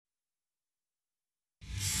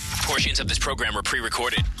Portions of this program are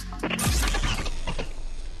pre-recorded.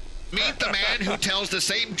 Meet the man who tells the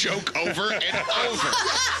same joke over and over.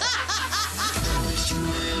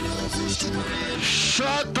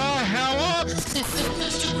 Shut the hell up!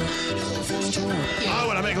 I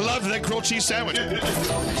want to make love to that grilled cheese sandwich.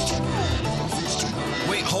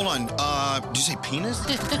 Wait, hold on. Did you say penis?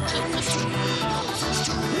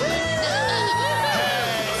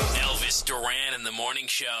 Elvis Duran in the morning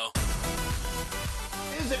show.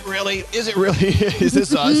 Is it really? Is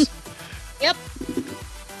this us? Yep.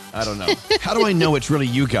 I don't know. How do I know it's really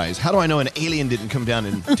you guys? How do I know an alien didn't come down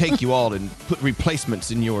and take you all and put replacements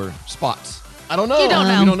in your spots? I don't know. You don't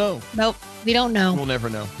know. We don't know. Nope. We don't know. We'll never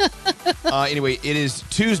know. Anyway, it is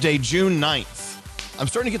Tuesday, June 9th. I'm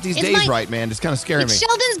starting to get these days right, man. It's kind of scaring me. It's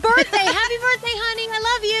Sheldon's birthday. Happy birthday, honey. I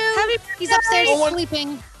love you. Happy birthday. He's upstairs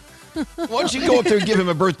sleeping. Why don't you go up there and give him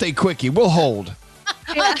a birthday quickie? We'll hold.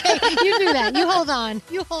 Okay, you do that. You hold on.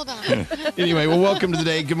 Anyway, well, welcome to the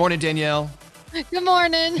day. Good morning, Danielle. Good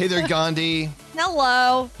morning. Hey there, Gandhi.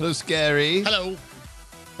 Hello. Hello, Scary. Hello.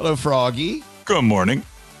 Hello, Froggy. Good morning.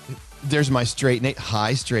 There's my Straight Nate.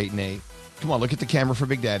 Hi, Straight Nate. Come on, look at the camera for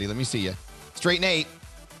Big Daddy. Let me see you. Straight Nate.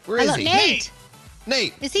 Where is he? Nate.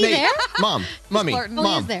 Nate. Is he there? Mom. Mummy. He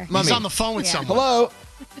Mom. is there. Mummy. He's on the phone with someone. Hello.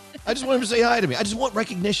 I just want him to say hi to me. I just want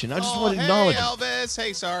recognition. I just want acknowledgement. Elvis.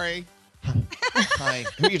 Hey, sorry. Hi.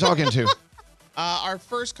 Who are you talking to? Our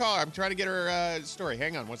first call. I'm trying to get her story.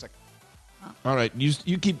 Hang on one second. All right.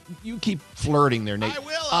 You keep flirting there, Nate. I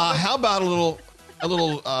will. How about a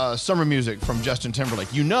little summer music from Justin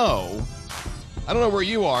Timberlake? You know, I don't know where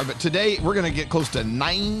you are, but today we're going to get close to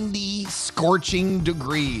 90 scorching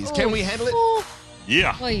degrees. Can we handle it?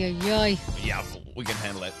 Yeah. Oy, oy, oy. Yeah, we can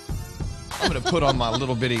handle it. I'm going to put on my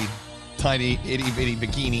little bitty, tiny, itty-bitty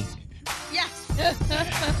bikini. Yes.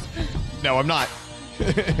 No, I'm not.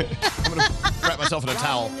 I'm going to wrap myself in a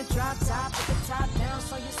towel.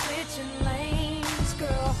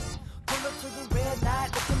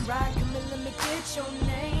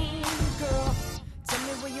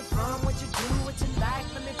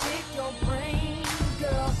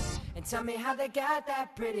 Tell me how they got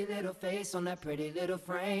that pretty little face on that pretty little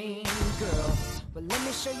frame, girl. Well, let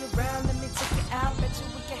me show you around, let me take you out, bet you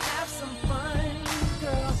we can have some fun,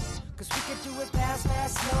 girl. Cause we could do it fast,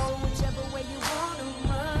 fast, slow, whichever way you wanna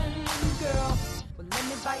run, girl. Well, let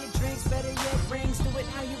me buy you drinks, better yet rings, do it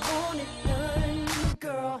how you want it done,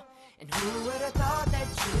 girl. And who would've thought that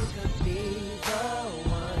you could be the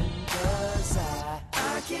one? Cause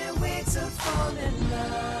I can't wait to fall in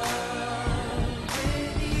love.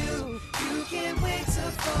 Can't wait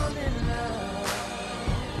to fall in love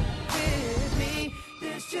with me.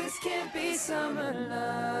 This just can't be summer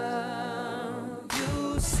love.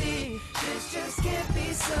 You see, this just can't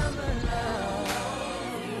be summer love.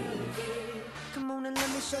 Come on and let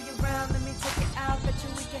me show you around, let me take it out, bet you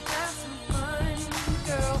we can have some fun,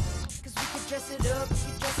 girl. Cause we can dress it up, we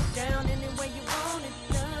can dress it down, any way you want it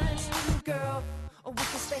done, girl. Or we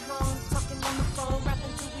can stay home, talking on the phone,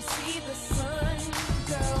 rapping till we see the sun,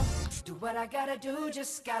 girl. Do what I gotta do,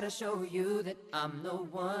 just gotta show you that I'm the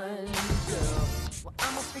one, girl. Well,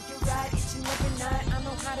 I'ma freak you right each and every night. I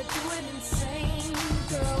know how to do it insane,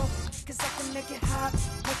 girl. Cause I can make it hot,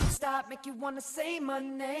 make it stop, make you wanna say my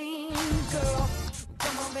name, girl.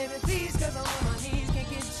 Come on, baby, please, cause I'm on my knees, can't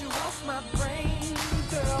get you off my brain,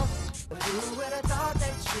 girl. But who would've thought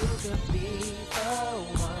that you could be the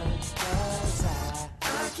one? Cause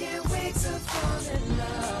I can't wait to fall in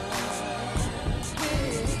love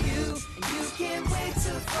with you. And you can't wait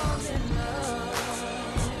to fall in love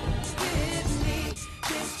with me.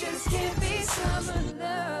 This just can't be summer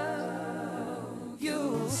love.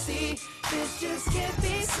 You'll see, this just can't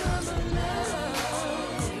be summer love.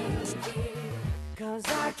 Cause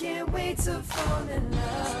I can't wait to fall in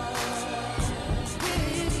love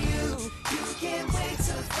with you. You can't wait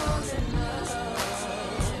to fall in love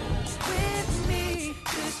with me.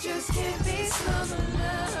 This just can't be summer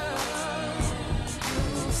love.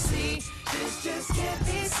 You'll see, this just can't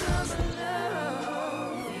be summer love.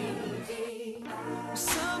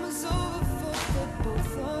 Summer's over for the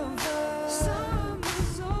both of us.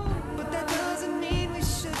 Summer's over, but that doesn't mean we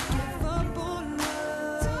should give up on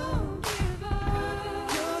love. Don't give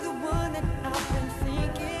up. You're the one that I've been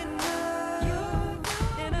thinking of.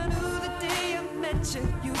 And I knew the day I met you,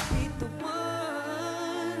 you'd be the one.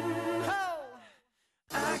 Oh.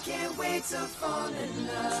 I can't wait to fall in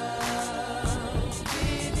love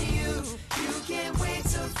with you. You can't wait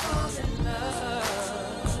to fall in love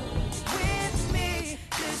with me.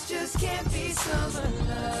 This just can't be summer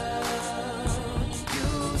love.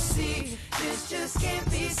 You see, this just can't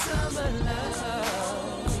be summer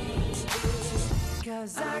love.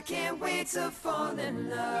 'Cause I can't wait to fall in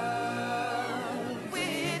love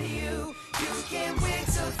with you. You can't wait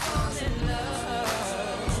to fall in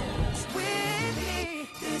love with me.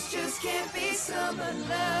 This just can't be summer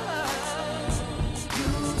love.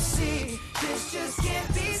 You see, this just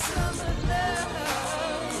can't be summer love.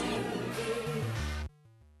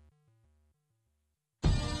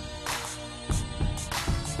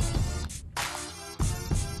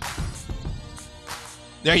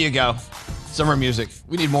 There you go. Summer music.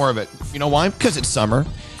 We need more of it. You know why? Because it's summer.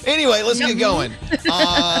 Anyway, let's get going.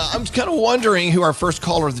 I'm kind of wondering who our first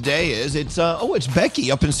caller of the day is. It's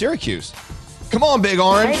Becky up in Syracuse. Come on, Big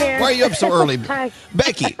Orange. Hi there. Why are you up so early? Hi.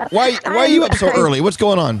 Becky, why are you up so early? What's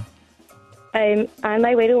going on? I'm on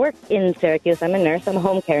my way to work in Syracuse. I'm a nurse. I'm a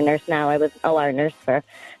home care nurse now. I was an OR nurse for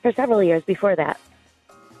several years before that.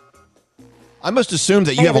 I must assume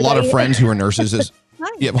that you have a lot of friends who are nurses.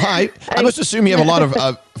 Yeah, hi. I must assume you have a lot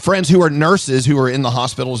of friends who are nurses who are in the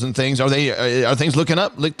hospitals and things. Are things looking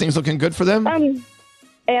up? Things looking good for them?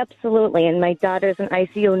 Absolutely. And my daughter's an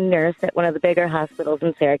ICU nurse at one of the bigger hospitals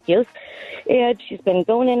in Syracuse. And she's been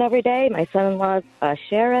going in every day. My son-in-law's a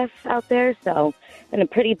sheriff out there, so been a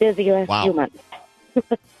pretty busy last few months.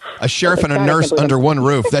 A sheriff and a nurse under one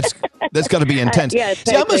roof. That's got to be intense. Yeah,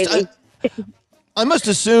 it's I must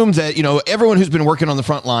assume that, everyone who's been working on the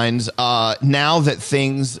front lines, now that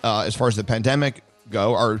things, as far as the pandemic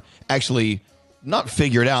go, are actually not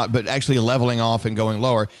figured out, but actually leveling off and going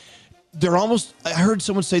lower. I heard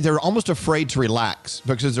someone say they're almost afraid to relax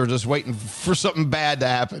because they're just waiting for something bad to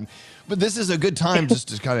happen. But this is a good time just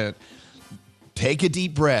to kind of take a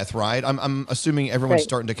deep breath, right? I'm assuming everyone's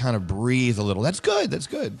starting to kind of breathe a little. That's good. That's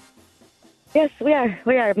good. Yes, we are.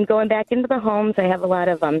 I'm going back into the homes. I have a lot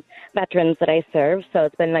of veterans that I serve, so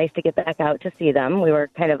it's been nice to get back out to see them. We were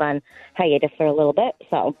kind of on hiatus for a little bit,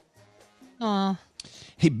 so. Aw.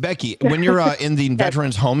 Hey, Becky, when you're in the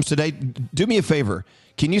veterans' homes today, do me a favor.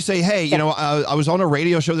 Can you say, hey, I was on a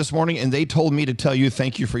radio show this morning, and they told me to tell you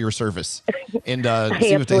thank you for your service, and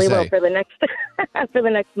see what they say. Will for the next for the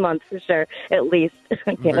next month, for sure, at least.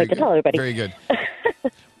 I can't wait to tell everybody. Very good.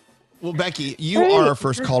 Well, Becky, you are our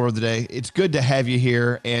first caller of the day. It's good to have you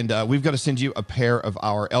here, and we've got to send you a pair of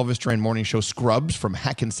our Elvis Duran Morning Show scrubs from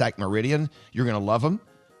Hackensack Meridian. You're going to love them.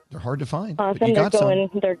 They're hard to find. Awesome.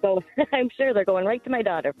 They're going. I'm sure they're going right to my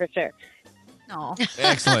daughter for sure. Oh,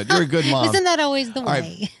 excellent. You're a good mom. Isn't that always the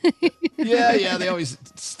way? Right. Yeah.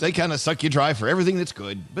 They kind of suck you dry for everything that's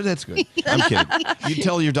good, but that's good. I'm kidding. You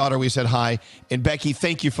tell your daughter we said hi, and Becky,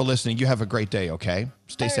 thank you for listening. You have a great day. Okay,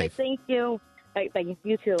 stay safe. Right, thank you. All right, thank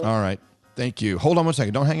you too. All right. Thank you. Hold on one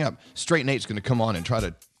second. Don't hang up. Straight Nate's going to come on and try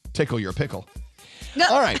to tickle your pickle. No.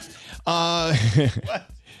 All right. What?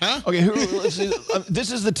 Huh? Okay. Let's see. This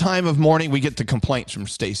is the time of morning we get the complaints from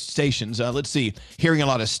stations. Let's see. Hearing a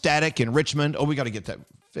lot of static in Richmond. Oh, we got to get that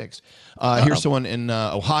fixed. Here's someone in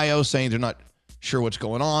Ohio saying they're not sure what's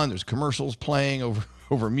going on. There's commercials playing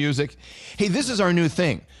over music. Hey, this is our new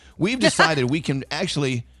thing. We've decided we can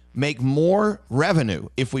actually make more revenue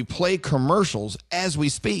if we play commercials as we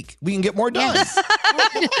speak. We can get more done.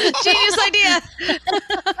 Genius idea.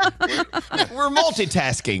 We're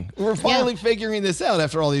multitasking. We're finally figuring this out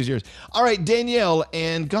after all these years. All right, Danielle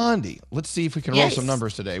and Gandhi. Let's see if we can roll some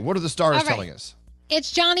numbers today. What are the stars telling us?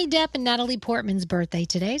 It's Johnny Depp and Natalie Portman's birthday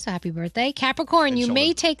today, so happy birthday. Capricorn, you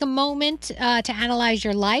may take a moment to analyze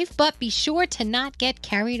your life, but be sure to not get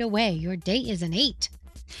carried away. Your day is an 8.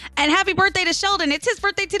 And happy birthday to Sheldon. It's his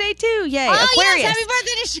birthday today, too. Yay. Oh, Aquarius. yes, happy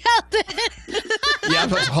birthday to Sheldon. Yeah,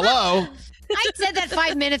 but hello. I said that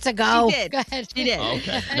 5 minutes ago. She did. Go ahead. She did.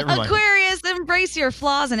 Okay, never mind. Aquarius, embrace your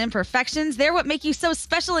flaws and imperfections. They're what make you so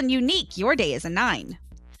special and unique. Your day is a 9.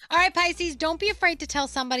 All right, Pisces, don't be afraid to tell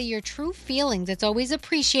somebody your true feelings. It's always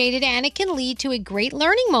appreciated, and it can lead to a great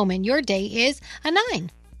learning moment. Your day is a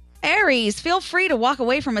 9. Aries, feel free to walk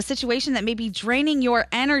away from a situation that may be draining your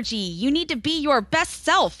energy. You need to be your best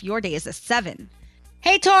self. Your day is a 7.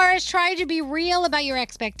 Hey, Taurus, try to be real about your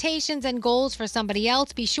expectations and goals for somebody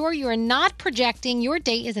else. Be sure you are not projecting. Your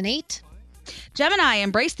day is an 8. Gemini,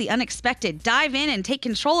 embrace the unexpected. Dive in and take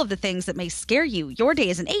control of the things that may scare you. Your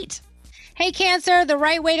day is an 8. Hey, Cancer, the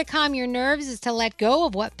right way to calm your nerves is to let go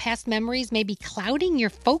of what past memories may be clouding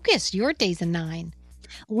your focus. Your day's a 9.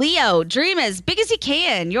 Leo, dream as big as you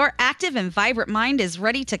can. Your active and vibrant mind is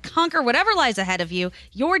ready to conquer whatever lies ahead of you.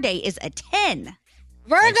 Your day is a 10.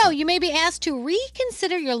 Virgo, you may be asked to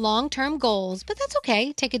reconsider your long-term goals, but that's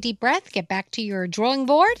okay. Take a deep breath, get back to your drawing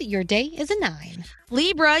board. Your day is a 9.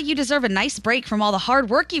 Libra, you deserve a nice break from all the hard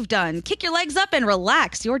work you've done. Kick your legs up and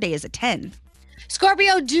relax. Your day is a 10.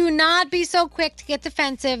 Scorpio, do not be so quick to get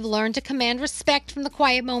defensive. Learn to command respect from the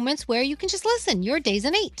quiet moments where you can just listen. Your day's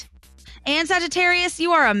an 8. And Sagittarius,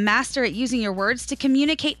 you are a master at using your words to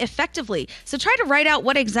communicate effectively. So try to write out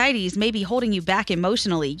what anxieties may be holding you back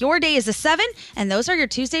emotionally. Your day is a 7, and those are your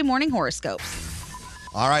Tuesday morning horoscopes.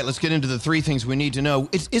 All right, let's get into the 3 things we need to know.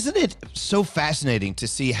 Isn't it so fascinating to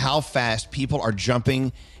see how fast people are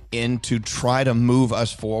jumping in to try to move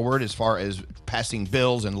us forward as far as passing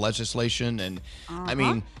bills and legislation? And I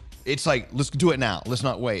mean, it's like, let's do it now. Let's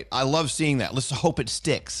not wait. I love seeing that. Let's hope it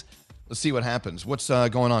sticks. Let's see what happens. What's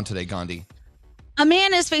going on today, Gandhi? A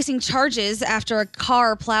man is facing charges after a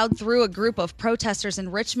car plowed through a group of protesters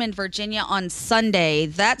in Richmond, Virginia on Sunday.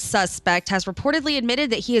 That suspect has reportedly admitted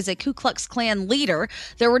that he is a Ku Klux Klan leader.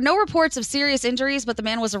 There were no reports of serious injuries, but the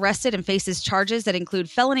man was arrested and faces charges that include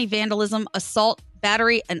felony vandalism, assault,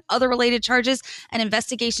 battery, and other related charges. An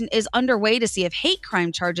investigation is underway to see if hate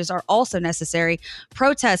crime charges are also necessary.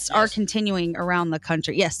 Protests are continuing around the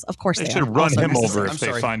country. Yes, of course They they should are. run Also him necessary. over if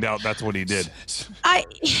they find out that's what he did.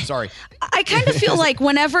 Sorry. I kind of feel like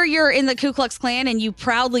whenever you're in the Ku Klux Klan and you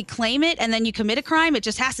proudly claim it and then you commit a crime, it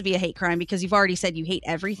just has to be a hate crime because you've already said you hate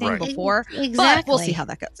everything Right. before. Exactly. But we'll see how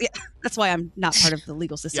that goes. Yeah, that's why I'm not part of the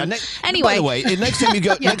legal system. Anyway, by the way, next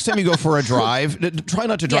time you go for a drive, try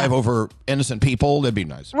not to drive over innocent people. That'd be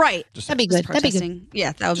nice. Right. That'd be good. That'd be good. Protesting.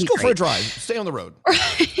 Yeah, that would Just be go for a great. drive. Stay on the road.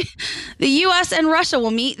 The U.S. and Russia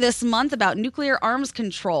will meet this month about nuclear arms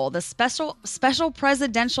control. The special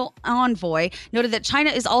presidential envoy noted that China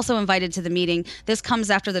is also invited to the meeting. This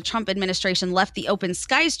comes after the Trump administration left the Open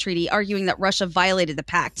Skies Treaty, arguing that Russia violated the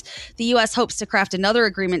pact. The U.S. hopes to craft another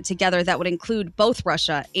agreement together that would include both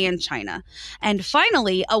Russia and China. And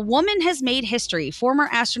finally, a woman has made history. Former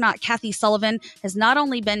astronaut Kathy Sullivan has not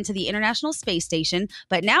only been to the International Space Station,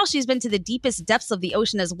 but now she's been to the deepest depths of the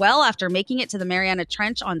ocean as well after making it to the Mariana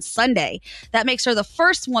Trench on Sunday. That makes her the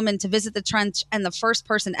first woman to visit the trench and the first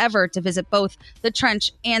person ever to visit both the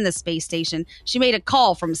trench and the space station. She made a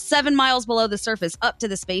call from 7 miles below the surface up to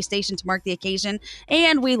the space station to mark the occasion,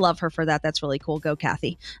 and we love her for that. That's really cool. Go,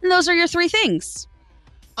 Kathy. And those are your 3 things.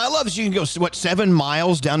 I love that you can go, 7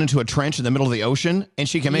 miles down into a trench in the middle of the ocean, and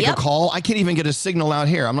she can make a call. I can't even get a signal out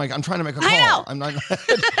here. I'm trying to make a call. I know. I'm not.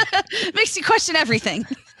 Makes you question everything.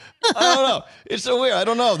 I don't know. It's so weird. I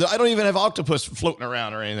don't know. I don't even have octopus floating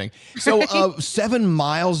around or anything. So 7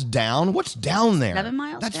 miles down? What's down there? 7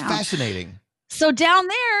 miles That's down. fascinating. So down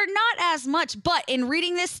there, not as much, but in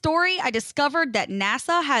reading this story, I discovered that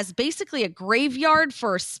NASA has basically a graveyard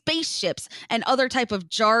for spaceships and other type of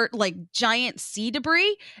giant sea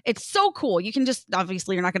debris. It's so cool. You can just,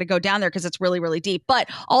 obviously you're not going to go down there because it's really, really deep, but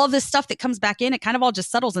all of this stuff that comes back in, it kind of all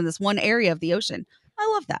just settles in this one area of the ocean. I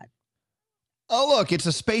love that. Oh, look, it's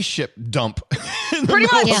a spaceship dump in the Pretty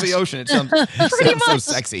middle much. of the ocean. It sounds so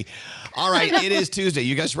sexy. All right, it is Tuesday.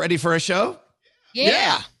 You guys ready for a show?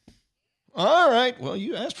 Yeah. All right. Well,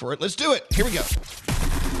 you asked for it. Let's do it. Here we go.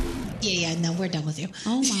 Yeah, no, we're done with you.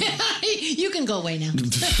 Oh my. You can go away now.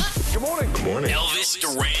 Good morning. Good morning. Elvis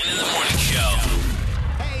Duran in the morning show.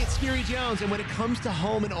 Hey, it's Scary Jones, and when it comes to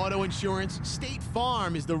home and auto insurance, State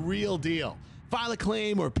Farm is the real deal. File a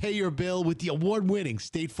claim or pay your bill with the award-winning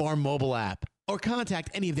State Farm mobile app. Or contact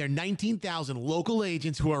any of their 19,000 local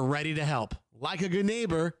agents who are ready to help. Like a good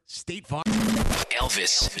neighbor, State Farm.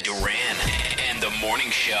 Elvis Duran and the morning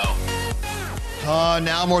show.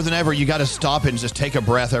 Now more than ever, you got to stop and just take a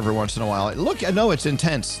breath every once in a while. Look, I know it's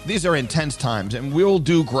intense. These are intense times, and we'll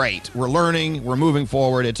do great. We're learning. We're moving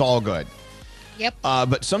forward. It's all good. Yep.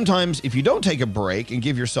 But sometimes if you don't take a break and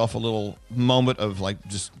give yourself a little moment of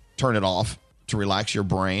just turn it off to relax your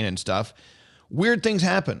brain and stuff, weird things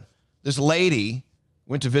happen. This lady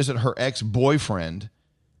went to visit her ex-boyfriend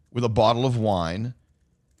with a bottle of wine,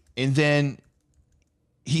 and then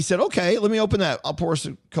he said, okay, let me open that. I'll pour us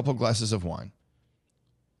a couple of glasses of wine.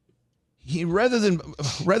 He rather than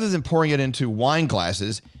pouring it into wine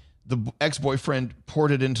glasses, the ex-boyfriend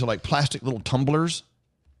poured it into plastic little tumblers.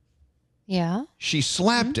 Yeah. She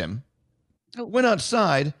slapped him, went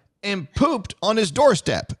outside, and pooped on his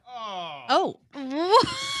doorstep. Oh,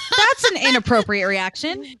 that's an inappropriate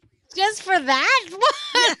reaction. Just for that?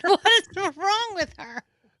 What is wrong with her?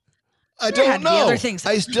 I There had don't to be know. other things.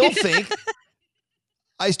 I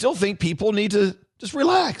still think people need to just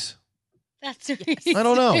relax. That's I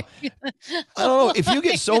don't know. I don't know. If you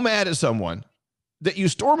get so mad at someone that you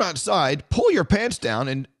storm outside, pull your pants down,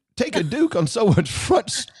 and take a duke on someone's front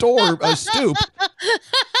stoop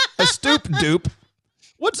dupe,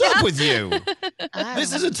 What's up with you?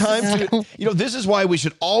 This is a time to, this is why we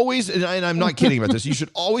should always, and I'm not kidding about this, you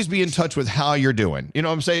should always be in touch with how you're doing. You know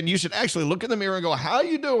what I'm saying? You should actually look in the mirror and go, how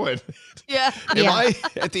you doing? Yeah. Am I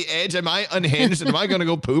at the edge? Am I unhinged? And am I going to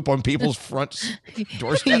go poop on people's front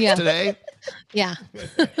doorsteps today? Yeah.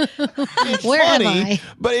 It's Where am funny, I?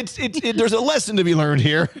 but there's a lesson to be learned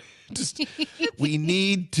here. Just, we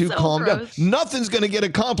need to calm down. Nothing's going to get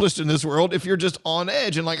accomplished in this world if you're just on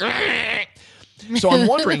edge and like. So I'm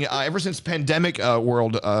wondering, ever since pandemic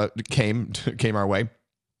world came our way,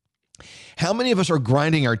 how many of us are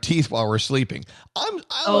grinding our teeth while we're sleeping? I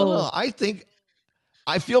don't know.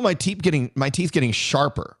 I feel my teeth getting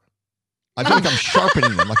sharper. I feel like I'm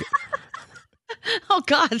sharpening them. Oh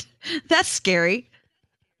God, that's scary.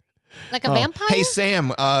 Like a vampire? Hey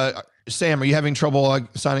Sam, Sam, are you having trouble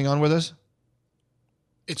signing on with us?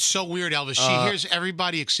 It's so weird, Elvis. She hears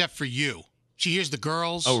everybody except for you. She hears the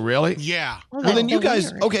girls. Oh, really? Yeah. Well, then you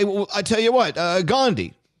guys, okay, well, I tell you what,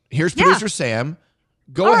 Gandhi, here's producer Sam.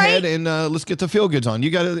 Go ahead and let's get the feel goods on.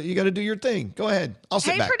 You gotta do your thing. Go ahead. I'll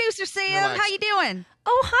sit back. Hey, producer Sam, Relax. how you doing?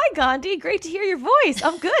 Oh, hi, Gandhi. Great to hear your voice.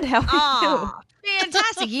 I'm good. How are you?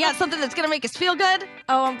 Fantastic. You got something that's going to make us feel good?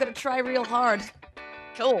 Oh, I'm going to try real hard.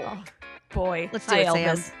 Cool. Oh, boy. Let's do hi, it,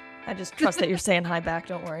 Elvis. Sam. I just trust that you're saying hi back.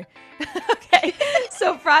 Don't worry. Okay.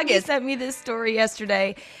 So Froggy sent me this story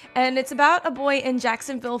yesterday, and it's about a boy in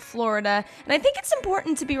Jacksonville, Florida. And I think it's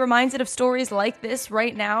important to be reminded of stories like this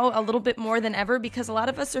right now a little bit more than ever, because a lot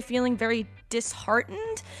of us are feeling very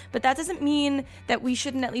disheartened, but that doesn't mean that we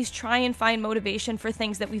shouldn't at least try and find motivation for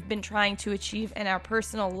things that we've been trying to achieve in our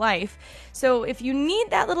personal life. So if you need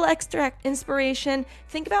that little extra inspiration,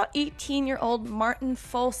 think about 18-year-old Martin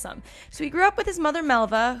Folsom. So he grew up with his mother,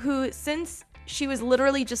 Melva, who, since she was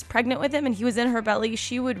literally just pregnant with him and he was in her belly,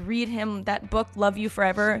 she would read him that book, Love You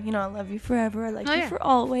Forever. You know, I love you forever. I like you for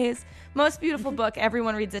always. Most beautiful book.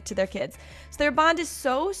 Everyone reads it to their kids. So their bond is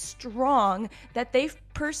so strong that they've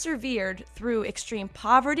persevered through extreme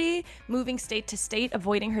poverty, moving state to state,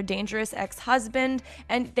 avoiding her dangerous ex-husband,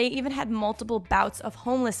 and they even had multiple bouts of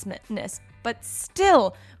homelessness. But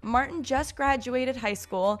still, Martin just graduated high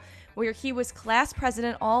school, where he was class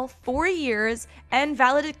president all 4 years and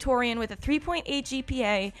valedictorian with a 3.8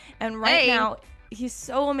 GPA. And right now, he's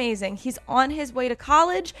so amazing. He's on his way to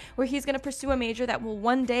college, where he's going to pursue a major that will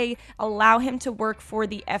one day allow him to work for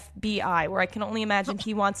the FBI, where I can only imagine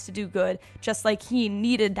he wants to do good, just like he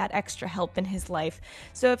needed that extra help in his life.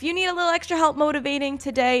 So if you need a little extra help motivating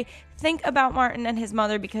today, think about Martin and his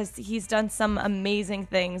mother, because he's done some amazing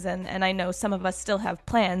things, and I know some of us still have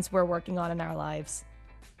plans we're working on in our lives.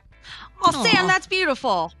 Oh, Sam, that's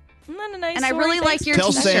beautiful. Isn't that a nice and I story? really like your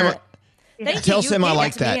Tell t-shirt. Thank Tell you. Sam You I gave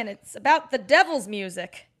like it to me, that. and it's about the devil's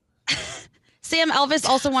music. Sam, Elvis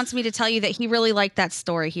also wants me to tell you that he really liked that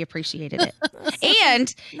story. He appreciated it.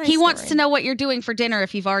 And nice he wants story. to know what you're doing for dinner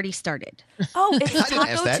if you've already started. Oh, it's I didn't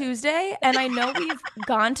ask Taco that. Tuesday, and I know we've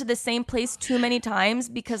gone to the same place too many times,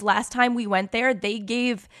 because last time we went there, they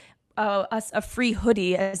gave us a free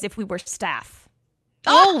hoodie as if we were staff.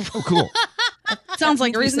 Oh, cool. Sounds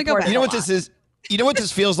like a reason to go back. You know what this is? You know what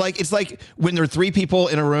this feels like? It's like when there are three people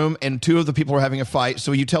in a room and two of the people are having a fight.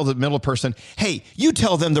 So you tell the middle person, hey, you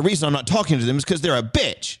tell them the reason I'm not talking to them is because they're a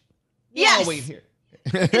bitch. Yes. Oh, wait here.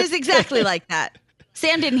 It is exactly like that.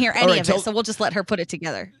 Sam didn't hear any All right, of tell- it, so we'll just let her put it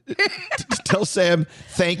together. Tell Sam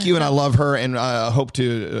thank you and I love her and hope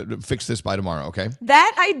to fix this by tomorrow, okay?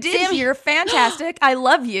 That I did hear. Fantastic. I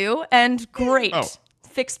love you, and great. Oh.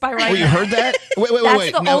 Fixed by right Oh, you now. heard that? Wait.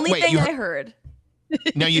 That's the No, only wait, thing you I heard.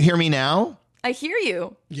 Now you hear me now? I hear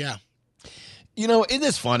you. Yeah. You know, it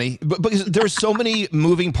is funny, but because there's so many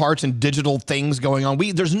moving parts and digital things going on.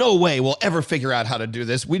 There's no way we'll ever figure out how to do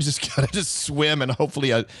this. We just gotta just swim, and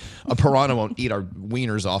hopefully a piranha won't eat our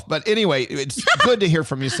wieners off. But anyway, it's good to hear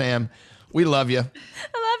from you, Sam. We love you. I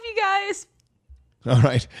love you guys. All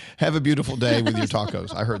right, have a beautiful day with your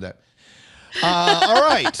tacos. I heard that. All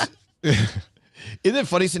right. Isn't it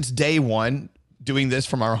funny, since day one doing this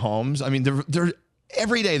from our homes? I mean, there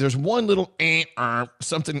every day there's one little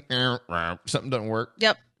something doesn't work.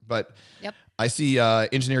 Yep. But I see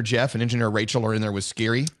Engineer Jeff and Engineer Rachel are in there with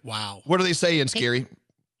Scary. Wow. What are they saying, Scary?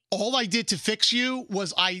 All I did to fix you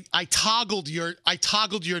was I toggled your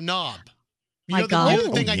knob. You My know God. the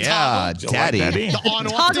thing I Yeah, toggled? Daddy. The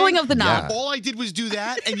on-off Toggling thing? of the knob. Yeah. All I did was do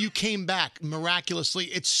that, and you came back miraculously.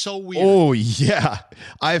 It's so weird. Oh, yeah.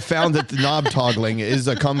 I found that the knob toggling is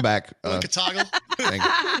a comeback Like a toggle? thing.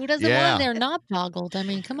 Who doesn't Yeah. want their knob toggled? I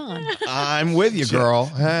mean, come on. I'm with you, girl.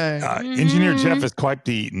 Hey. Engineer Jeff is quite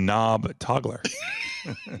the knob toggler.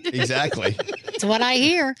 Exactly. That's what I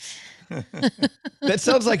hear. That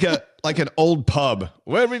sounds like an old pub.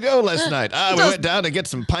 Where'd we go last night? We went down to get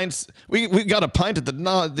some pints. We got a pint at the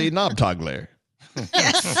knob toggler.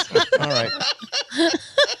 Yes. All right.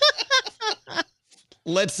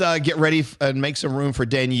 Let's get ready and make some room for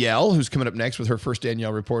Danielle, who's coming up next with her first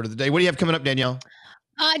Danielle report of the day. What do you have coming up, Danielle?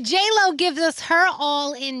 J-Lo gives us her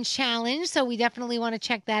all-in challenge, so we definitely want to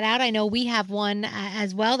check that out. I know we have one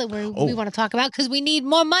as well that we want to talk about because we need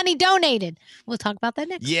more money donated. We'll talk about that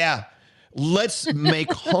next. Yeah. Let's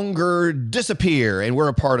make hunger disappear, and we're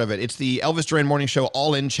a part of it. It's the Elvis Duran Morning Show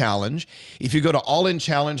All-In Challenge. If you go to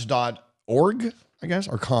allinchallenge.org, I guess,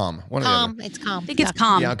 or com. One or the other. It's com. I think it's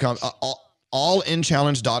com. Yeah, com.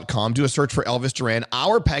 Allinchallenge.com. Do a search for Elvis Duran.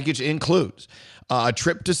 Our package includes a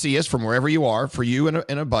trip to see us from wherever you are for you and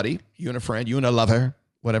a buddy, you and a friend, you and a lover,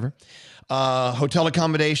 whatever. Hotel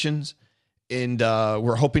accommodations, and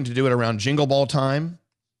we're hoping to do it around Jingle Ball time.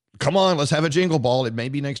 Come on, let's have a Jingle Ball. It may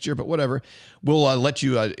be next year, but whatever. We'll let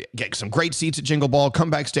you get some great seats at Jingle Ball. Come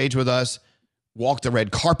backstage with us. Walk the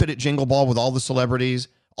red carpet at Jingle Ball with all the celebrities.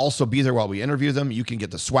 Also be there while we interview them. You can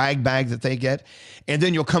get the swag bag that they get. And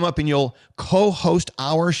then you'll come up and you'll co-host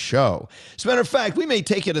our show. As a matter of fact, we may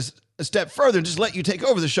take it a step further and just let you take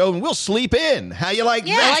over the show and we'll sleep in. How you like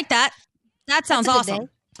that? I like that. That sounds awesome.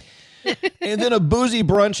 And then a boozy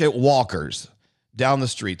brunch at Walker's down the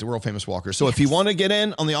street, the world famous Walker's. So if you want to get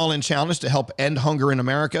in on the All-In Challenge to help end hunger in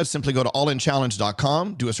America, simply go to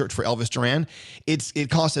allinchallenge.com, do a search for Elvis Duran. It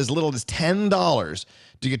costs as little as $10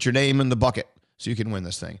 to get your name in the bucket so you can win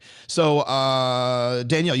this thing. So,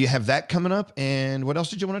 Danielle, you have that coming up. And what else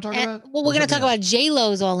did you want to talk about? Well, we're going to talk about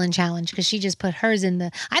J-Lo's All-In Challenge because she just put hers in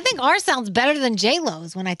the... I think ours sounds better than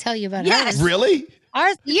J-Lo's when I tell you about hers. Really?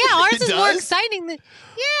 Ours It is more does? exciting than...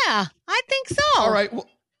 Yeah, I think so. All right.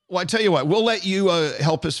 Well, I tell you what, we'll let you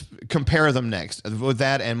help us compare them next with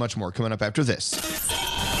that and much more coming up after this.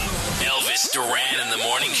 Elvis Duran in the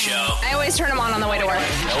morning show. I always turn them on the way to work.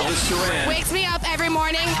 Elvis Duran. Wakes me up every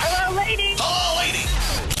morning. Hello, ladies. Hello, lady.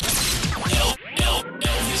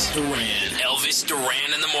 Elvis Duran. Elvis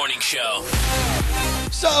Duran in the morning show.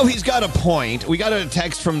 So he's got a point. We got a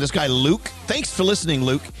text from this guy, Luke. Thanks for listening,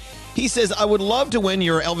 Luke. He says, I would love to win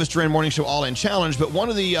your Elvis Duran Morning Show All-In Challenge, but one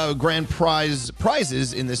of the grand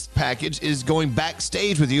prizes in this package is going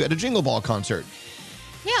backstage with you at a Jingle Ball concert.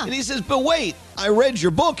 Yeah. And he says, but wait, I read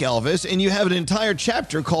your book, Elvis, and you have an entire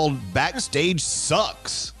chapter called Backstage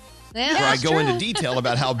Sucks. Yeah, where I that's go true. into detail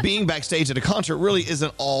about how being backstage at a concert really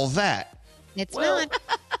isn't all that. It's not.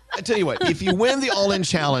 I tell you what, if you win the All-In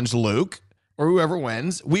Challenge, Luke, or whoever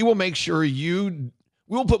wins, we will make sure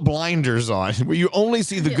we'll put blinders on where you only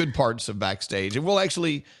see the good parts of backstage, and we'll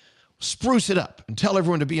actually spruce it up and tell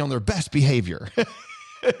everyone to be on their best behavior.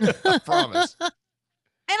 I promise.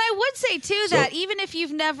 And I would say, too, that even if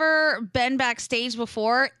you've never been backstage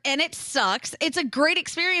before and it sucks, it's a great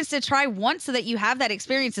experience to try once so that you have that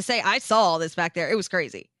experience to say, I saw all this back there. It was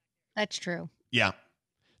crazy. That's true. Yeah.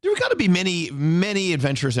 There have got to be many, many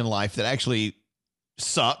adventures in life that actually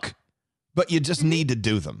suck, but you just need to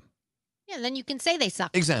do them. Yeah, then you can say they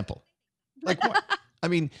suck. Example. Like what? I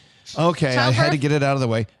mean, okay, I had to get it out of the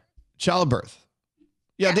way. Childbirth.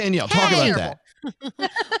 Yeah, Danielle, talk about that.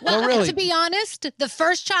 Well, really. to be honest, the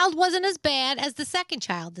first child wasn't as bad as the second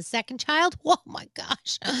child. The second child, oh my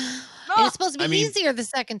gosh. And it's supposed to be easier the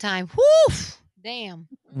second time. Whew. Damn.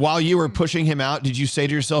 While you were pushing him out, did you say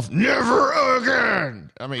to yourself, never again?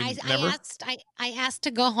 I mean, never? I asked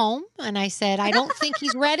to go home, and I said, I don't think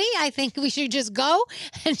he's ready. I think we should just go.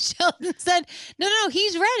 And Sheldon said, no,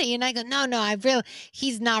 he's ready. And I go, no,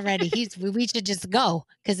 he's not ready. We should just go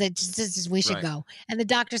because we should go. And the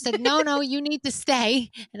doctor said, no, you need to stay.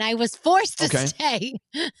 And I was forced to stay.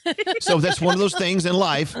 So that's one of those things in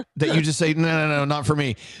life that you just say, no, not for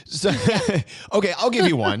me. So, okay, I'll give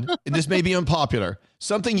you one. This may be unpopular.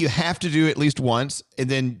 Something you have to do at least once, and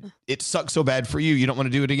then it sucks so bad for you, you don't want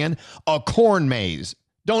to do it again. A corn maze.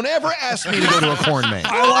 Don't ever ask me to go to a corn maze.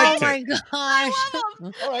 Oh my gosh.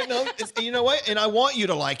 All right, no, you know what? And I want you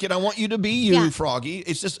to like it. I want you to be you, Froggy.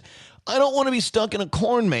 It's just, I don't want to be stuck in a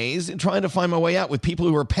corn maze and trying to find my way out with people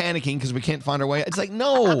who are panicking because we can't find our way out. It's like,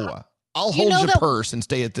 no. I'll hold your purse and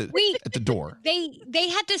stay at the door. They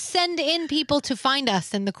had to send in people to find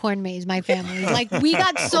us in the corn maze, my family. Like, we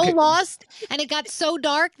got so lost and it got so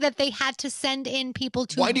dark that they had to send in people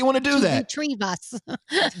to Why do you want to do that? Retrieve us.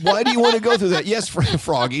 Why do you want to go through that? Yes,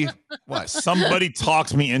 Froggy. What? Somebody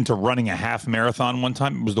talked me into running a half marathon one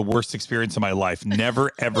time. It was the worst experience of my life.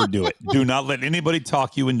 Never, ever do it. Do not let anybody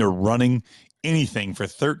talk you into running anything for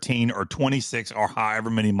 13 or 26 or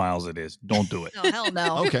however many miles it is. Don't do it. No, hell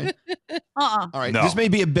no. Okay. All right. No. This may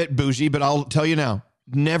be a bit bougie, but I'll tell you now,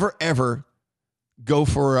 never, ever go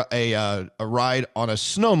for a ride on a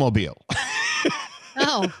snowmobile.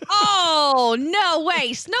 Oh, no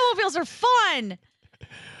way. Snowmobiles are fun.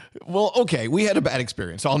 Well, okay, we had a bad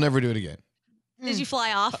experience. So I'll never do it again. Did you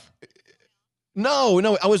fly off?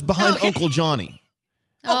 No, I was behind Uncle Johnny.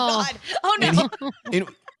 Oh, God. Oh, no. And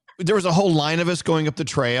there was a whole line of us going up the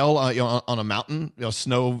trail on a mountain,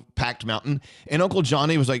 snow-packed mountain. And Uncle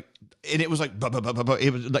Johnny was like, and it was like,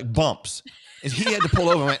 it was like bumps. And he had to pull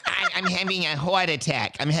over and went, I'm having a heart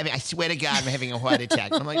attack. I swear to God, I'm having a heart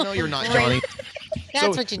attack. And I'm like, no, you're not, Johnny.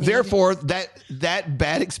 That's what you need. Therefore, that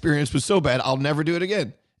bad experience was so bad, I'll never do it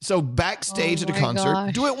again. So backstage at a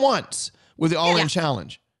concert, do it once with the All-In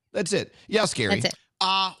Challenge. That's it. Yeah, Scary. That's it.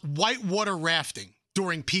 Whitewater rafting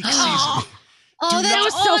during peak season. That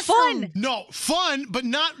was so fun. No, fun, but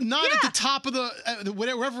not at the top of the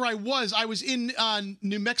wherever I was. I was in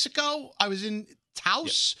New Mexico. I was in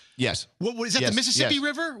Taos. Yes. What is that? Yes, The Mississippi yes.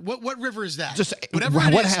 River? What river is that? Just whatever.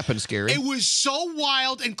 what happened, Scary? It was so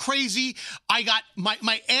wild and crazy. I got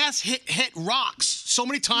my ass hit rocks so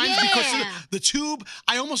many times because of the tube.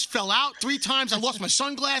 I almost fell out 3 times. I lost my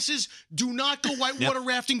sunglasses. Do not go whitewater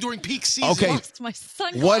rafting during peak season. Okay. Lost my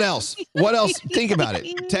sunglasses. What else? What else? Think about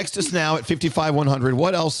it. Text us now at 55100.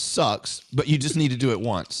 What else sucks, but you just need to do it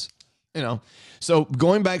once? So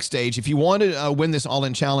going backstage, if you want to win this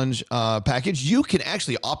All-In Challenge package, you can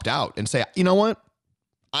actually opt out and say, you know what?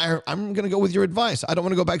 I'm going to go with your advice. I don't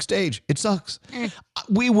want to go backstage. It sucks.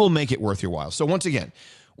 We will make it worth your while. So once again,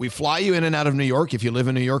 we fly you in and out of New York. If you live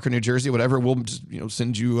in New York or New Jersey, whatever, we'll just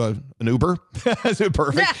send you an Uber.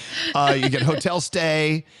 Perfect. You get hotel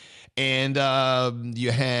stay, and you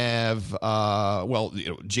have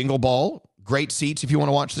Jingle Ball, great seats if you want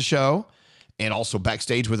to watch the show. And also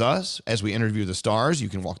backstage with us as we interview the stars. You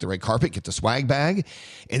can walk the red carpet, get the swag bag,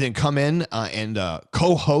 and then come in and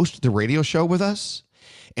co-host the radio show with us.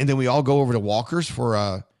 And then we all go over to Walker's for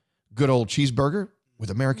a good old cheeseburger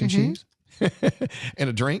with American cheese and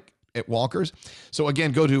a drink at Walker's. So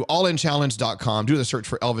again, go to allinchallenge.com. Do the search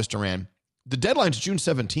for Elvis Duran. The deadline's June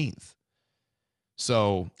 17th.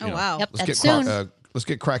 So wow. Yep, let's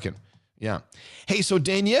get cracking. Yeah. Hey, so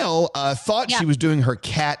Danielle thought she was doing her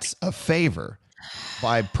cats a favor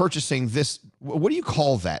by purchasing this. What do you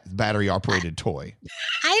call that battery operated toy?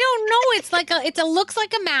 I don't know. It looks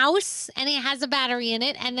like a mouse, and it has a battery in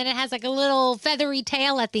it, and then it has like a little feathery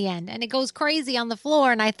tail at the end, and it goes crazy on the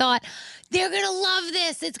floor. And I thought, they're gonna love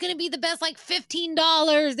this. It's gonna be the best, like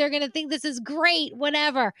 $15. They're gonna think this is great,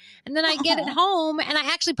 whatever. And then I get it home, and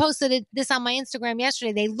I actually posted this on my Instagram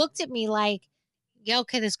yesterday. They looked at me like, yeah,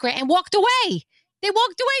 okay, that's great, and walked away. They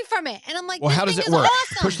walked away from it, and I'm like, well, how does it work?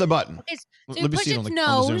 Awesome. Push the button. Okay, so Let me see it on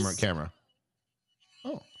the Zoom camera.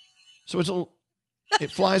 Oh, so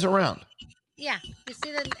it flies around. Yeah, you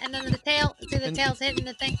see and then the tail. See the tail's hitting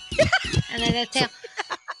the thing, and then the tail.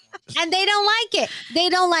 And they don't like it. They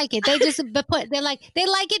don't like it. They just they like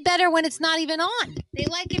it better when it's not even on. They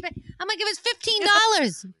like it. I'm like, if it's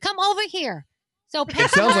 $15, come over here. So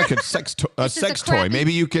it sounds like a sex toy.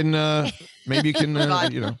 Maybe you can. Oh,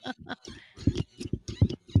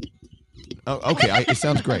 okay. It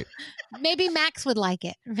sounds great. Maybe Max would like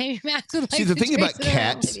it. Maybe Max would like. See, the thing about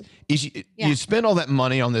cats is you spend all that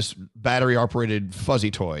money on this battery operated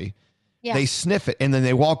fuzzy toy. Yeah. They sniff it and then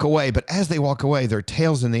they walk away. But as they walk away, their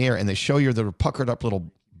tail's in the air and they show you their puckered up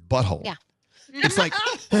little butthole. Yeah. It's like,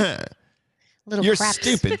 little you're craps.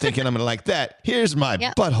 stupid thinking I'm going to like that. Here's my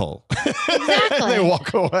butthole. Exactly. And they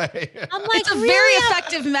walk away. I'm like, it's a very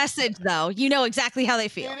effective message, though. You know exactly how they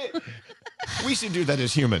feel. We should do that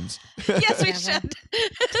as humans. Yes, we should.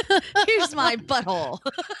 Here's my butthole.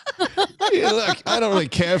 Hey, look, I don't really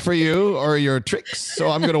care for you or your tricks, so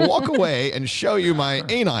I'm going to walk away and show you my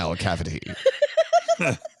anal cavity.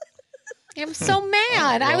 I'm so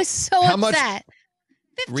mad. I was so how much upset.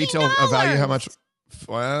 Retail value, how much?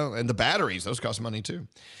 Well, and the batteries, those cost money too.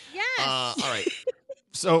 Yes. All right.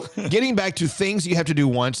 So getting back to things you have to do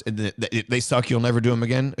once and they suck, you'll never do them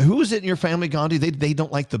again. Who is it in your family, Gandhi? They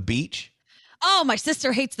don't like the beach? Oh, my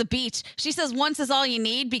sister hates the beach. She says once is all you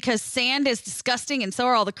need because sand is disgusting and so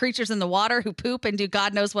are all the creatures in the water who poop and do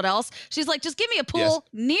God knows what else. She's like, just give me a pool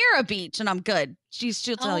near a beach and I'm good.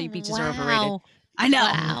 She'll tell you beaches are overrated. I know.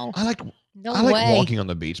 Wow. I like walking on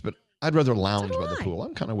the beach, but I'd rather lounge by the pool.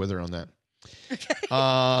 I'm kind of with her on that.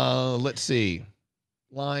 Let's see.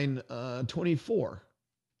 Line 24.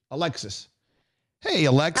 Alexis. Hey,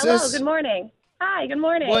 Alexis. Hello, good morning. Hi, good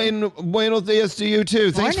morning. Buenos dias to you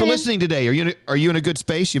too. Thanks for listening today. Are you in a good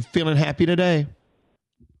space? You feeling happy today?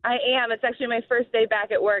 I am. It's actually my first day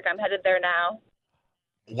back at work. I'm headed there now.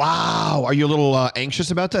 Wow. Are you a little anxious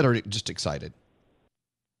about that or just excited?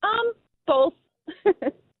 Both.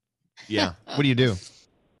 Yeah. What do you do?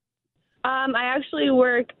 I actually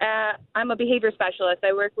I'm a behavior specialist.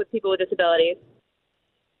 I work with people with disabilities.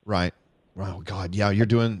 Right. Oh God. Yeah. You're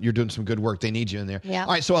doing some good work. They need you in there. Yeah.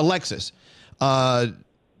 All right. So Alexis,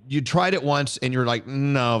 you tried it once and you're like,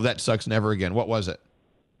 no, that sucks. Never again. What was it?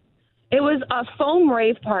 It was a foam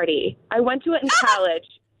rave party. I went to it in college.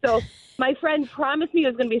 So my friend promised me it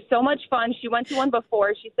was going to be so much fun. She went to one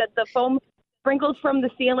before. She said the foam sprinkled from the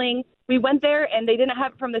ceiling. We went there and they didn't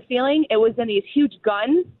have it from the ceiling. It was in these huge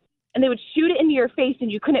guns and they would shoot it into your face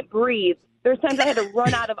and you couldn't breathe. There was times I had to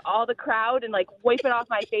run out of all the crowd and like wipe it off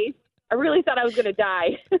my face. I really thought I was going to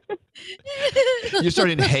die. You start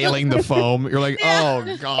inhaling the foam. You're like,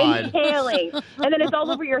 oh God. Inhaling. And then it's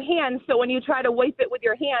all over your hands. So when you try to wipe it with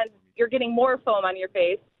your hands, you're getting more foam on your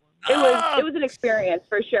face. It was an experience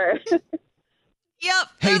for sure. Yep.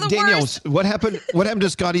 Hey, Danielle, what happened to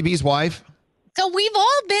Scotty B's wife? So we've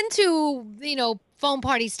all been to, foam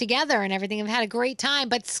parties together and everything. I've had a great time.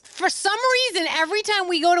 But for some reason, every time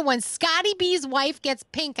we go to one, Scotty B's wife gets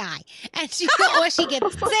pink eye. And she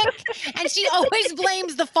gets sick. And she always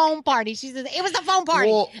blames the foam party. She says, it was the foam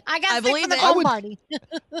party. Well, I got sick from the foam party.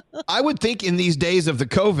 I would think in these days of the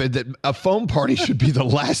COVID that a foam party should be the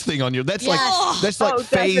last thing on your. That's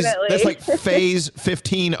phase. Definitely. That's like phase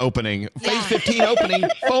 15 opening. Phase 15 opening.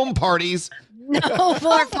 Foam parties. No more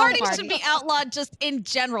foam parties should be outlawed just in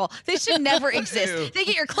general. They should never exist. They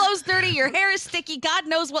get your clothes dirty, your hair is sticky. God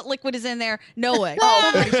knows what liquid is in there. No way.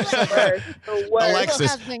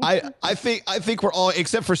 Alexis, I think we're all,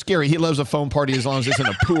 except for Scary. He loves a foam party as long as it's in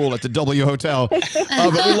a pool at the W Hotel.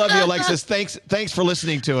 But we love you, Alexis. Thanks for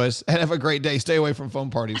listening to us, and have a great day. Stay away from foam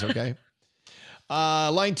parties, okay?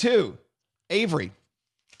 Line 2, Avery.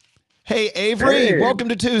 Hey, Avery. Hey. Welcome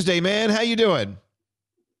to Tuesday, man. How you doing?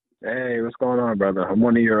 Hey, what's going on, brother? I'm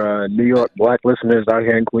one of your New York black listeners out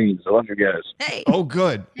here in Queens. I love you guys. Hey. Oh,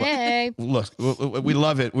 good. Hey. Look, we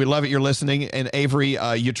love it. We love it. You're listening. And Avery,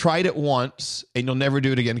 you tried it once, and you'll never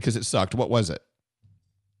do it again because it sucked. What was it?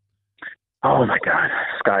 Oh, my God.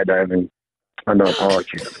 Skydiving. I know. Oh,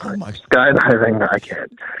 Jesus Christ. Skydiving, I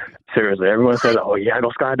can't. Seriously, everyone said, oh, yeah,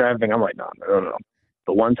 go skydiving. I'm like, no.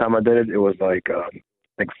 The one time I did it, it was like, I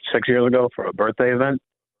think 6 years ago for a birthday event.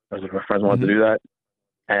 My friends wanted to do that.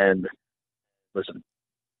 And listen,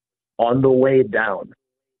 on the way down,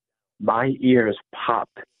 my ears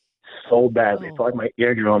popped so badly. It felt like my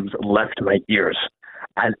eardrums left my ears.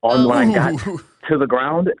 And when I got to the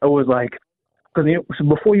ground, it was like, because so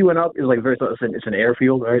before you went up, it was like it's an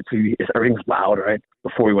airfield, right? So everything's loud, right?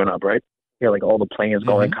 Before we went up, right? Yeah, like all the planes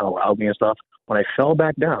going kind of loudly and stuff. When I fell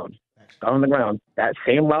back down on the ground, that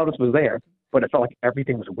same loudness was there, but it felt like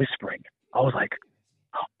everything was whispering. I was like,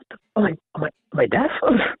 am I deaf?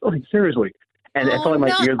 Like, seriously. And it felt like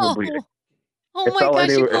my ears were bleeding. Oh it my felt gosh,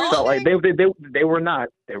 like they were not.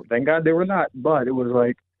 Thank God they were not. But it was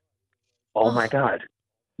like, oh my God,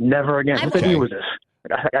 never again. What the deal was this?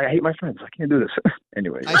 I hate my friends. I can't do this.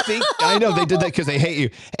 Anyway. I know they did that because they hate you.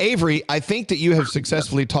 Avery, I think that you have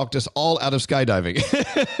successfully talked us all out of skydiving.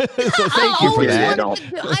 So thank you for that.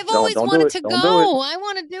 I've always wanted to go. I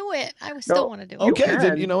want to do it. I still want to do it. Okay,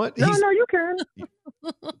 then you know what? No, you can.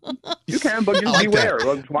 You can, but just beware.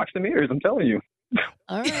 Just watch the mirrors. I'm telling you.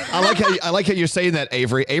 All right. I like how you're saying that,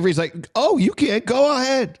 Avery. Avery's like, oh, you can go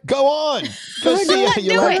ahead, go on, go see how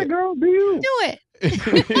you like it. Girl, do you? Do it.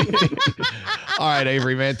 All right,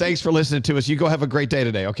 Avery, man. Thanks for listening to us. You go have a great day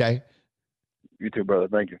today, okay? You too, brother.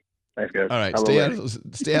 Thank you. Thanks, guys. All right, Have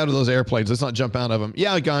stay out of those airplanes. Let's not jump out of them.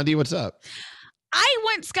 Yeah, Gandhi, what's up? I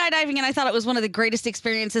went skydiving and I thought it was one of the greatest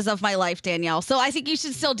experiences of my life, Danielle. So I think you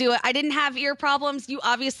should still do it. I didn't have ear problems. You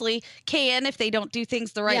obviously can if they don't do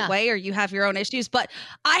things the right way or you have your own issues. But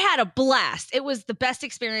I had a blast. It was the best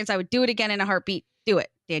experience. I would do it again in a heartbeat. Do it,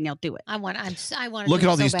 Danielle. Do it. I want to. Look at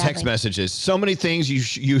all so these badly. text messages. So many things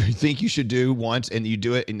you think you should do once, and you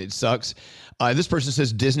do it, and it sucks. This person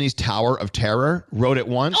says Disney's Tower of Terror. Rode it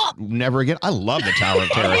once, never again. I love the Tower of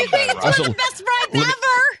Terror. I think it's one of the best rides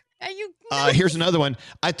ever. Are you? Here's another one.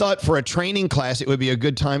 I thought for a training class, it would be a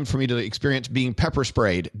good time for me to experience being pepper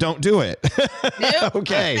sprayed. Don't do it. Nope.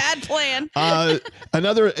 Okay. Bad plan.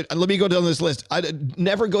 Let me go down this list. I'd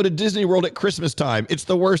never go to Disney World at Christmas time. It's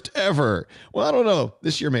the worst ever. Well, I don't know.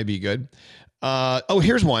 This year may be good.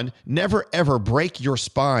 Here's one. Never, ever break your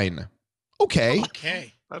spine. Okay.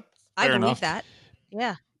 I believe that.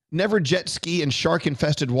 Yeah. Never jet ski in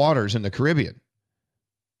shark-infested waters in the Caribbean.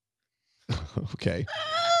 Okay.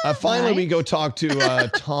 Finally, we go talk to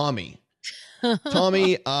Tommy.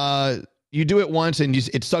 Tommy, you do it once and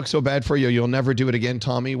it sucks so bad for you, you'll never do it again.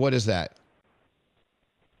 Tommy, what is that?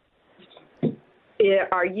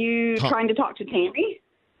 Are you trying to talk to Tammy?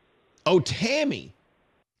 Oh, Tammy.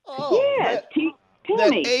 yes, Tammy.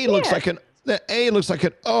 That A looks like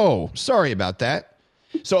an O. Sorry about that.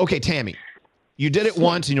 So, okay, Tammy, you did it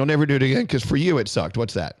once and you'll never do it again because for you it sucked.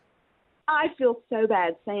 What's that? I feel so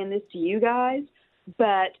bad saying this to you guys,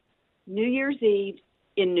 but New Year's Eve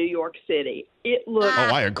in New York City, it looked.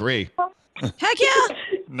 Oh, I agree. Heck yeah.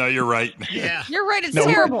 No, you're right. Yeah. You're right. It's No,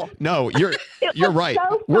 terrible. No, you're right.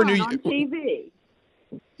 So We're fun New. on TV.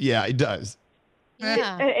 Yeah, it does.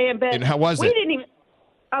 Yeah. But And how was we it? Didn't even.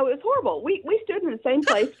 Oh, it was horrible. We stood in the same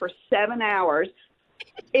place for 7 hours.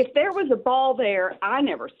 If there was a ball there, I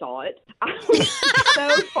never saw it. I was so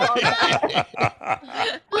far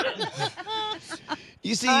back.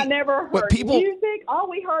 You see, I never what heard people- music. All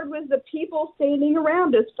we heard was the people standing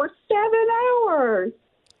around us for 7 hours.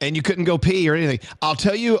 And you couldn't go pee or anything. I'll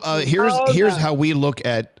tell you. Here's Oh, here's no. how we look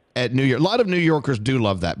at New Year. A lot of New Yorkers do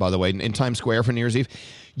love that, by the way. In Times Square for New Year's Eve,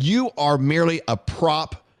 you are merely a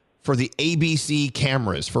prop for the ABC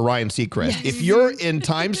cameras for Ryan Seacrest. Yes. If you're in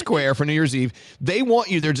Times Square for New Year's Eve, they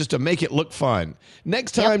want you there just to make it look fun.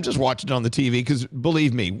 Next time, just watch it on the TV because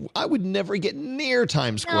believe me, I would never get near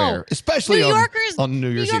Times Square, No. especially New Yorkers, on New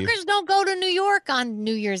Year's New Eve. Yorkers don't go to New York on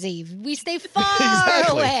New Year's Eve. We stay far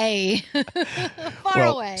Exactly. away. Far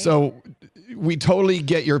away. So we totally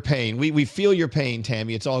get your pain. We feel your pain,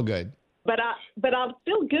 Tammy. It's all good. But I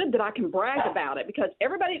feel good that I can brag about it because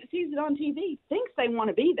everybody that sees it on TV thinks they want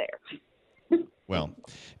to be there. Well,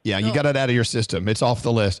 yeah, you got it out of your system. It's off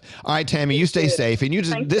the list. All right, Tammy, you stay safe, and you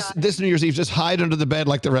just Thanks, this New Year's Eve just hide under the bed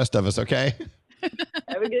like the rest of us, okay?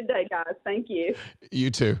 Have a good day, guys. Thank you. You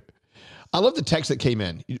too. I love the text that came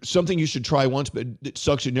in. Something you should try once, but it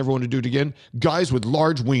sucks. You never want to do it again. Guys with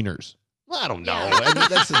large wieners. Well, I don't know. I mean,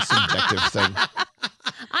 that's a subjective thing.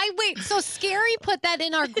 So Scary put that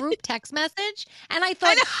in our group text message, and I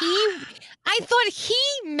thought he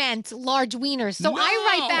meant large wieners. So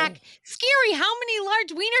I write back, Scary, how many large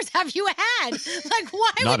wieners have you had? Like,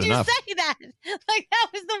 why Not would enough. you say that? Like, that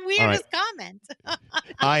was the weirdest comment.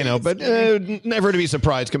 I know, but never to be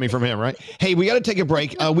surprised coming from him, right? Hey, we got to take a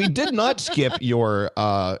break. We did not skip your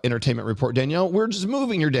entertainment report, Danielle. We're just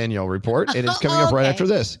moving your Danielle report, and it's coming up right Okay. after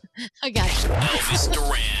this. I got it. Elvis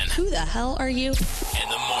Duran Who the hell are you? and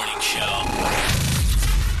the Morning Show.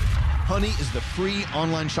 Honey is the free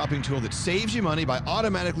online shopping tool that saves you money by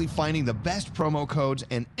automatically finding the best promo codes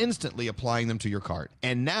and instantly applying them to your cart.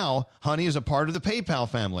 And now, Honey is a part of the PayPal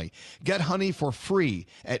family. Get Honey for free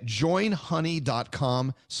at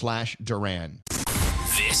joinhoney.com/Duran.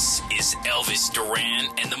 This is Elvis Duran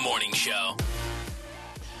and the Morning Show.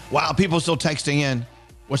 Wow, people still texting in.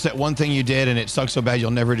 What's that one thing you did and it sucks so bad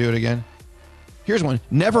you'll never do it again? Here's one.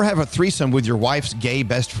 Never have a threesome with your wife's gay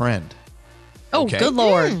best friend. Oh, Okay. good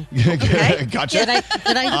Lord. Gotcha.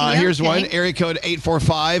 Good idea. Here's Okay. one. Area code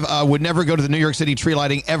 845. Would never go to the New York City tree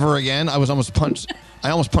lighting ever again. I almost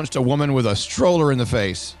punched a woman with a stroller in the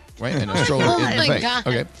face. Right? And a stroller Oh in the my face. God.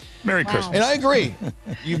 Okay. Merry Christmas. And I agree.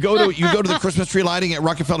 You go to the Christmas tree lighting at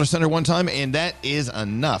Rockefeller Center one time, and that is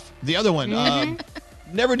enough. The other one,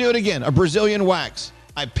 never do it again. A Brazilian wax.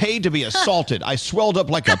 I paid to be assaulted. I swelled up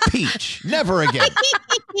like a peach. Never again.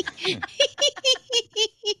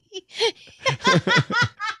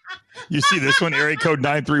 You see this one, area code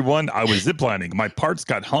 931. I was ziplining. My parts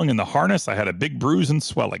got hung in the harness. I had a big bruise and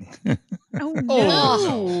swelling. Oh, no.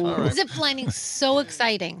 Oh, zip lining's so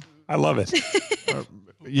exciting. I love it.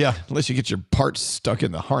 Yeah, unless you get your parts stuck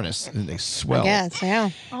in the harness and they swell. Yes, yeah.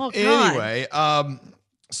 Oh, God. Anyway,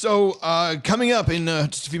 so coming up in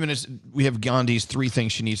just a few minutes, we have Gandhi's 3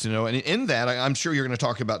 things she needs to know. And in that, I'm sure you're going to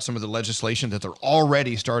talk about some of the legislation that they're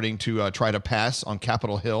already starting to try to pass on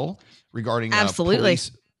Capitol Hill regarding Absolutely.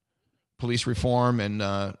 police reform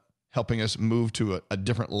and helping us move to a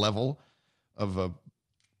different level of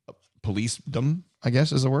policedom, I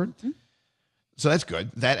guess is the word. Mm-hmm. So that's good.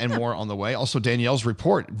 That and more on the way. Also, Danielle's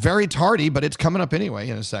report. Very tardy, but it's coming up anyway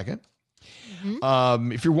in a second.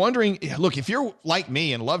 If you're wondering, look, if you're like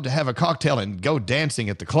me and love to have a cocktail and go dancing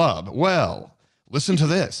at the club, well, listen to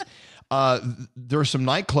this. There are some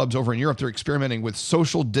nightclubs over in Europe. They're experimenting with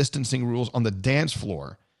social distancing rules on the dance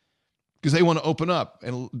floor because they want to open up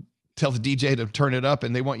and tell the DJ to turn it up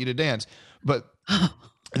and they want you to dance. But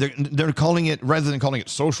they're calling it, rather than calling it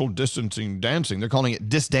social distancing dancing, they're calling it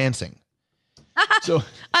disdancing. So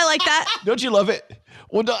I like that. don't you love it?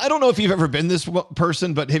 Well, I don't know if you've ever been this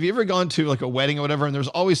person, but have you ever gone to like a wedding or whatever, and there's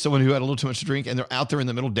always someone who had a little too much to drink, and they're out there in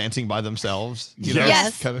the middle dancing by themselves? You know?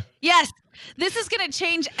 Yes. Kinda. Yes. This is going to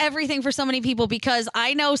change everything for so many people because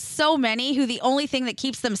I know so many who the only thing that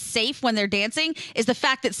keeps them safe when they're dancing is the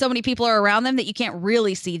fact that so many people are around them that you can't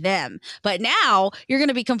really see them. But now you're going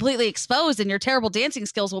to be completely exposed and your terrible dancing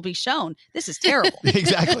skills will be shown. This is terrible.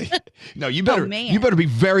 Exactly. No, you better be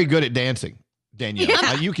very good at dancing,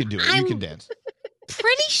 Danielle. You can do it. You can dance.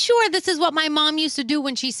 Pretty sure this is what my mom used to do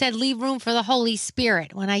when she said leave room for the Holy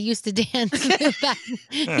Spirit when I used to dance back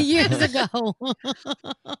years ago.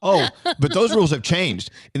 Oh, but those rules have changed.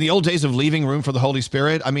 In the old days of leaving room for the Holy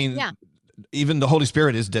Spirit, I mean, even the Holy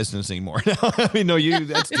Spirit is distancing more. I mean, no,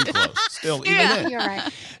 that's too close. Still, even then. You're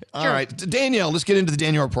right. All right, Danielle, let's get into the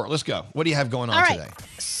Danielle report. Let's go. What do you have going on today?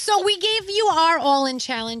 So we gave you our All-In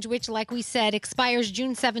Challenge, which, like we said, expires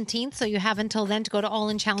June 17th. So you have until then to go to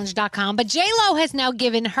allinchallenge.com. But J-Lo has now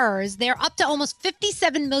given hers. They're up to almost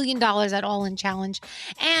 $57 million at All-In Challenge.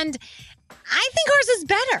 And I think hers is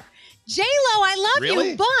better. J-Lo, I love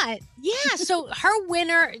you, but so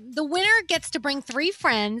the winner gets to bring 3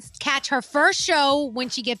 friends, catch her first show when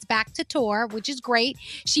she gets back to tour, which is great.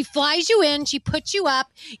 She flies you in, she puts you up,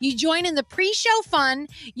 you join in the pre-show fun,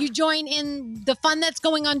 you join in the fun that's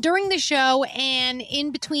going on during the show and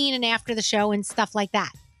in between and after the show and stuff like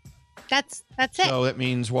that. That's it. So that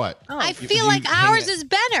means what? I feel like ours is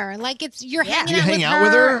better. Like you're hanging out with her. You hang out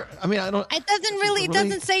with her? I mean, I don't. It doesn't really. It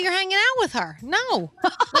doesn't say you're hanging out with her. No.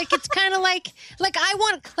 Like it's kind of like I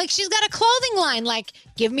want. Like she's got a clothing line. Like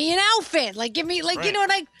give me an outfit. Like give me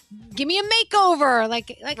give me a makeover.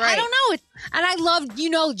 Like I don't know. And I love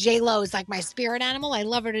J-Lo is like my spirit animal. I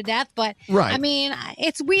love her to death. But I mean,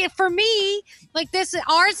 it's weird for me. Like this,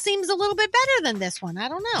 ours seems a little bit better than this one. I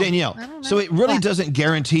don't know, Danielle. So it really doesn't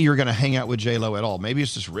guarantee you're going to hang out with J-Lo at all. Maybe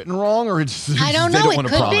it's just written wrong, or it's I don't know. They don't want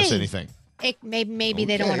to promise anything. Maybe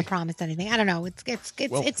they don't want to promise anything. I don't know.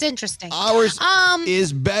 It's interesting. Ours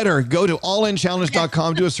is better. Go to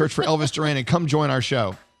allinchallenge.com, do a search for Elvis Duran, and come join our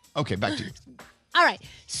show. Okay, back to you. All right.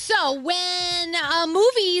 So when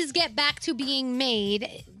movies get back to being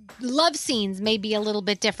made, love scenes may be a little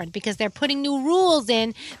bit different because they're putting new rules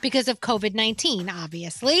in because of COVID-19,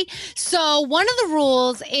 obviously. So one of the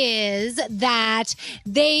rules is that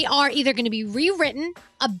they are either going to be rewritten,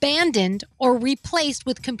 abandoned, or replaced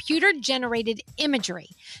with computer-generated imagery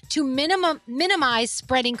to minimize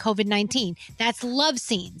spreading COVID-19. That's love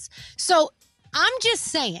scenes. So I'm just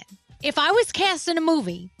saying, if I was cast in a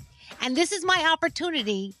movie, and this is my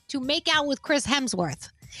opportunity to make out with Chris Hemsworth,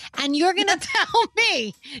 and you're going to tell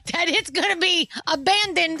me that it's going to be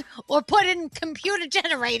abandoned or put in computer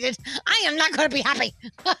generated, I am not going to be happy.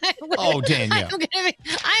 Oh, Danielle.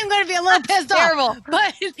 I'm going to be a little pissed off.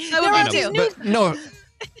 But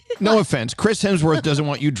no offense. Chris Hemsworth doesn't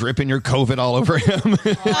want you dripping your COVID all over him.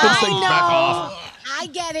 I know. Back off. I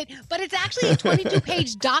get it, but it's actually a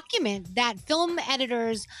 22-page document that Film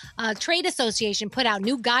Editors Trade Association put out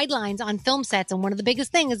new guidelines on film sets, and one of the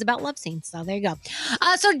biggest things is about love scenes. So there you go.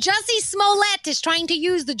 So Jussie Smollett is trying to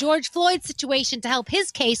use the George Floyd situation to help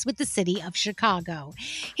his case with the city of Chicago.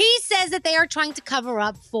 He says that they are trying to cover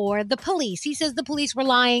up for the police. He says the police were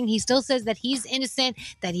lying. He still says that he's innocent,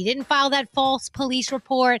 that he didn't file that false police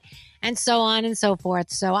report, and so on and so forth.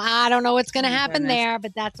 So I don't know what's going to happen there,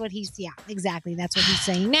 but that's what exactly. That's what he's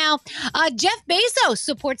saying now. Jeff Bezos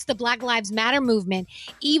supports the Black Lives Matter movement,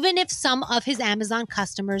 even if some of his Amazon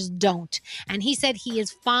customers don't. And he said he is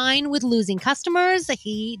fine with losing customers.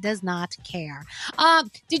 He does not care.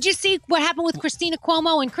 Did you see what happened with Christina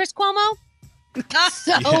Cuomo and Chris Cuomo?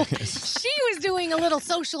 So she was doing a little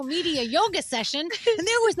social media yoga session, and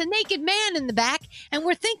there was the naked man in the back, and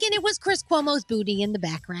we're thinking it was Chris Cuomo's booty in the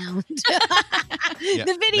background.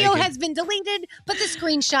 The video has been deleted, but the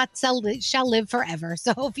screenshot shall live forever.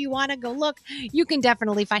 So if you want to go look, you can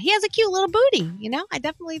definitely find. He has a cute little booty, I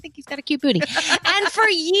definitely think he's got a cute booty. And for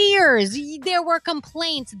years, there were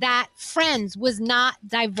complaints that Friends was not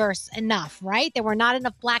diverse enough, right? There were not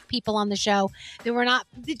enough black people on the show.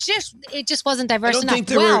 It just wasn't diverse enough.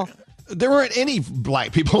 There weren't any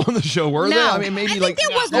black people on the show, were there? I mean, maybe I think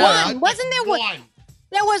there was one. Wasn't there one?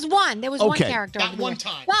 There was one. There was one character. That one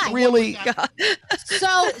time. But, really?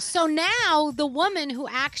 So now the woman who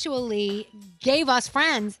actually gave us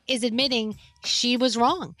Friends is admitting she was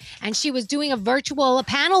wrong. And she was doing a virtual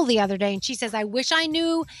panel the other day, and she says, I wish I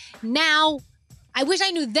knew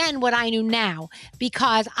then what I knew now,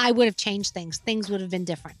 because I would have changed things. Things would have been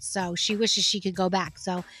different. So she wishes she could go back.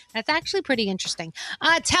 So that's actually pretty interesting.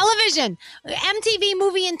 Television, MTV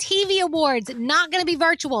Movie and TV Awards, not going to be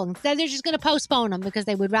virtual. Instead, they're just going to postpone them because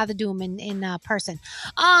they would rather do them in person.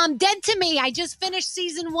 Dead to Me, I just finished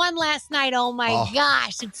season 1 last night. Oh my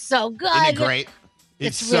gosh, it's so good. Isn't it great?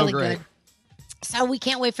 It's so really great. good. So we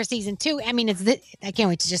can't wait for season 2. I mean, I can't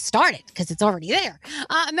wait to just start it because it's already there.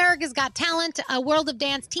 America's Got Talent, World of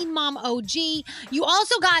Dance, Teen Mom OG. You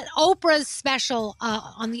also got Oprah's special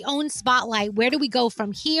on the OWN Spotlight. Where do we go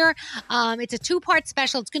from here? It's a 2-part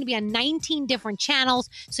special. It's going to be on 19 different channels,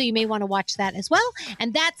 so you may want to watch that as well.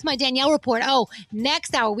 And that's my Danielle report. Oh,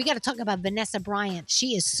 next hour, we got to talk about Vanessa Bryant.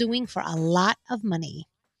 She is suing for a lot of money.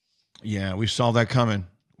 Yeah, we saw that coming.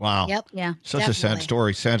 Wow. Yep. Yeah. Such a sad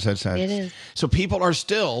story. Sad. It is. So people are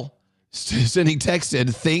still sending texts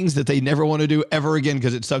in things that they never want to do ever again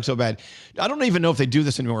because it sucks so bad. I don't even know if they do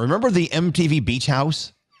this anymore. Remember the MTV Beach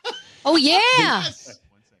House? Oh, yeah.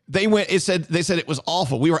 They said it was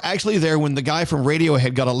awful. We were actually there when the guy from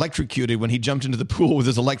Radiohead got electrocuted when he jumped into the pool with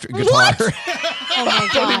his electric guitar. Oh, my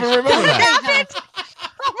God. Don't even remember that.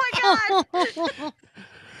 Oh, my God.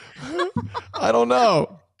 I don't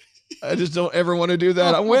know. I just don't ever want to do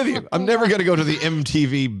that. I'm with you. I'm never going to go to the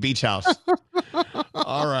MTV Beach House.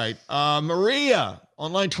 All right. Maria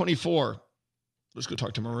on line 24. Let's go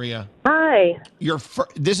talk to Maria. Hi.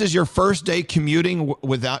 This is your first day commuting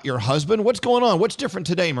without your husband. What's going on? What's different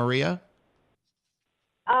today, Maria?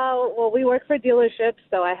 Well, we work for dealerships,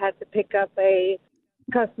 so I had to pick up a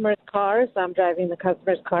customer's car, so I'm driving the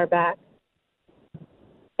customer's car back.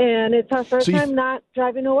 And it's our first time not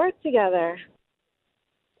driving to work together.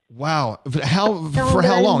 Wow. How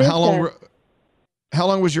long? How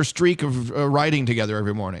long was your streak of riding together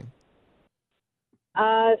every morning?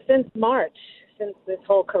 Since March, since this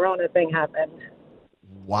whole Corona thing happened.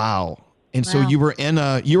 Wow. And so you were in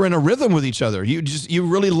a rhythm with each other. You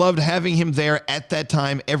really loved having him there at that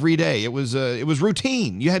time every day. It was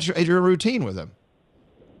routine. You had your routine with him.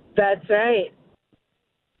 That's right.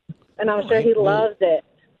 And I'm sure he loves it.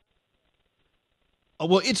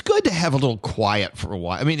 Well, it's good to have a little quiet for a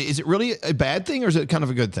while. I mean, is it really a bad thing or is it kind of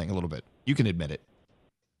a good thing a little bit? You can admit it.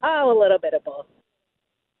 Oh, a little bit of both.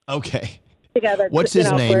 Okay. Together. What's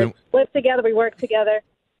his name? We live together. We work together.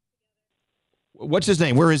 What's his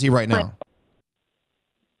name? Where is he right now?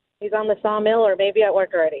 He's on the sawmill or maybe at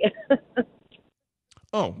work already.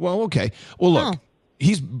 Oh, well, okay. Well, look,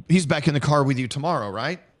 he's back in the car with you tomorrow,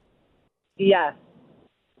 right? Yes.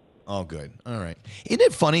 Oh, good. All right. Isn't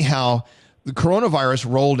it funny how the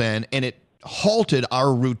coronavirus rolled in and it halted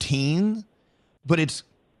our routine, but it's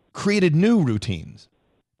created new routines.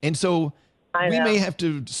 And so we may have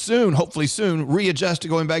to hopefully soon, readjust to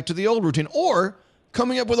going back to the old routine or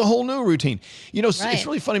coming up with a whole new routine. You know, It's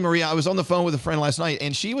really funny, Maria. I was on the phone with a friend last night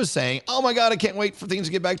and she was saying, oh my God, I can't wait for things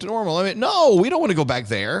to get back to normal. I mean, no, we don't want to go back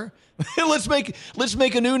there. let's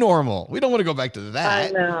make a new normal. We don't want to go back to that.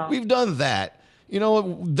 I know. We've done that. You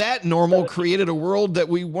know, that normal created a world that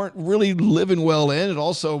we weren't really living well in. It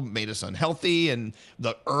also made us unhealthy and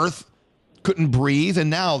the earth couldn't breathe. And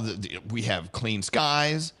now we have clean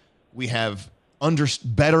skies. We have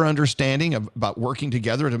better understanding about working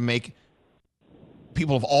together to make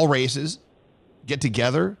people of all races get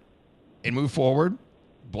together and move forward.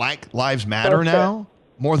 Black Lives Matter now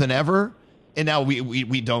more than ever. And now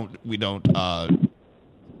we don't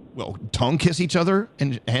tongue kiss each other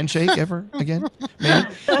and handshake ever again. Maybe.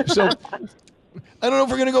 So I don't know if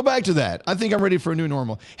we're going to go back to that. I think I'm ready for a new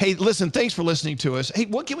normal. Hey, listen, thanks for listening to us. Hey,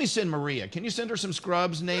 what can we send Maria? Can you send her some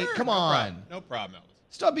scrubs, Nate? Come on. No problem, Elvis.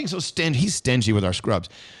 Stop being so stingy. He's stingy with our scrubs.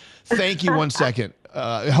 Thank you. 1 second.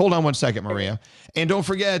 Hold on 1 second, Maria. And don't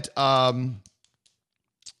forget, I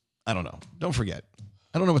don't know. Don't forget.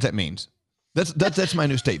 I don't know what that means. That's my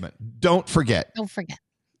new statement. Don't forget. Don't forget.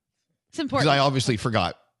 It's important. Because I obviously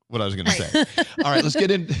forgot what I was going to say. All right, let's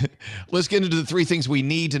get into the 3 things we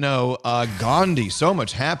need to know. Gandhi, so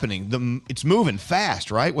much happening. It's moving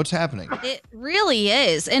fast, right? What's happening? It really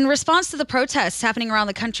is. In response to the protests happening around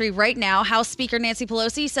the country right now, House Speaker Nancy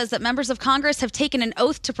Pelosi says that members of Congress have taken an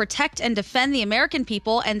oath to protect and defend the American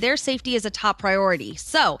people, and their safety is a top priority.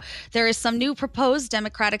 So there is some new proposed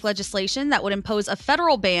Democratic legislation that would impose a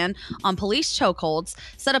federal ban on police chokeholds,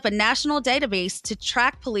 set up a national database to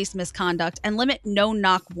track police misconduct, and limit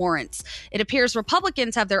no-knock warrants. It appears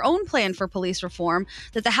Republicans have their own plan for police reform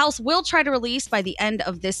that the House will try to release by the end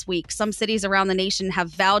of this week. Some cities around the nation have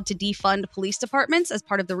vowed to defund police departments as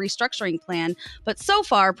part of the restructuring plan. But so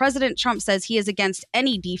far, President Trump says he is against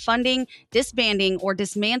any defunding, disbanding, or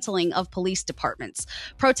dismantling of police departments.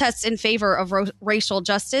 Protests in favor of racial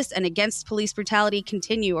justice and against police brutality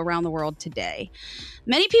continue around the world today.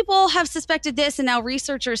 Many people have suspected this, and now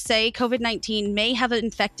researchers say COVID-19 may have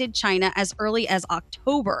infected China as early as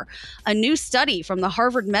October. October. A new study from the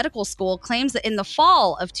Harvard Medical School claims that in the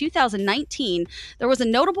fall of 2019, there was a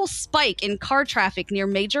notable spike in car traffic near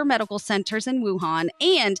major medical centers in Wuhan,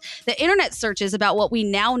 and the internet searches about what we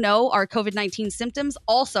now know are COVID-19 symptoms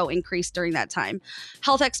also increased during that time.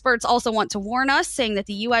 Health experts also want to warn us, saying that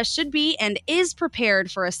the U.S. should be and is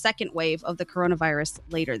prepared for a second wave of the coronavirus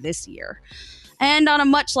later this year. And on a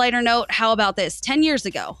much lighter note, how about this? 10 years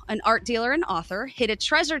ago, an art dealer and author hid a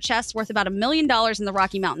treasure chest worth about $1 million in the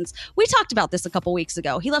Rocky Mountains. We talked about this a couple weeks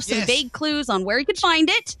ago. He left some vague clues on where he could find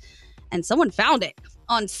it, and someone found it.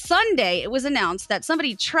 On Sunday, it was announced that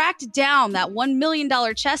somebody tracked down that $1 million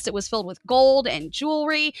chest. It was filled with gold and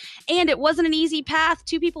jewelry, and it wasn't an easy path.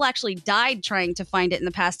 2 people actually died trying to find it in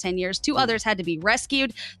the past 10 years. 2 others had to be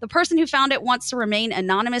rescued. The person who found it wants to remain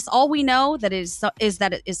anonymous. All we know that is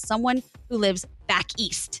that it is someone who lives back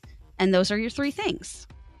east. And those are your 3 things.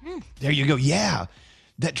 There you go. Yeah.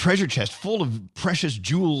 That treasure chest full of precious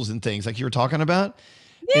jewels and things like you were talking about.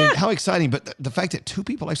 Yeah. And how exciting. But the fact that 2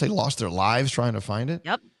 people actually lost their lives trying to find it.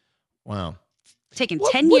 Yep. Wow. Taken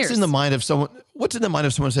 10 years. What's in the mind of someone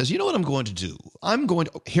who says, you know what I'm going to do?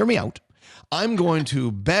 Hear me out. I'm going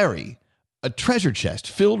to bury a treasure chest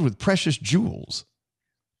filled with precious jewels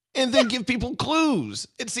and then give people clues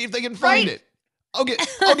and see if they can find it. I'll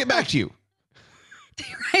get back to you.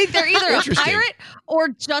 Right? They're either a pirate or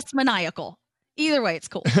just maniacal. Either way, it's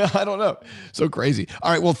cool. I don't know. So crazy.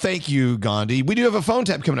 All right. Well, thank you, Gandhi. We do have a phone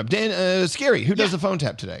tap coming up. Dan, Scary, who does the phone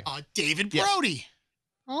tap today? David Brody.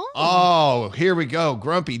 Oh, here we go.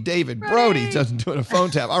 Grumpy David Brody doesn't do a phone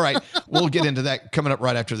tap. All right. We'll get into that coming up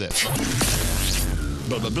right after this.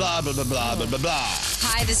 Blah, blah, blah, blah, blah, blah, blah, blah, blah.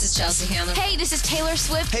 Hi, this is Chelsea Handler. Hey, this is Taylor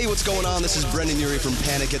Swift. Hey, what's going on? This is Brendan Urie from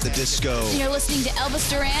Panic at the Disco. And you're listening to Elvis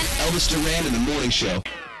Duran. Elvis Duran in the Morning Show.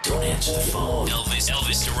 Don't answer the phone.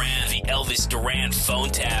 Elvis Duran, the Elvis Duran phone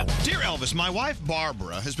tap. Dear Elvis, my wife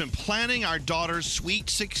Barbara has been planning our daughter's Sweet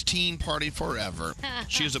 16 party forever.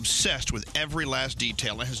 She is obsessed with every last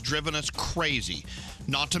detail and has driven us crazy.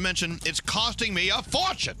 Not to mention, it's costing me a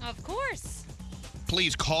fortune. Of course.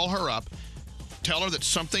 Please call her up. Tell her that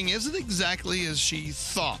something isn't exactly as she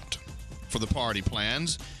thought for the party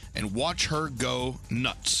plans and watch her go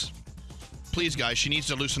nuts. Please, guys, she needs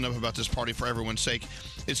to loosen up about this party for everyone's sake.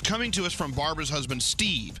 It's coming to us from Barbara's husband,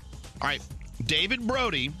 Steve. All right, David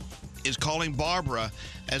Brody is calling Barbara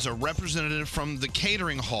as a representative from the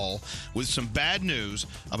catering hall with some bad news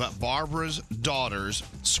about Barbara's daughter's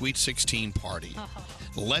Sweet 16 party.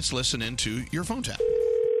 Let's listen into your phone tap.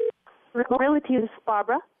 Relatives,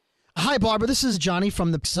 Barbara. Hi, Barbara. This is Johnny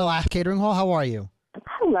from the Psala Catering Hall. How are you?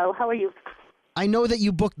 Hello, how are you? I know that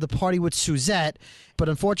you booked the party with Suzette, but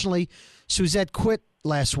unfortunately, Suzette quit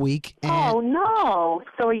last week. Oh, no.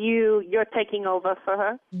 So you're taking over for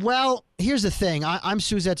her? Well, here's the thing. I'm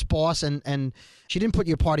Suzette's boss, and she didn't put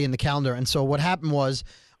your party in the calendar. And so what happened was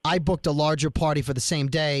I booked a larger party for the same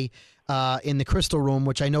day in the Crystal Room,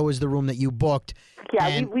 which I know is the room that you booked.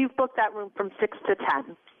 Yeah, we've booked that room from 6 to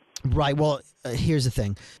 10. Right. Well, here's the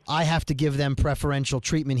thing. I have to give them preferential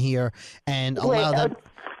treatment here and allow them.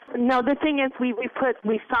 No, the thing is, we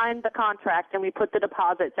signed the contract and we put the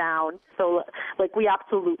deposit down. So, we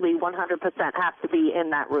absolutely 100% have to be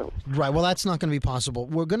in that room. Right. Well, that's not going to be possible.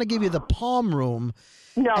 We're going to give you the Palm Room.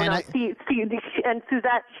 No. See, and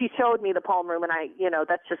Suzette, she showed me the Palm Room, and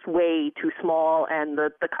that's just way too small, and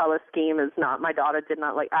the color scheme is not. My daughter did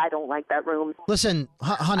not like. I don't like that room. Listen,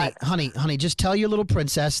 honey, just tell your little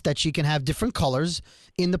princess that she can have different colors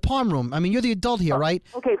in the Palm Room. I mean, you're the adult here, right?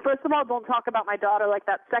 Okay. First of all, don't talk about my daughter like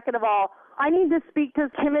that. Second of all, I need to speak to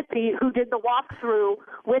Timothy, who did the walkthrough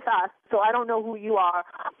with us. So I don't know who you are,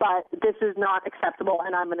 but this is not acceptable,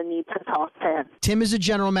 and I'm going to need to talk to him. Tim is a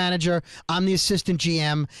general manager. I'm the assistant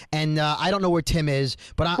GM, and I don't know where Tim is.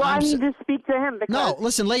 But I need to speak to him. Because no,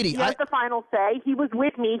 listen, lady. He has the final say. He was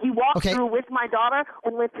with me. He walked through with my daughter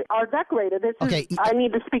and with our decorator. I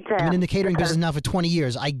need to speak to him. I've been in the catering business now for 20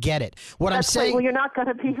 years. I get it. I'm saying. Well, you're not going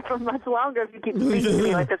to be for much longer if you keep speaking to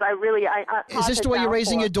me like this. Is this the way you're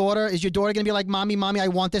raising your daughter? Is your daughter going to be like, Mommy, I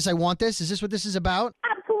want this, I want this? Is this what this is about?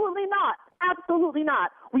 Absolutely not. Absolutely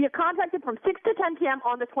not. We are contracted from 6 to 10 p.m.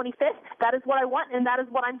 on the 25th. That is what I want, and that is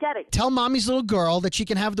what I'm getting. Tell Mommy's little girl that she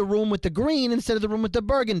can have the room with the green instead of the room with the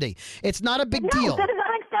burgundy. It's not a big deal. No, that is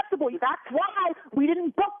unacceptable. That's why we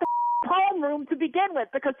didn't book the Palm Room to begin with,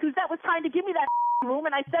 because Suzette was trying to give me that room,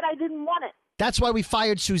 and I said I didn't want it. That's why we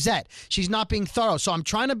fired Suzette. She's not being thorough, so I'm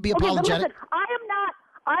trying to be apologetic. Listen,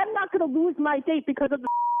 I'm not going to lose my date because of the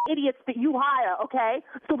idiots that you hire, okay?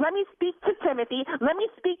 So let me speak to Timothy. Let me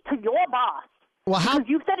speak to your boss. Well, because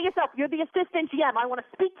you've said it yourself, you're the assistant GM. I want to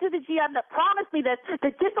speak to the GM that promised me this,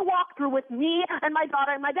 that did the walkthrough with me and my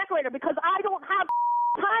daughter and my decorator, because I don't have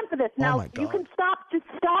time for this. Now, you can just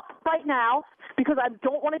stop right now because I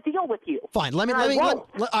don't want to deal with you. Fine, let me. And I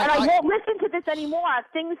won't listen to this anymore. I have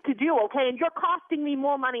things to do, okay? And you're costing me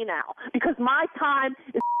more money now because my time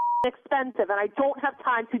is expensive and I don't have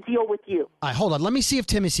time to deal with you. All right, hold on. Let me see if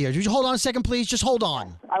Tim is here. Would you hold on a second, please? Just hold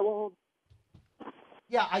on. I will.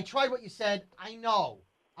 Yeah, I tried what you said. I know.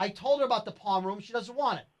 I told her about the palm room. She doesn't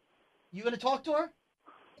want it. You going to talk to her?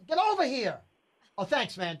 Get over here. Oh,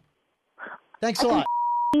 thanks, man. Thanks a lot.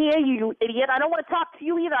 Hear you idiot. I don't want to talk to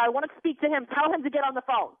you either. I want to speak to him. Tell him to get on the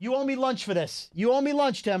phone. You owe me lunch for this. You owe me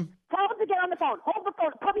lunch, Tim. Tell him to get on the phone. Hold the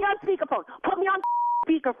phone. Put me on speakerphone. Put me on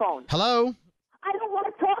speakerphone. Hello? I don't want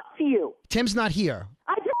to talk to you. Tim's not here.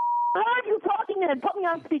 I just heard you talking to him. Put me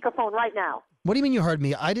on speakerphone right now. What do you mean you heard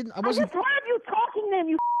me? I wasn't. I just heard you talking to him,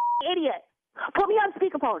 you idiot. Put me on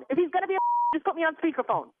speakerphone. If he's going to be just put me on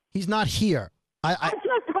speakerphone. He's not here. I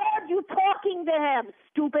just heard you talking to him,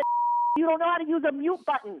 stupid. You don't know how to use a mute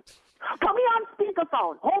button. Put me on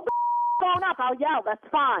speakerphone. Hold the phone up. I'll yell. That's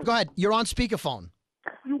fine. Go ahead. You're on speakerphone.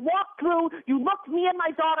 You walked through, you looked me and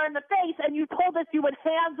my daughter in the face, and you told us you would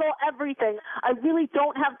handle everything. I really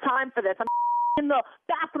don't have time for this. I'm in the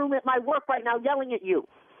bathroom at my work right now yelling at you.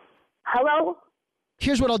 Hello?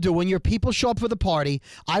 Here's what I'll do. When your people show up for the party,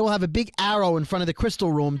 I will have a big arrow in front of the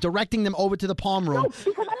crystal room directing them over to the palm room. No, because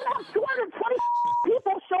I'm going to have 220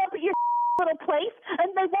 people show up at your little place, and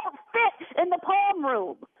they won't fit in the palm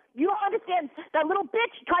room. You don't understand. That little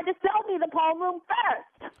bitch tried to sell me the palm room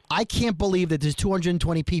first. I can't believe that there's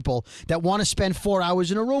 220 people that want to spend 4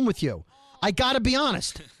 hours in a room with you. I got to be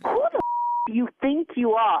honest. Who the do you think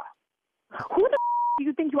you are? Who the do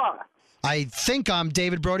you think you are? I think I'm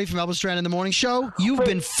David Brody from Elvis Duran in the Morning Show. You've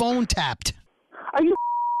been phone tapped. Are you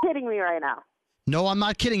kidding me right now? No, I'm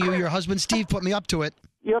not kidding you. Your husband Steve put me up to it.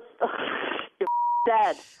 You're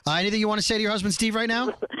dead. Anything you want to say to your husband Steve right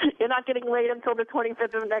now? You're not getting laid until the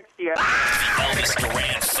 25th of next year. Elvis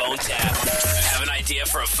Duran phone tap. Have an idea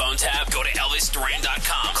for a phone tap? Go to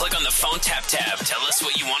ElvisDuran.com. Click on the phone tap tab. Tell us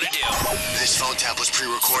what you want to do. This phone tap was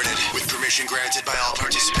pre-recorded with permission granted by all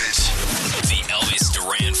participants. The Elvis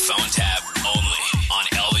Duran phone tap only on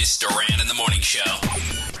Elvis Duran in the Morning Show.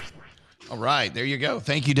 All right, there you go.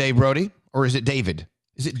 Thank you, Dave Brody. Or is it David?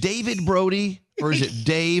 Is it David Brody or is it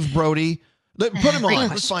Dave Brody? Put him on.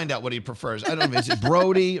 Let's find out what he prefers. I don't know. Is it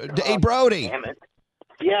Brody? Hey, Brody. Damn it.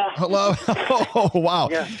 Yeah. Hello. Oh, wow.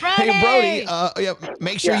 Yeah. Hey, Brody.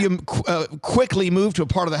 Make sure you quickly move to a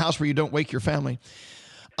part of the house where you don't wake your family.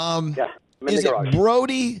 Is it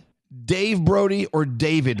Brody, Dave Brody, or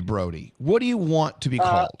David Brody? What do you want to be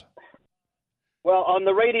called? Well, on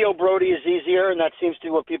the radio, Brody is easier, and that seems to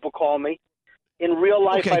be what people call me. In real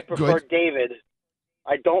life, I prefer David.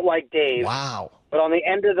 I don't like Dave. Wow. But on the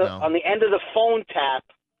end of the phone tap,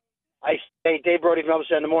 I say Dave Brody from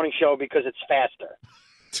Elvis in the Morning Show because it's faster.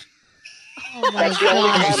 Oh my That's the only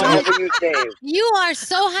time I God. ever use Dave. You are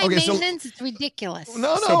so high maintenance, it's ridiculous.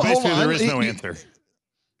 No, So basically, hold on. there is no answer.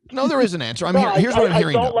 No, there is an answer. Here's what I'm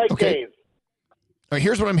hearing. I don't like Dave. All right,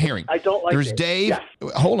 here's what I'm hearing. I don't like There's Dave.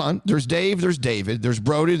 Dave. Hold on. There's Dave. There's David. There's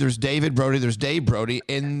Brody. There's David Brody. There's Dave Brody.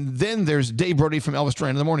 And then there's Dave Brody from Elvis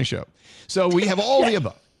Duran in the Morning Show. So we have all the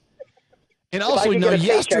above. And If I also, could get a paycheck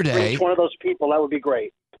for yesterday, each one of those people, that would be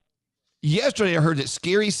great. yesterday I heard that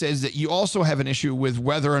Scary says that you also have an issue with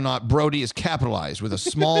whether or not Brody is capitalized with a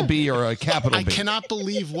small b or a capital I B. cannot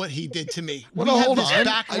believe what he did to me. Well, we no, have hold this on.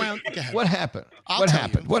 background. Go ahead. What happened? I'll What tell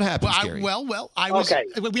happened? you. What happened, Well, Scary? I was. Okay.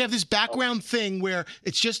 We have this background thing where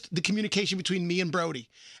it's just the communication between me and Brody,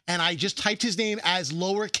 and I just typed his name as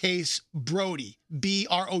lowercase Brody,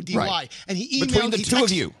 Brody, Right. and he emailed Between the he two of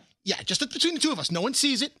texted- you. Yeah, just between the two of us. No one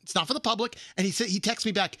sees it. It's not for the public. And he texts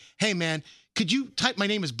me back, "Hey man, could you type my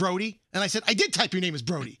name as Brody?" And I said, "I did type your name as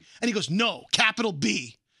Brody." And he goes, "No, capital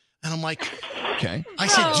B." And I'm like, Okay. I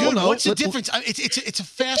said, "Dude, Well, no, what's the let- difference? It's a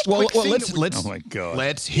fast, Well, quick thing." let's that we- let's Oh my God.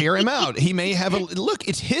 let's hear him out. He may have a look.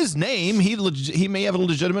 It's his name. He may have a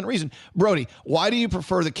legitimate reason. Brody, why do you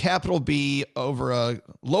prefer the capital B over a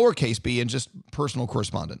lowercase b in just personal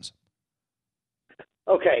correspondence?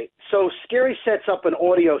 Okay, so Scary sets up an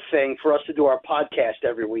audio thing for us to do our podcast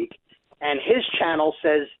every week, and his channel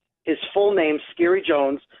says his full name, Scary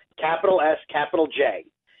Jones, capital S, capital J.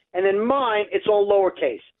 And in mine, it's all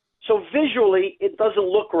lowercase. So visually, it doesn't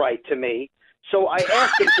look right to me. So I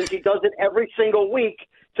asked him, since he does it every single week,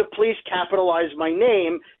 to please capitalize my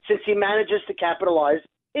name, since he manages to capitalize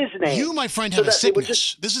his name. You, my friend, So have a that it would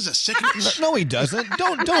sickness. This is a sickness. No, he doesn't.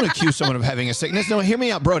 Don't accuse someone of having a sickness. No, hear me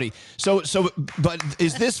out, Brody. But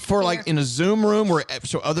is this for like in a Zoom room where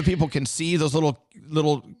so other people can see those little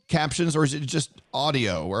captions, or is it just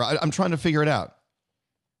audio? Or I'm trying to figure it out.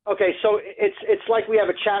 Okay, so it's like we have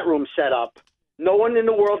a chat room set up No one in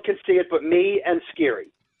the world can see it but me and Scary.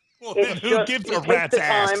 Well, then who gives a takes rat's the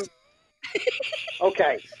time. ass?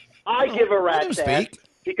 Okay, I give a rat's ass speak.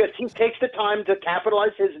 because he takes the time to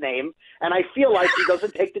capitalize his name, and I feel like he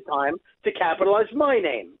doesn't take the time to capitalize my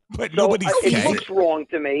name. But nobody sees it looks wrong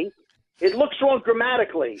to me. It looks wrong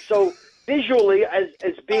grammatically. So visually, as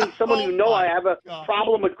being someone who know I have a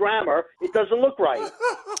problem with grammar, it doesn't look right.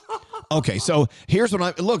 Okay, so here's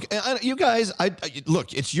what you guys.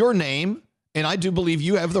 Look, it's your name. And I do believe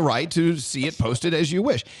you have the right to see it posted as you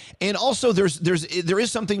wish. And also, there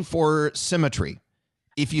is something for symmetry.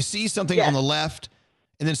 If you see something on the left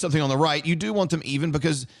and then something on the right, you do want them even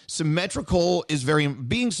because being symmetrical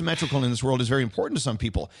in this world is very important to some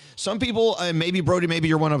people. Some people, maybe Brody, maybe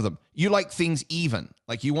you're one of them. You like things even.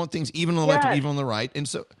 Like you want things even on the left and even on the right. And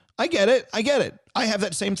so I get it. I have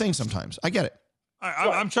that same thing sometimes. I get it.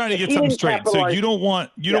 I'm trying to get something straight. So you don't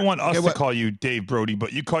want us to call you Dave Brody,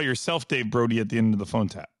 but you call yourself Dave Brody at the end of the phone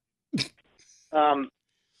tap.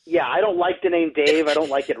 Yeah, I don't like the name Dave. I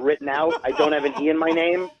don't like it written out. I don't have an E in my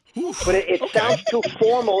name. But it sounds too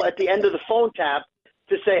formal at the end of the phone tap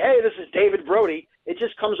to say, hey, this is David Brody. It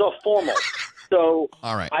just comes off formal. So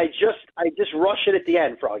all right. I just rush it at the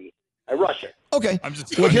end, Froggy. I rush it. Okay.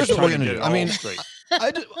 Here's what we're going to do. I mean,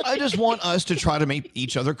 I just want us to try to make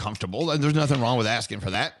each other comfortable, and there's nothing wrong with asking for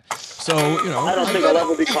that. So, I don't think I'll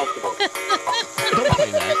ever be comfortable. Don't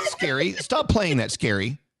play that, Scary. Stop playing that,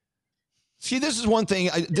 Scary. See, this is one thing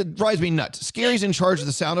that drives me nuts. Scary's in charge of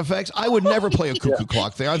the sound effects. I would never play a cuckoo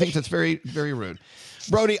clock there. I think that's very, very rude.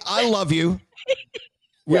 Brody, I love you.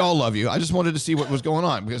 We all love you. I just wanted to see what was going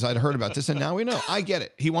on because I'd heard about this, and now we know. I get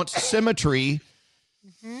it. He wants symmetry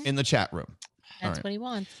in the chat room. That's what he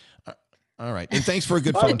wants. All right. And thanks for a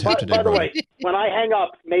good phone tap today, By the Brody. way, when I hang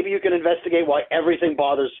up, maybe you can investigate why everything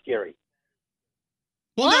bothers Scary.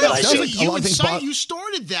 Well, What? no, Sounds see, like you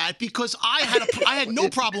started that because I had no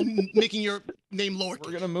problem making your name lower. We're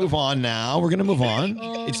going to move on now.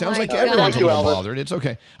 It sounds like God. everyone's a Thank you, little Elvis. bothered. It's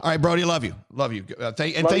okay. All right, Brody, love you. Love you.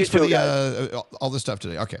 Thanks you for too, all the stuff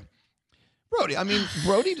today. Okay. Brody,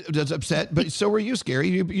 Brody is upset, but so are you, Scary.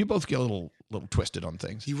 You both get a little twisted on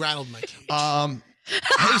things. He rattled my cage.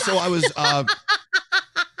 Hey, so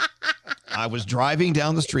I was driving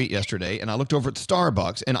down the street yesterday, and I looked over at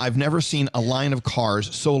Starbucks, and I've never seen a line of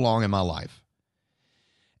cars so long in my life.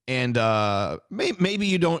 And maybe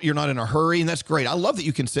you're not in a hurry, and that's great. I love that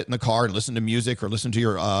you can sit in the car and listen to music or listen to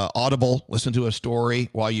your Audible, listen to a story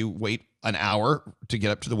while you wait an hour to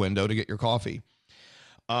get up to the window to get your coffee.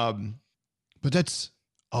 But that's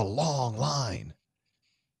a long line.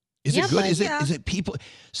 Is it good? Is it people?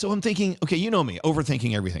 So I'm thinking, okay, you know me,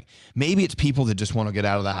 overthinking everything. Maybe it's people that just want to get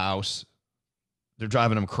out of the house. They're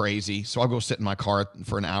driving them crazy. So I'll go sit in my car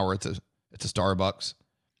for an hour at the Starbucks.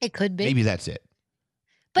 It could be. Maybe that's it.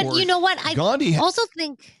 But Or you know what? I Gandhi also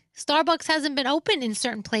think Starbucks hasn't been open in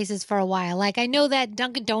certain places for a while. Like I know that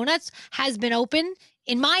Dunkin' Donuts has been open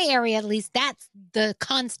in my area, at least. That's the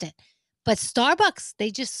constant. But Starbucks,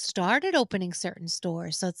 they just started opening certain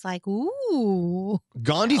stores. So it's like, ooh.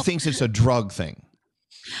 Gandhi thinks it's a drug thing.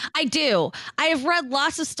 I do. I have read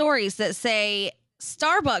lots of stories that say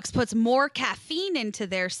Starbucks puts more caffeine into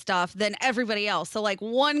their stuff than everybody else. So like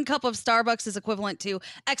 1 cup of Starbucks is equivalent to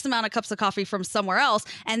X amount of cups of coffee from somewhere else.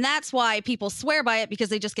 And that's why people swear by it, because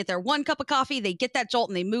they just get their 1 cup of coffee, they get that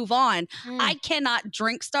jolt and they move on. I cannot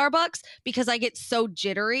drink Starbucks because I get so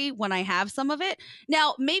jittery when I have some of it.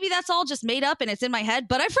 Now, maybe that's all just made up and it's in my head,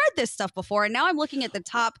 but I've read this stuff before. And now I'm looking at the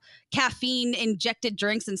top caffeine injected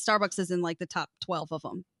drinks, and Starbucks is in like the top 12 of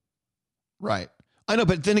them. Right. I know,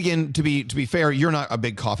 but then again, to be fair, you're not a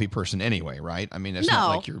big coffee person anyway, right? I mean, it's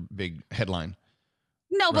not like your big headline.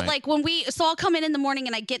 No, but Right. like so I'll come in the morning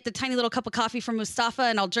and I get the tiny little cup of coffee from Mustafa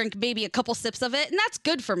and I'll drink maybe a couple sips of it, and that's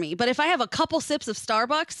good for me. But if I have a couple sips of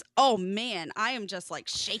Starbucks, oh man, I am just like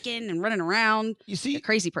shaking and running around. You see, a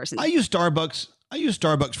crazy person. I use Starbucks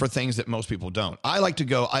for things that most people don't. I like to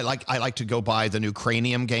go buy the new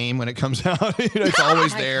Cranium game when it comes out. It's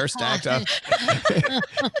always there, stacked up.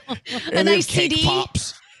 And nice cake CD.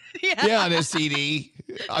 pops. Yeah, and a CD.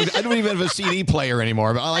 I don't even have a CD player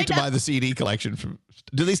anymore, but I like to buy the CD collection from.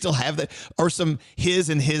 Do they still have that? Or some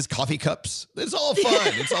his coffee cups? It's all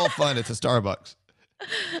fun. It's all fun at the Starbucks.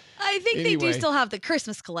 I think they do Anyway. still have the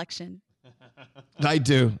Christmas collection. I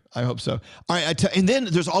do. I hope so. All right. And then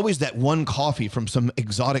there's always that one coffee from some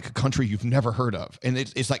exotic country you've never heard of. And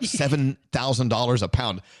it's like $7,000 a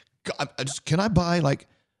pound. God, can I buy like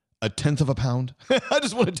a tenth of a pound? I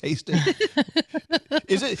just want to taste it.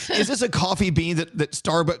 Is this a coffee bean that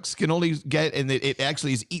Starbucks can only get, and it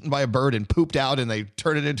actually is eaten by a bird and pooped out and they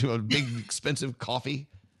turn it into a big expensive coffee?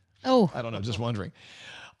 Oh. I don't know. Just wondering.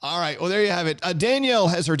 All right. Well, there you have it. Danielle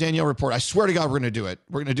has her Danielle report. I swear to God, we're going to do it.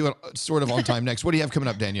 We're going to do it sort of on time next. What do you have coming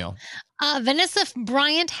up, Danielle? Vanessa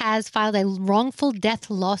Bryant has filed a wrongful death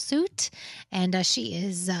lawsuit, and she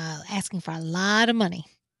is asking for a lot of money.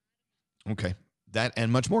 Okay. That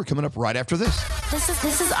and much more coming up right after this. This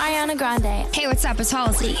is Ariana Grande. Hey, what's up? It's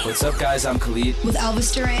Halsey. What's up, guys? I'm Khalid. With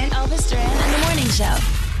Elvis Duran. Elvis Duran and The Morning Show.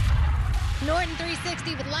 Norton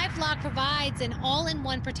 360 with LifeLock provides an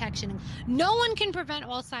all-in-one protection. No one can prevent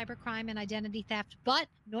all cybercrime and identity theft, but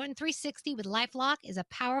Norton 360 with LifeLock is a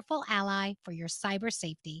powerful ally for your cyber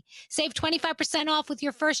safety. Save 25% off with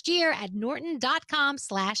your first year at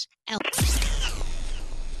norton.com/Elvis.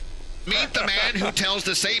 Meet the man who tells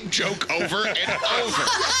the same joke over and over.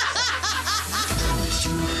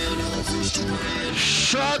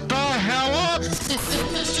 Shut the hell up!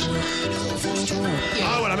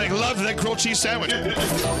 Oh, when I make love to that grilled cheese sandwich.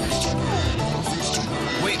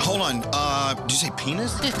 Wait, hold on. Did you say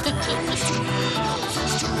penis?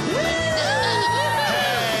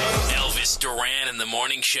 Elvis Duran in the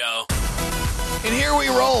Morning Show. And here we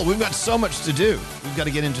roll. We've got so much to do. We've got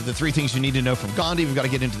to get into the 3 things you need to know from Gandhi. We've got to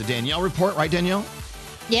get into the Danielle report, right, Danielle?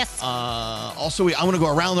 Yes. Also, I want to go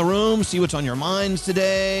around the room, see what's on your minds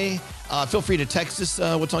today. Feel free to text us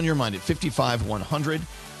what's on your mind at 55100.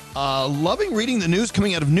 Loving reading the news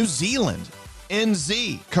coming out of New Zealand.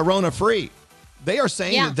 NZ, corona-free. They are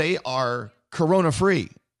saying that they are corona-free.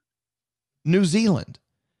 New Zealand.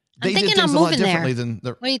 I'm thinking I'm moving there.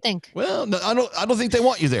 What do you think? Well, no, I don't think they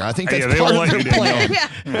want you there. I think that's they part don't of want their you plan.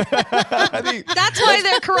 That's why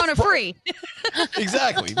they're corona free.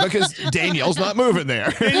 Exactly, because Danielle's not moving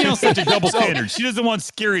there. Danielle's such a double standard. She doesn't want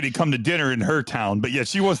Scary to come to dinner in her town, but yet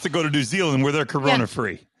she wants to go to New Zealand where they're corona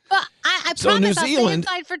free. But I So promise New I'll stay Zealand-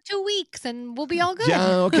 inside for 2 weeks and we'll be all good.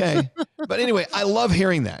 Yeah, okay. But anyway, I love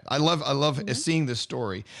hearing that. I love seeing this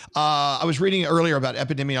story. I was reading earlier about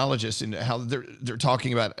epidemiologists and how they're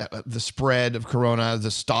talking about the spread of corona,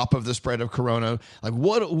 the stop of the spread of corona. Like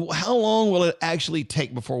how long will it actually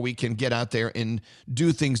take before we can get out there and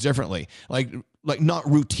do things differently? Like not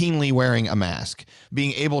routinely wearing a mask,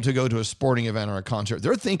 being able to go to a sporting event or a concert.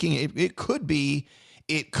 They're thinking it could be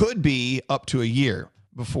up to a year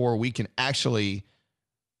before we can actually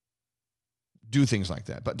do things like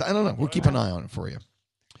that. But I don't know. We'll keep an eye on it for you.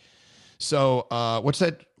 So what's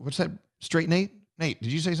that straight Nate? Nate,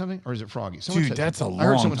 did you say something? Or is it Froggy? Someone Dude, said that's something. a I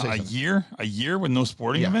heard long someone say time. something. A year with no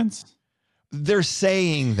sporting events? They're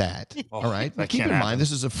saying that. Oh, all right. But that keep in can't happen. mind,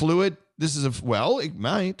 this is a fluid. It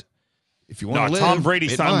might. If you want No, to live. Tom Brady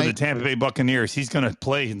it signed with might. the Tampa Bay Buccaneers. He's going to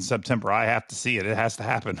play in September. I have to see it. It has to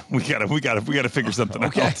happen. We got to figure something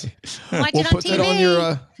out. Watch Well, it on put that on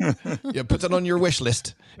TV. your put that on your wish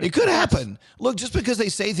list. It could happen. Look, just because they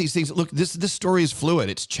say these things, look, this story is fluid.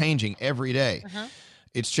 It's changing every day.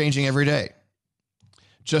 It's changing every day.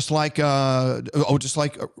 Just like our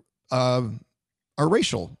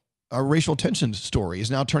racial tension story is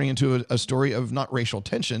now turning into a story of not racial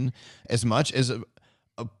tension as much as a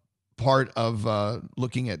part of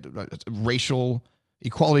looking at racial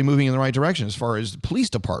equality moving in the right direction as far as police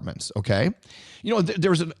departments. Okay. You know, there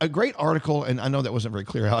was a great article, and I know that wasn't very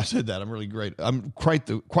clear how I said that. I'm really great. I'm quite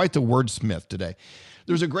the wordsmith today.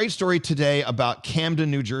 There's a great story today about Camden,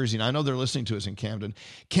 New Jersey, and I know they're listening to us in Camden.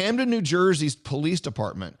 Camden, New Jersey's police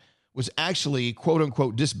department was actually, quote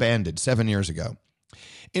unquote, disbanded 7 years ago.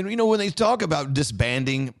 And, you know, when they talk about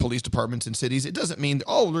disbanding police departments in cities, it doesn't mean,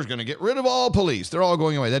 they're going to get rid of all police. They're all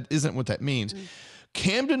going away. That isn't what that means.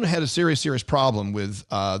 Camden had a serious problem with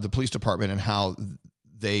the police department and how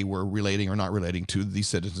they were relating or not relating to the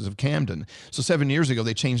citizens of Camden. So 7 years ago,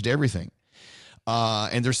 they changed everything.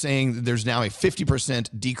 And they're saying that there's now a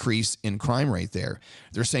 50% decrease in crime rate there.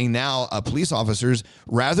 They're saying now police officers,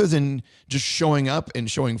 rather than just showing up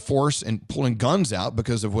and showing force and pulling guns out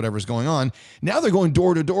because of whatever's going on, now they're going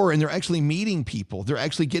door to door and they're actually meeting people. They're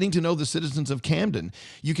actually getting to know the citizens of Camden.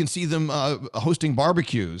 You can see them hosting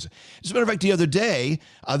barbecues. As a matter of fact, the other day,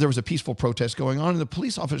 there was a peaceful protest going on, and the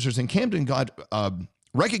police officers in Camden got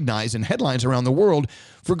recognized in headlines around the world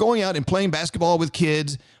for going out and playing basketball with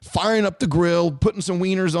kids, firing up the grill, putting some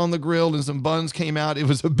wieners on the grill, and some buns came out. It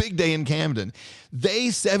was a big day in Camden. They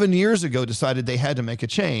 7 years ago decided they had to make a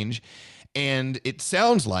change, and it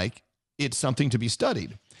sounds like it's something to be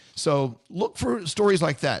studied. So look for stories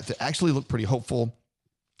like that actually look pretty hopeful,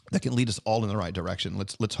 that can lead us all in the right direction.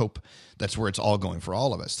 Let's hope that's where it's all going for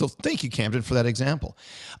all of us. So thank you, Camden, for that example.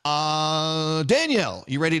 Danielle,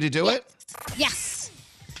 you ready to do it? Yes.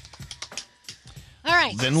 All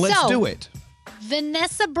right. Then let's do it.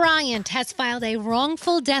 Vanessa Bryant has filed a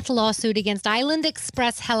wrongful death lawsuit against Island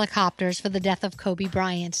Express Helicopters for the death of Kobe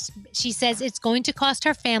Bryant. She says it's going to cost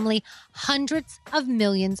her family hundreds of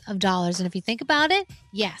millions of dollars. And if you think about it,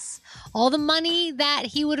 yes, all the money that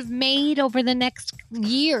he would have made over the next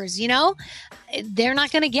years, they're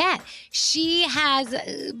not going to get. She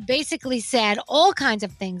has basically said all kinds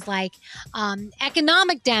of things like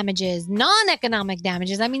economic damages, non-economic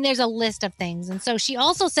damages. I mean, there's a list of things. And so she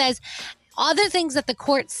also says other things that the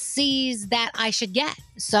court sees that I should get.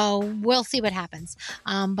 So we'll see what happens.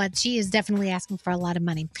 But she is definitely asking for a lot of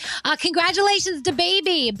money. Congratulations to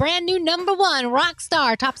Baby. Brand new #1 rock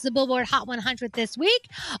star. Tops the Billboard Hot 100 this week.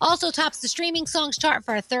 Also tops the streaming songs chart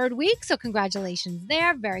for a third week. So congratulations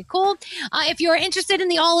there. Very cool. If you're interested in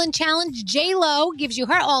the All-In Challenge, J-Lo gives you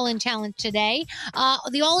her All-In Challenge today.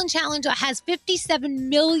 The All-In Challenge has $57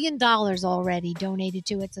 million already donated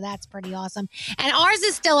to it. So that's pretty awesome. And ours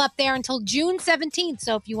is still up there until June 17th.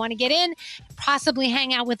 So if you want to get in, possibly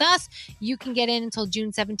hang out with us, you can get in until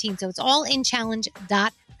June 17th. So it's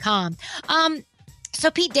allinchallenge.com. So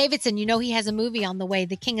Pete Davidson, he has a movie on the way,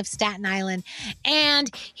 The King of Staten Island. And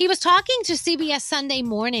he was talking to CBS Sunday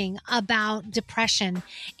Morning about depression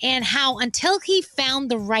and how until he found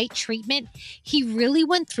the right treatment, he really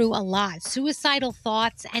went through a lot. Suicidal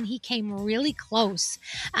thoughts, and he came really close.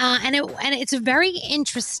 And it's a very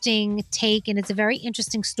interesting take, and it's a very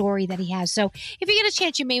interesting story that he has. So if you get a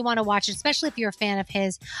chance, you may want to watch it, especially if you're a fan of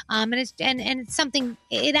his. And it's something,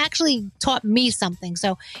 it actually taught me something.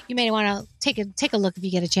 So you may want to take a look if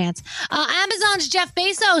you get a chance. Amazon's Jeff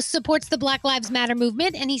Bezos supports the Black Lives Matter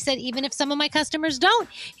movement, and he said, even if some of my customers don't,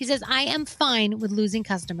 he says, I am fine with losing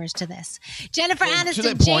customers to this. Jennifer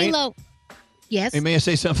Aniston, J-Lo. Yes. May I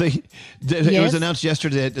say something? It was announced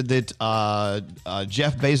yesterday that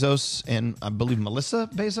Jeff Bezos and I believe Melissa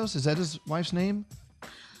Bezos, is that his wife's name?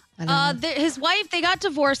 His wife, they got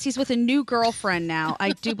divorced. He's with a new girlfriend now.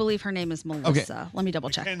 I do believe her name is Melissa. Okay. Let me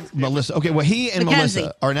double check. Melissa. Okay, well, he and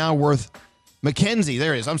Melissa are now worth... Mackenzie,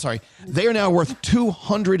 there it is. I'm sorry. They are now worth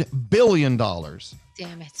 $200 billion. Damn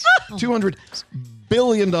it. $200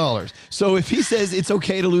 billion. So if he says it's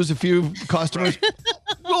okay to lose a few customers,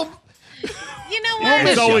 well, you know what?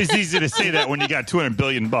 It's always easy to say that when you got $200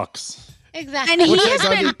 billion. Exactly. And he has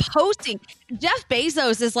been posting. Jeff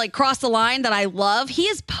Bezos is like crossed the line that I love. He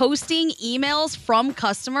is posting emails from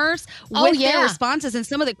customers with their responses and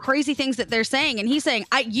some of the crazy things that they're saying. And he's saying,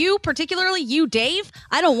 you particularly, you, Dave,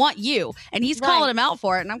 I don't want you. And he's calling him out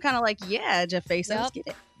for it. And I'm kind of like, yeah, Jeff Bezos, get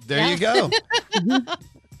it. There you go.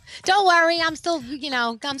 Don't worry, I'm still,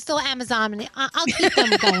 I'm still Amazon. I'll keep them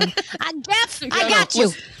going. Jeff, I got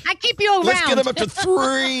you. I keep you around. Let's get them up to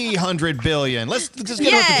 $300 billion. Let's just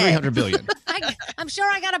get them up to $300 billion. I'm sure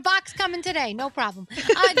I got a box coming today. No problem.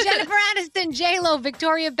 Jennifer Aniston, J-Lo,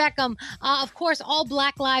 Victoria Beckham, of course, all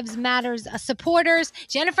Black Lives Matters supporters.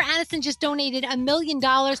 Jennifer Aniston just donated $1 million.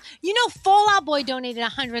 Fall Out Boy donated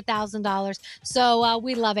 $100,000. So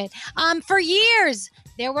we love it. For years,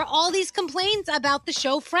 there were all these complaints about the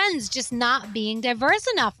show Friends just not being diverse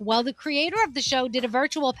enough. Well, the creator of the show did a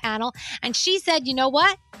virtual panel, and she said, you know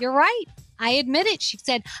what? You're right. I admit it. She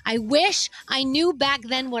said, I wish I knew back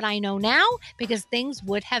then what I know now, because things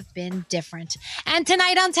would have been different. And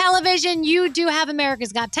tonight on television, you do have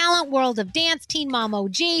America's Got Talent, World of Dance, Teen Mom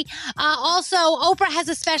OG. Also, Oprah has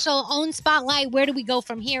a special own spotlight. Where do we go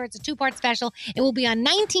from here? It's a 2-part special. It will be on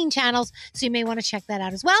 19 channels, so you may want to check that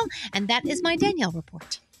out as well. And that is my Danielle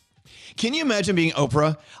report. Can you imagine being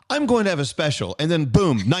Oprah? I'm going to have a special, and then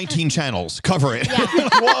boom, 19 channels cover it. Yeah.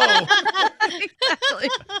 Whoa. Exactly.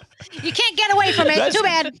 You can't get away from it. Too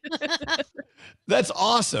bad. That's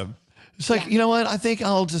awesome. It's like, you know what? I think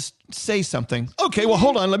I'll just say something. Okay, well,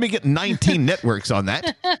 hold on. Let me get 19 networks on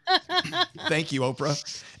that. Thank you,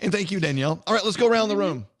 Oprah. And thank you, Danielle. All right, let's go around the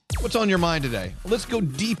room. What's on your mind today? Let's go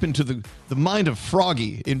deep into the mind of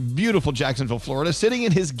Froggy in beautiful Jacksonville, Florida, sitting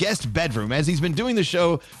in his guest bedroom as he's been doing the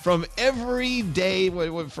show from every day for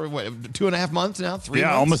 2.5 months now? 3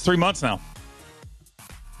 months? Yeah, almost 3 months now.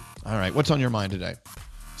 All right, what's on your mind today?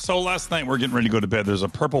 So last night we're getting ready to go to bed. There's a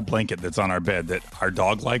purple blanket that's on our bed that our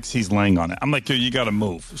dog likes. He's laying on it. I'm like, you got to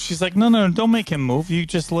move. She's like, no, don't make him move. You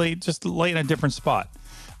just lay in a different spot.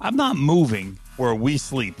 I'm not moving where we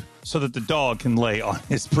sleep so that the dog can lay on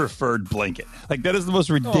his preferred blanket. Like, that is the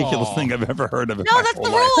most ridiculous thing I've ever heard of. No, that's the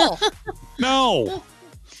rule. No,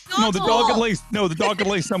 the dog can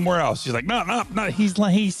lay somewhere else. She's like, no,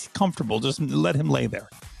 he's comfortable. Just let him lay there.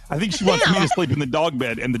 I think she wants me to sleep in the dog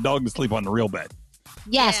bed and the dog to sleep on the real bed.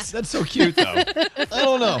 Yes. That's so cute, though. I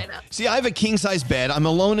don't know. See, I have a king-size bed. I'm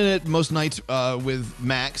alone in it most nights with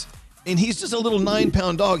Max, and he's just a little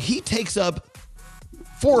 9-pound dog. He takes up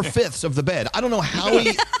 4/5 of the bed. I don't know how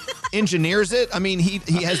he engineers it. I mean, he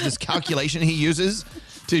has this calculation he uses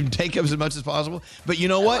to take up as much as possible. But you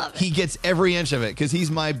know what? He gets every inch of it because he's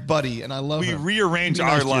my buddy, and I love him. We rearrange Be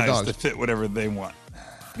our nice to your lives dogs. to fit whatever they want.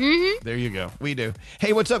 There you go. We do.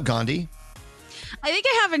 Hey, what's up, Gandhi? I think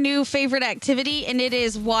I have a new favorite activity, and it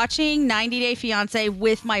is watching 90 Day Fiancé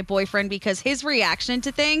with my boyfriend because his reaction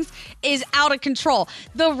to things is out of control.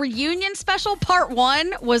 The reunion special part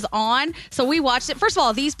 1 was on, so we watched it. First of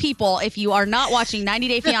all, these people, if you are not watching 90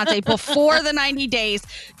 Day Fiancé before the 90 days,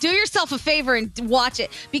 do yourself a favor and watch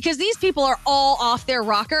it because these people are all off their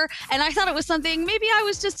rocker, and I thought it was something maybe I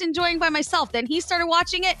was just enjoying by myself. Then he started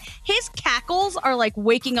watching it. His cackles are like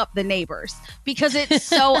waking up the neighbors because it's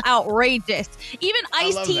so outrageous. Even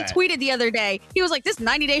Ice-T tweeted the other day, he was like, this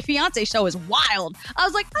 90 Day Fiancé show is wild. I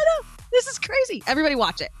was like, I know, this is crazy. Everybody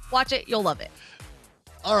watch it. Watch it. You'll love it.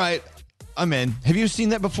 All right. I'm in. Have you seen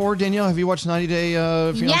that before, Danielle? Have you watched 90 Day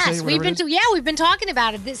Fiancé? Yes, we've been talking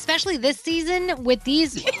about it, especially this season with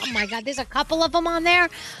these. Oh my God, there's a couple of them on there.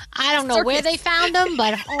 I don't know where they found them,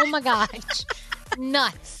 but oh my gosh,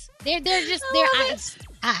 nuts. They're just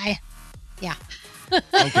yeah.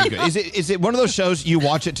 Okay, good. Is it one of those shows you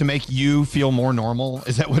watch it to make you feel more normal?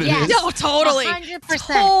 Is that what it is? No, totally. 100%.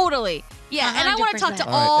 Totally. Yeah, and I want to talk to 100%.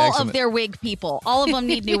 all of their wig people. All of them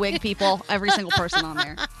need new wig people. Every single person on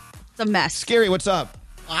there. It's a mess. Scary, what's up?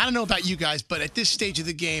 I don't know about you guys, but at this stage of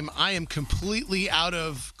the game, I am completely out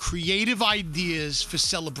of creative ideas for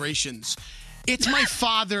celebrations. It's my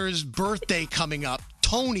father's birthday coming up.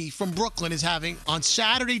 Tony from Brooklyn is having on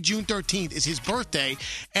Saturday, June 13th is his birthday.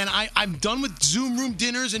 And I'm done with Zoom room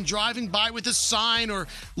dinners and driving by with a sign or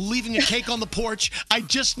leaving a cake on the porch. I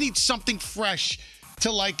just need something fresh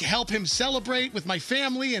to like help him celebrate with my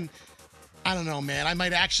family. And I don't know, man, I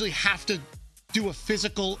might actually have to do a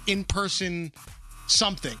physical in-person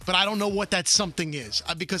something, but I don't know what that something is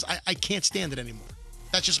because I can't stand it anymore.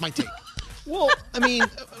 That's just my take. Well, I mean,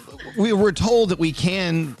 we were told that we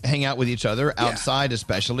can hang out with each other outside,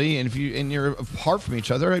 especially, and if you're apart from each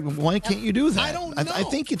other, why can't you do that? I don't know. I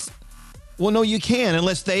think it's no, you can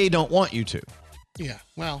unless they don't want you to. Yeah,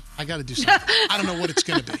 well, I got to do something. I don't know what it's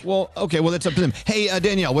going to be. Well, okay, well that's up to them. Hey,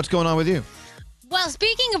 Danielle, what's going on with you? Well,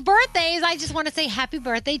 speaking of birthdays, I just want to say happy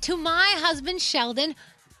birthday to my husband, Sheldon.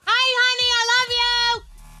 Hi, honey, I love you.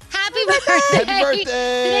 Happy birthday. Happy birthday.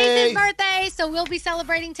 Today's his birthday, so we'll be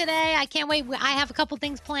celebrating today. I can't wait. I have a couple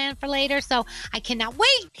things planned for later, so I cannot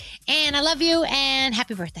wait. And I love you, and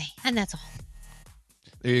happy birthday. And that's all.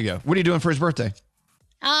 There you go. What are you doing for his birthday?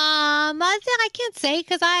 I can't say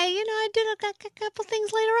because I did a couple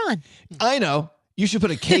things later on. I know. You should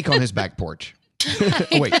put a cake on his back porch.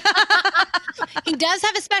 Wait. He does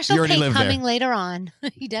have a special You already cake live there. coming later on.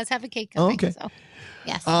 He does have a cake coming. Okay. So,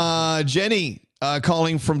 yes. Jenny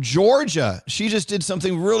calling from Georgia. She just did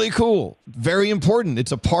something really cool. Very important.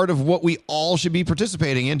 It's a part of what we all should be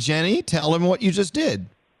participating in. Jenny, tell him what you just did.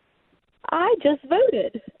 I just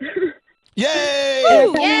voted. Yay!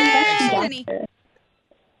 Yay! Jenny.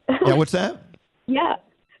 Yeah, what's that? Yeah,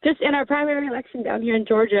 just in our primary election down here in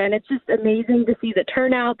Georgia, and it's just amazing to see the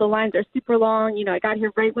turnout. The lines are super long. I got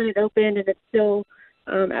here right when it opened, and it's still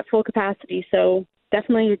at full capacity. So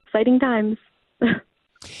definitely exciting times.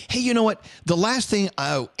 Hey, you know what? The last thing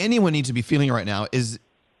anyone needs to be feeling right now is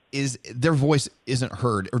their voice isn't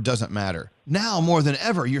heard or doesn't matter. Now more than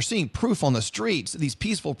ever, you're seeing proof on the streets, these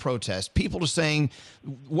peaceful protests. People are saying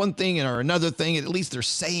one thing or another thing. At least they're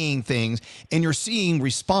saying things, and you're seeing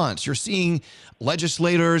response. You're seeing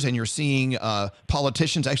legislators and you're seeing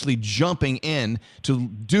politicians actually jumping in to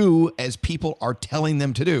do as people are telling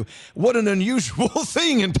them to do. What an unusual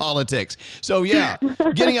thing in politics. So yeah,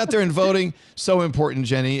 getting out there and voting, so important,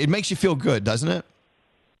 Jenny. It makes you feel good, doesn't it?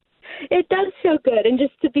 It does feel good, and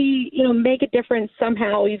just to be, make a difference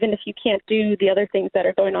somehow, even if you can't do the other things that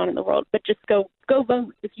are going on in the world, but just go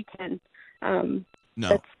vote if you can.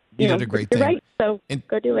 No, you did a great thing. You're right, so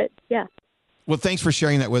go do it. Yeah. Well, thanks for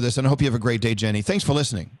sharing that with us, and I hope you have a great day, Jenny. Thanks for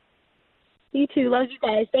listening. You too. Love you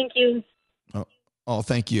guys. Thank you. Oh,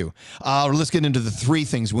 thank you. Let's get into the 3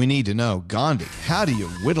 things we need to know. Gandhi, how do you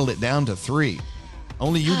whittle it down to 3?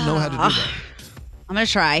 Only you know how to do that. I'm going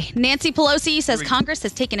to try. Nancy Pelosi says Congress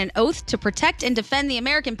has taken an oath to protect and defend the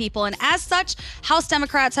American people, and as such, House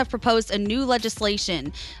Democrats have proposed new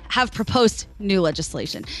legislation.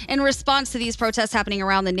 In response to these protests happening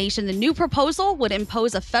around the nation, the new proposal would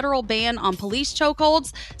impose a federal ban on police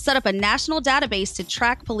chokeholds, set up a national database to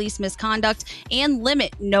track police misconduct, and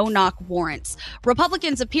limit no-knock warrants.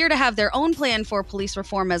 Republicans appear to have their own plan for police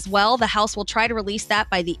reform as well. The House will try to release that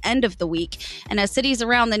by the end of the week. And as cities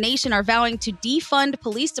around the nation are vowing to defund defund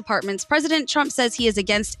police departments, President Trump says he is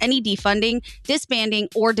against any defunding, disbanding,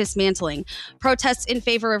 or dismantling. Protests in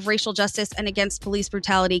favor of racial justice and against police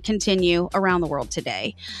brutality continue around the world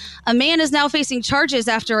today. A man is now facing charges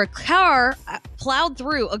after a car plowed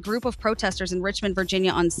through a group of protesters in Richmond,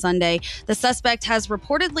 Virginia on Sunday. The suspect has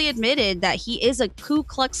reportedly admitted that he is a Ku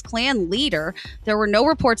Klux Klan leader. There were no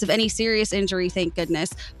reports of any serious injury, thank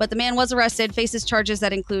goodness, but the man was arrested, faces charges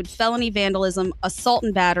that include felony vandalism, assault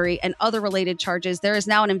and battery, and other related charges. There is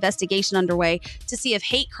now an investigation underway to see if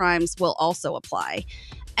hate crimes will also apply.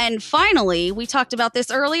 And finally, we talked about this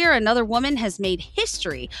earlier, another woman has made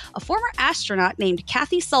history. A former astronaut named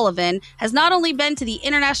Kathy Sullivan has not only been to the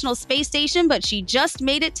International Space Station, but she just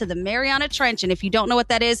made it to the Mariana Trench. And if you don't know what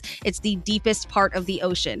that is, it's the deepest part of the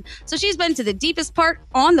ocean. So she's been to the deepest part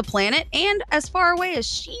on the planet and as far away as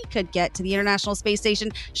she could get to the International Space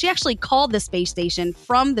Station. She actually called the space station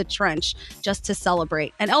from the trench just to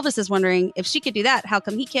celebrate. And Elvis is wondering, if she could do that, how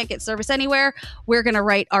come he can't get service anywhere? We're going to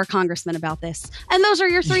write our congressman about this. And those are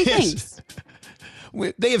your three things.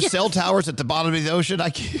 They have cell towers at the bottom of the ocean.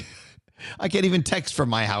 I can't even text from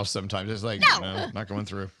my house sometimes. It's like, no, not going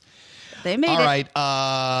through. They made All it.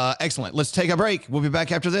 right. Excellent. Let's take a break. We'll be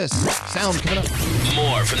back after this. Sound coming up.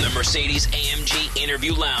 More from the Mercedes-AMG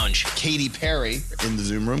Interview Lounge. Katy Perry in the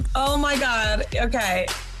Zoom room. Oh my God. Okay.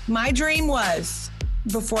 My dream was,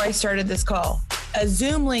 before I started this call, a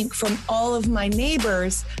Zoom link from all of my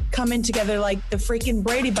neighbors coming together like the freaking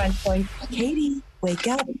Brady Bunch going, Katie, wake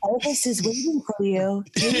up. Elvis is waiting for you.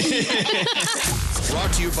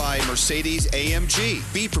 Brought to you by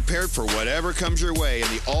Mercedes-AMG. Be prepared for whatever comes your way in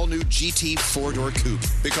the all-new GT 4-door coupe.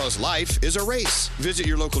 Because life is a race. Visit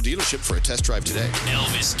your local dealership for a test drive today.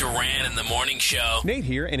 Elvis Duran in the Morning Show. Nate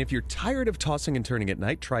here, and if you're tired of tossing and turning at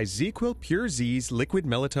night, try ZzzQuil Pure Z's Liquid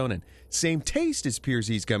Melatonin. Same taste as Pure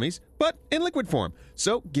Z's gummies, but in liquid form.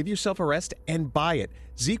 So give yourself a rest and buy it.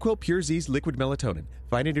 ZzzQuil Pure Z's Liquid Melatonin.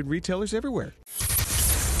 Find it in retailers everywhere. This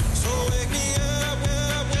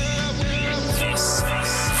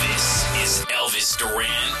is Elvis Duran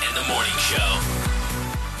and the Morning Show.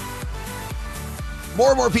 More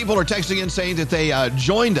and more people are texting in saying that they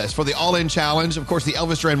joined us for the All-In Challenge. Of course, the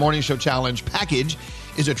Elvis Duran Morning Show Challenge package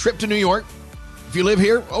is a trip to New York. If you live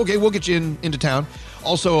here, okay, we'll get you into town.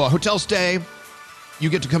 Also, a hotel stay. You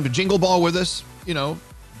get to come to Jingle Ball with us,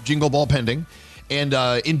 Jingle Ball pending. And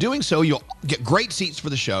in doing so, you'll get great seats for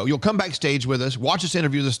the show. You'll come backstage with us, watch us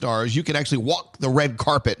interview the stars. You can actually walk the red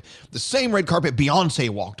carpet, the same red carpet Beyonce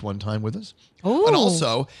walked one time with us. Ooh. And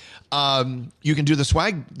also, you can do the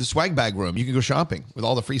swag bag room. You can go shopping with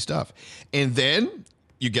all the free stuff. And then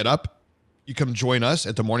you get up, you come join us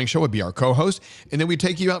at the morning show and be our co-host. And then we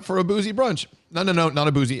take you out for a boozy brunch. No, not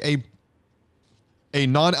a boozy, a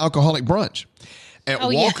non-alcoholic brunch at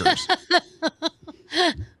Walker's.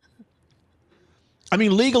 Yeah. I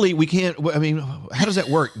mean, legally, we can't. I mean, how does that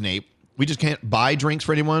work, Nate? We just can't buy drinks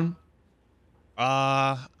for anyone?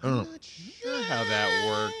 I'm not sure how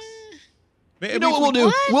that works. You know what we'll do?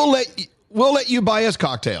 What? We'll let you buy us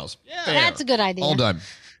cocktails. Yeah. That's a good idea. All done.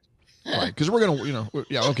 All right, because we're gonna,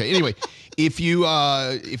 yeah, okay. Anyway, if you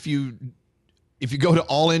go to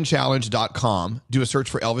allinchallenge.com, do a search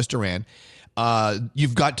for Elvis Duran.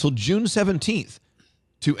 You've got till June 17th.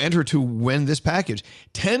 To enter to win this package.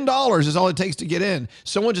 $10 is all it takes to get in.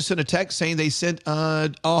 Someone just sent a text saying they sent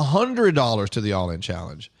 $100 to the All-In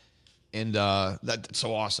Challenge. And that's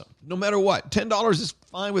so awesome. No matter what, $10 is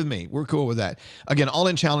fine with me. We're cool with that. Again,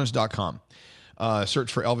 allinchallenge.com.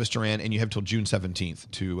 Search for Elvis Duran, and you have till June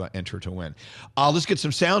 17th to enter to win. Let's get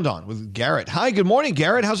some sound on with Garrett. Hi, good morning,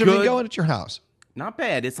 Garrett. How's everything going at your house? Not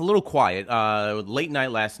bad. It's a little quiet. Late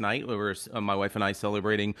night last night. We were my wife and I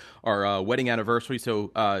celebrating our wedding anniversary,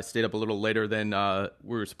 so stayed up a little later than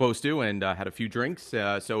we were supposed to, and had a few drinks.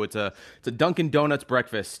 So it's a Dunkin' Donuts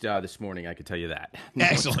breakfast this morning. I can tell you that.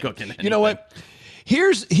 Excellent. Cooking you know what?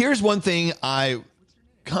 Here's one thing I'm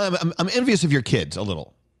envious of your kids a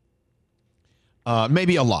little,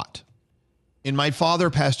 maybe a lot. And my father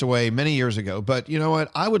passed away many years ago, but you know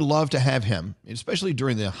what? I would love to have him, especially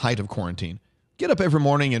during the height of quarantine, get up every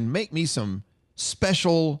morning and make me some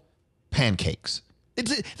special pancakes.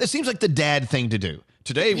 That seems like the dad thing to do.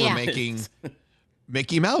 Today we're making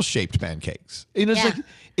Mickey Mouse shaped pancakes.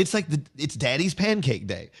 It's like it's Daddy's pancake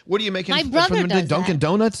day. What are you making? My brother does Dunkin'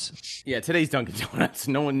 Donuts? Yeah, today's Dunkin' Donuts.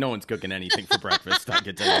 No one's cooking anything for breakfast. I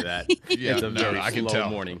can tell you that. Yeah, it's a very I can slow tell.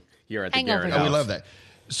 morning here at the Garrett Oh, house. we love that.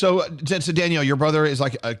 So Danielle, your brother is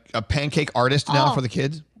like a pancake artist now for the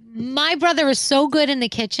kids? My brother is so good in the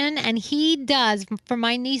kitchen, and he does, for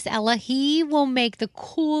my niece Ella, he will make the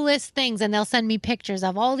coolest things, and they'll send me pictures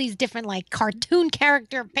of all these different, like, cartoon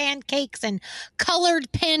character pancakes and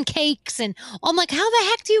colored pancakes, and I'm like, how the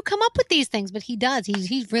heck do you come up with these things? But he does.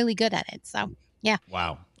 He's really good at it, so, yeah.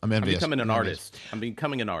 Wow. I'm envious. I'm becoming an artist. I'm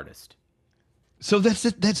becoming an artist. So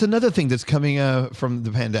that's another thing that's coming from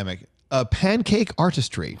the pandemic. Pancake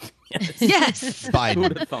artistry. Yes. By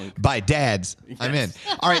dads. Yes. I'm in.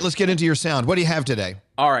 All right, let's get into your sound. What do you have today?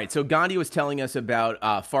 All right, so Gandhi was telling us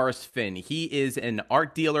about Forrest Finn. He is an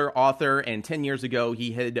art dealer, author, and 10 years ago,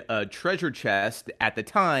 he had a treasure chest at the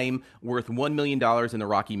time worth $1 million in the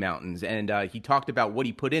Rocky Mountains, and he talked about what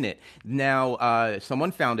he put in it. Now,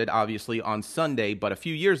 someone found it, obviously, on Sunday, but a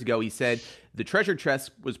few years ago, he said the treasure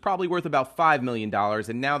chest was probably worth about $5 million,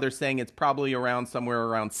 and now they're saying it's probably somewhere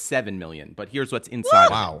around $7 million. But here's what's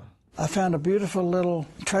inside. Wow. I found a beautiful little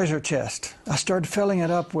treasure chest. I started filling it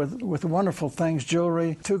up with wonderful things,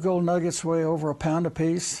 jewelry. 2 gold nuggets weigh over a pound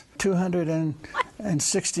apiece,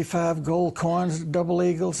 265 gold coins, double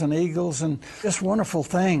eagles, and just wonderful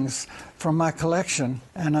things from my collection.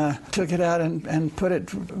 And I took it out and put it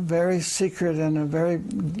very secret in a very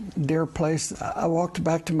dear place. I walked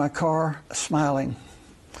back to my car smiling,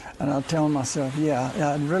 and I was telling myself,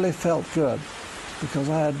 yeah, it really felt good, because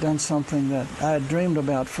I had done something that I had dreamed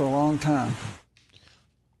about for a long time.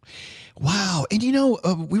 Wow.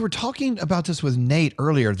 And we were talking about this with Nate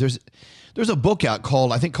earlier. There's a book out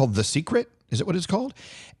called The Secret. Is it what it's called?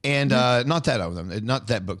 And not that of them, not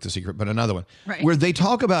that book, The Secret, but another one, right, where they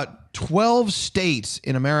talk about 12 states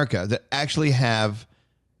in America that actually have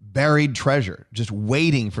buried treasure, just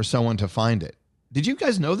waiting for someone to find it. Did you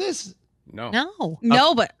guys know this? No,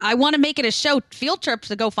 but I want to make it a show field trip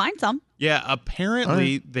to go find some. Yeah,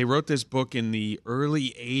 apparently they wrote this book in the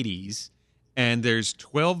early 80s, and there's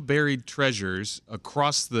 12 buried treasures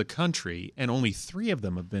across the country, and only 3 of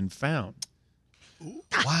them have been found.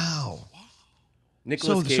 Wow.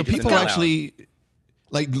 Nicholas Cage so people actually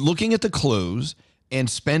like looking at the clues and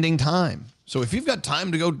spending time. So if you've got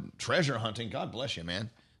time to go treasure hunting, God bless you,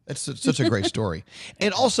 man. That's such a great story.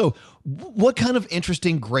 And also, what kind of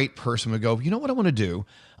interesting, great person would go, you know what I want to do?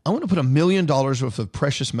 I want to put $1 million worth of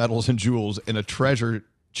precious metals and jewels in a treasure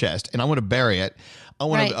chest, and I want to bury it. I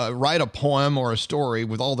want to write a poem or a story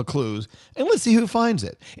with all the clues, and let's see who finds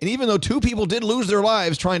it. And even though 2 people did lose their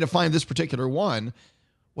lives trying to find this particular one,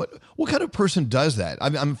 what kind of person does that?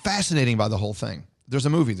 I'm fascinated by the whole thing. There's a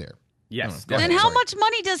movie there. Yes. And how much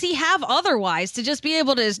money does he have otherwise to just be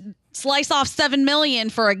able to slice off $7 million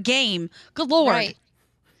for a game? Good Lord. Right.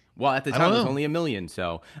 Well, at the time, it was only $1 million.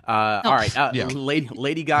 So, all right.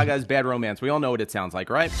 Lady Gaga's Bad Romance. We all know what it sounds like,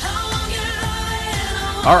 right?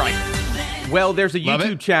 All right. Well, there's a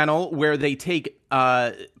YouTube channel where they take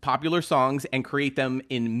popular songs and create them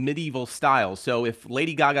in medieval style. So if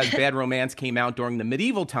Lady Gaga's Bad Romance came out during the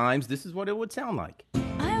medieval times, this is what it would sound like.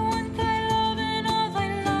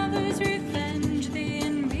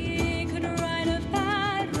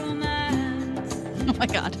 Oh my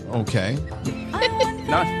God. Okay.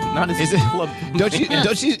 Not as is it, club.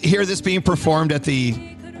 Don't you hear this being performed at the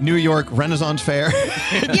New York Renaissance Fair?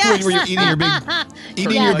 Yes. Where you're eating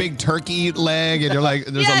your big turkey leg, and you're like,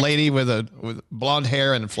 there's a lady with blonde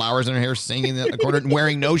hair and flowers in her hair singing in the corner and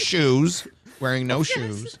wearing no shoes.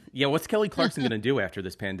 Yeah, what's Kelly Clarkson going to do after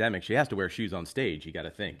this pandemic? She has to wear shoes on stage, you got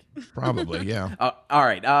to think. Probably, yeah. All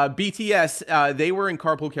right. BTS, they were in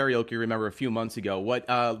Carpool Karaoke, remember, a few months ago. What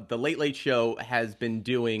the Late Late Show has been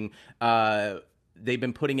doing, they've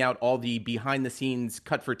been putting out all the behind-the-scenes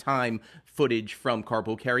cut for time footage from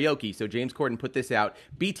Carpool Karaoke. So James Corden put this out.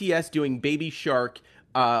 BTS doing Baby Shark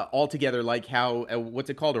all together, like how,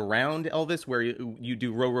 what's it called, Around, Elvis, where you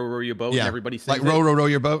do Row, Row, Row Your Boat, and everybody sings like Row, Row, Row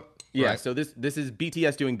Your Boat? Yeah, right. So this is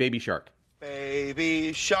BTS doing Baby Shark.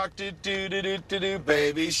 Baby shark do do do do do do,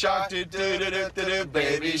 baby shark do do do do do,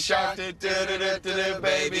 baby shark do do do do do,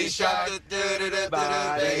 baby shark do do do do,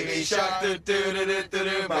 baby shark do do do do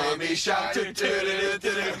do, baby shark do do do do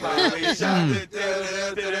do, baby shark do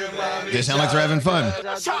do do do. They sound like they're having fun.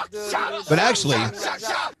 But actually,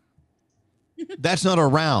 that's not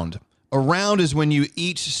Around. Around is when you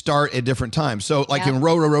each start at different times. So like in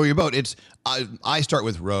Row, Row, Row Your Boat, it's I start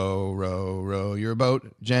with row, row, row your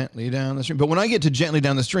boat gently down the stream. But when I get to gently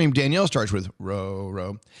down the stream, Danielle starts with row,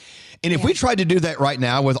 row. And if we tried to do that right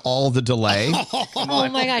now with all the delay. Oh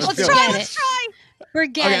my gosh. Let's try.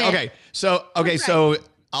 Forget it. Okay. So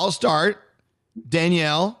I'll start.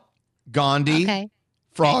 Danielle, Gandhi,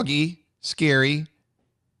 Froggy, Scary,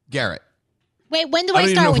 Garrett. Wait, when do I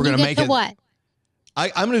start? When you get to what? I'm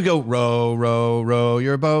going to go row, row, row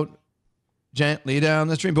your boat gently down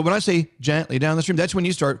the stream. But when I say gently down the stream, that's when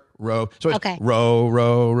you start row. So it's Okay. row,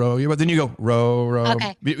 row, row. But then you go row, row.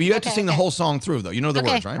 Okay. You have to Okay, sing the okay. whole song through, though. You know the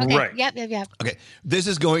words, right? Okay. Yep. Okay. This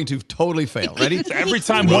is going to totally fail. Ready? So every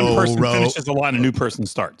time one person finishes a line, a new person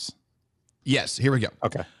starts. Yes. Here we go.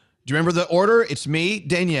 Okay. Do you remember the order? It's me,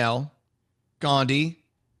 Danielle, Gandhi,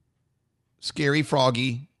 Scary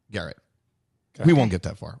Froggy, Garrett. We won't get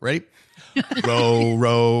that far. Ready? Row,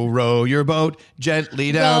 row, row your boat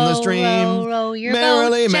gently down the stream. Row, row your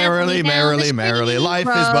merrily, boat merrily, gently down merrily, the merrily. stream. Life is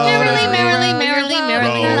Row, but merrily, a merrily, merrily,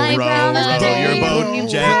 merrily, row, life row, is row your boat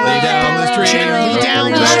gently down the stream. Gently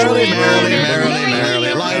down the Merrily, stream. merrily, merrily,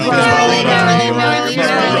 merrily. Life is but a dream. Row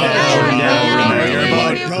your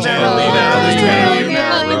boat gently down the stream.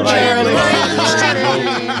 Merrily,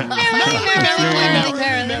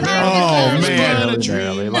 oh man.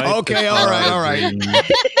 Okay, all right.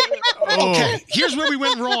 Okay, here's where we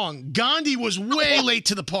went wrong. Gandhi was way late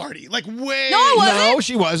to the party. Like way. No,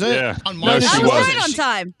 she wasn't. Yeah. On No, my she side. wasn't. Right on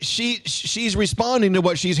time. She's responding to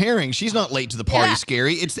what she's hearing. She's not late to the party, Yeah.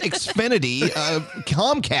 Scary. It's Xfinity.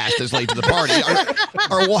 Comcast is late to the party.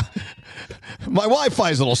 My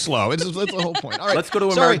Wi-Fi is a little slow. That's the whole point. All right. Let's go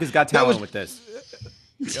to Sorry, America's Got that Talent was- with this.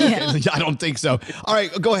 Okay. I don't think so. All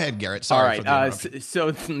right, go ahead, Garrett. Sorry. All right. For the interruption.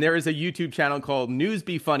 So there is a YouTube channel called News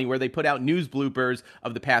Be Funny where they put out news bloopers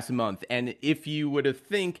of the past month. And if you were to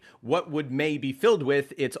think what would May be filled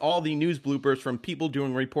with, it's all the news bloopers from people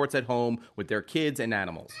doing reports at home with their kids and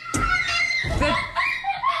animals.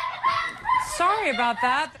 Sorry about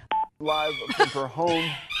that. Live from her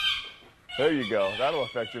home. There you go. That'll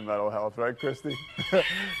affect your mental health, right, Christy?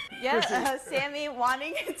 Yeah, Sammy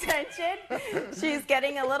wanting attention. She's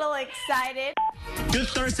getting a little excited. Good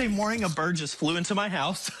Thursday morning, a bird just flew into my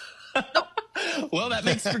house. Well, that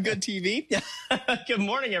makes for good TV. Good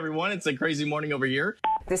morning, everyone. It's a crazy morning over here.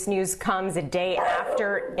 This news comes a day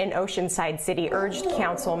after an Oceanside city urged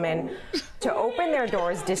councilmen to open their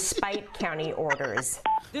doors despite county orders.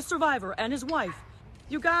 This survivor and his wife.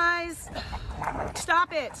 You guys,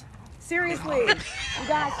 stop it. Seriously. You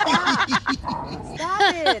guys, stop.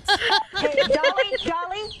 Stop it. Hey,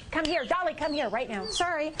 Dolly, come here. Dolly, come here right now.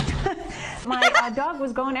 Sorry. My dog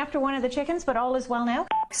was going after one of the chickens, but all is well now.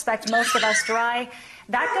 Expect most of us dry.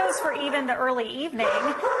 That goes for even the early evening.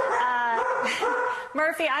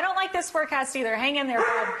 Murphy, I don't like this forecast either. Hang in there,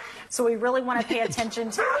 bud. So we really want to pay attention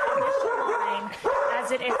to the initial line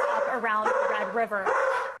as it is up around the Red River.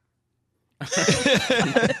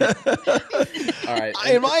 All right.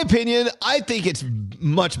 In my opinion, I think it's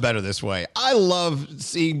much better this way. I love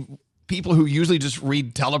seeing people who usually just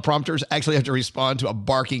read teleprompters actually have to respond to a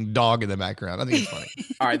barking dog in the background. I think it's funny.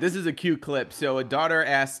 All right, this is a cute clip. So a daughter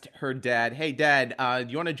asked her dad, "Hey, Dad, do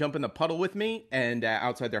you want to jump in the puddle with me?" And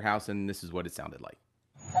outside their house, and this is what it sounded like.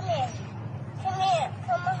 Come here. Come here.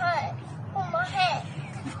 Come on.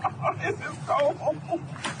 Come on. This is cold.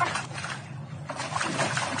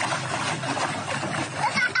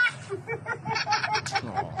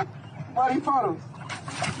 Buddy puddles.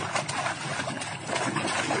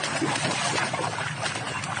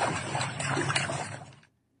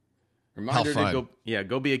 Reminder How to fun.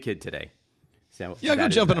 go be a kid today. So Yeah, go that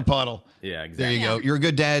is jump in that. a puddle. Yeah, exactly. There you go. You're a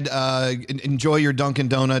good dad. Enjoy your Dunkin'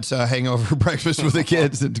 Donuts hangover breakfast with the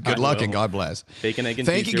kids, and good I luck will. and God bless. Bacon, egg, and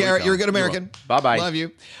Thank cheese, you, here we Garrett. come. You're a good You're American. welcome. Bye-bye. Love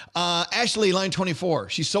you. Ashley, line 24.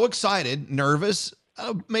 She's so excited, nervous,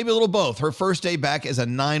 maybe a little both. Her first day back as a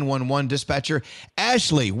 911 dispatcher.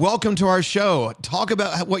 Ashley, welcome to our show. Talk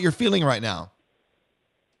about what you're feeling right now.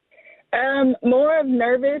 More of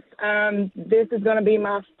nervous. This is going to be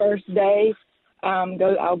my first day.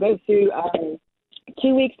 I'll go through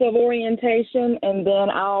 2 weeks of orientation, and then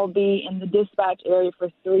I'll be in the dispatch area for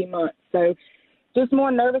 3 months. So just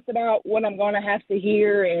more nervous about what I'm going to have to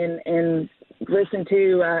hear and listen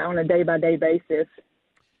to on a day-by-day basis.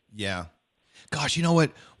 Yeah. Gosh, you know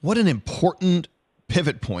what? What an important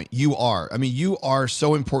pivot point you are. I mean, you are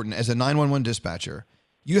so important as a 911 dispatcher.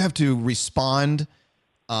 You have to respond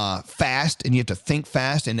fast, and you have to think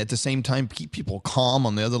fast, and at the same time keep people calm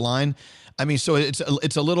on the other line. I mean, so it's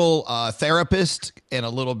a little therapist and a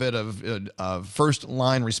little bit of first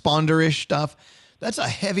line responder-ish stuff. That's a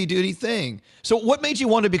heavy duty thing. So what made you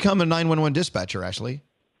want to become a 911 dispatcher, Ashley?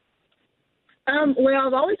 Well,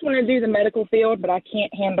 I've always wanted to do the medical field, but I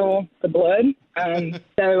can't handle the blood.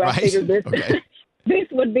 So I figured this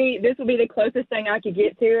would be the closest thing I could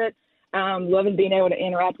get to it. Loving being able to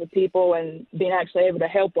interact with people and being actually able to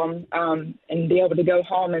help them, and be able to go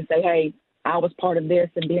home and say, "Hey, I was part of this,"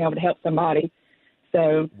 and being able to help somebody.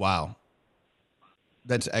 So wow,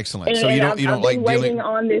 that's excellent. And So you don't I've like been waiting dealing.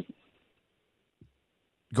 on this.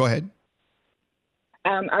 Go ahead.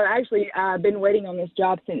 I've actually been waiting on this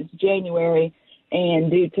job since January,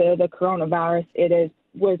 and due to the coronavirus,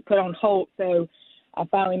 was put on hold. So I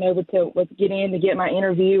finally know to get in to get my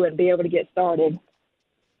interview and be able to get started.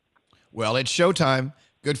 Well, it's showtime.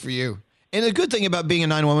 Good for you. And the good thing about being a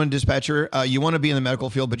 911 dispatcher, you want to be in the medical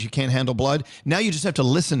field, but you can't handle blood. Now you just have to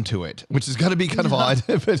listen to it, which is going to be kind of odd.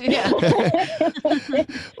 But,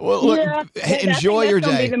 well, look, enjoy your day.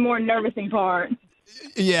 That's going to be the more nervousing part.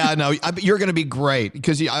 Yeah, no, you're going to be great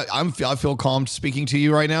because I feel calm speaking to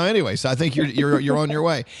you right now anyway. So I think you're on your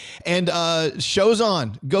way. And show's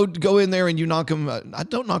on. Go in there and you knock them.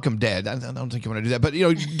 Don't knock them dead. I don't think you want to do that. But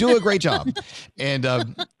do a great job. And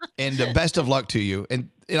best of luck to you. And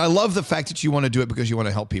I love the fact that you want to do it because you want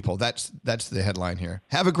to help people. That's the headline here.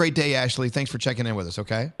 Have a great day, Ashley. Thanks for checking in with us.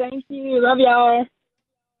 Okay. Thank you. Love y'all.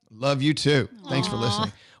 Love you too. Thanks for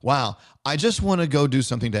listening. Wow. I just want to go do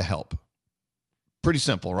something to help. Pretty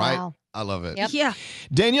simple, right? Wow. I love it. Yep. Yeah.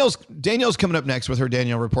 Danielle's coming up next with her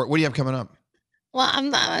Danielle report. What do you have coming up? Well,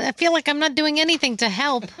 I feel like I'm not doing anything to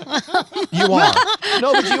help. You are.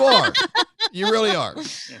 No, but you are. You really are.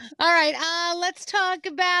 All right. Let's talk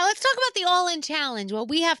about the All-In Challenge. What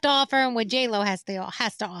we have to offer and what J-Lo has to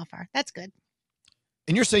offer. That's good.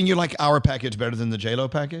 And you're saying you like our package better than the J-Lo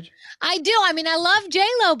package? I do. I mean, I love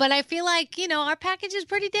J-Lo, but I feel like, our package is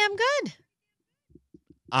pretty damn good.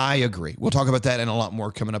 I agree. We'll talk about that and a lot more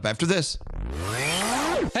coming up after this.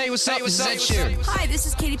 Hey, what's up? This is Ed Sheeran. Hi, this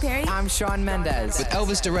is Katy Perry. I'm Shawn Mendes. With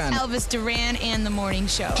Elvis Duran. Elvis Duran and The Morning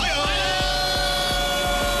Show.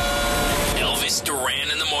 Elvis Duran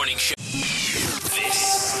and The Morning Show.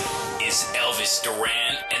 This is Elvis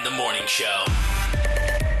Duran and The Morning Show.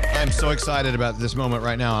 I'm so excited about this moment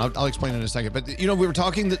right now. I'll explain in a second. But, we were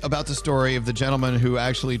talking about the story of the gentleman who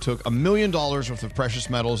actually took $1 million worth of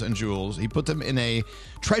precious metals and jewels. He put them in a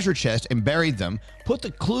treasure chest and buried them, put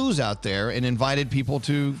the clues out there, and invited people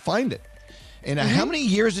to find it. And how many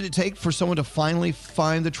years did it take for someone to finally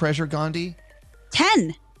find the treasure, Gandhi?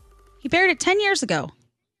 10. He buried it 10 years ago.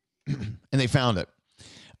 And they found it.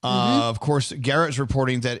 Of course, Garrett's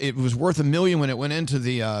reporting that it was worth $1 million when it went into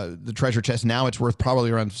the treasure chest. Now it's worth probably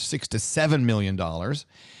around $6 to $7 million.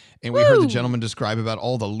 And we heard the gentleman describe about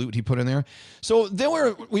all the loot he put in there. So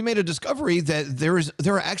then we made a discovery that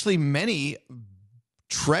there are actually many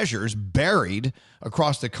treasures buried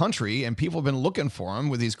across the country, and people have been looking for them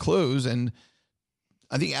with these clues. And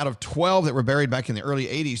I think out of 12 that were buried back in the early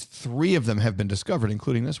 80s, 3 of them have been discovered,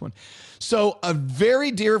 including this one. So a very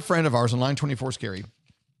dear friend of ours on Line 24 Scary,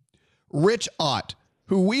 Rich Ott,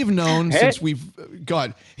 who we've known since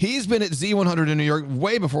he's been at Z100 in New York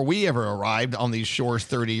way before we ever arrived on these shores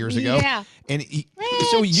 30 years ago. Yeah. And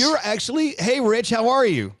so you're actually, hey, Rich, how are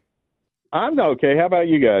you? I'm okay. How about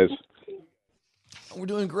you guys? We're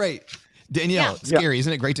doing great. Danielle, Scary,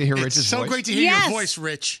 isn't it great to hear Rich's voice? It's so great to hear your voice,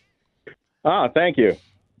 Rich. Thank you.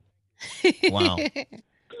 Wow.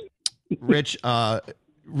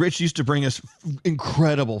 Rich used to bring us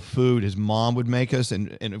incredible food. His mom would make us,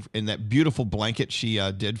 and that beautiful blanket she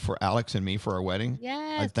did for Alex and me for our wedding.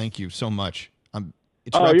 Yes. I thank you so much.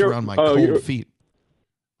 It's wrapped around my cold feet.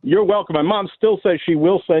 You're welcome. My mom still says she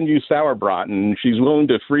will send you sauerbraten, and she's willing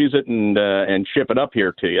to freeze it and ship it up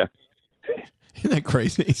here to you. Isn't that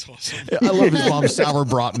crazy? Awesome. I love his mom's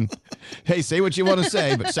sauerbraten. Hey, say what you want to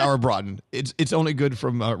say, but sauerbraten. It's only good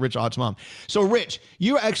from Rich Ott's mom. So, Rich,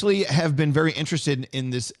 you actually have been very interested in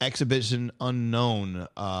this Exhibition Unknown.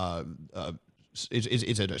 Is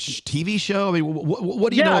it a TV show? I mean, what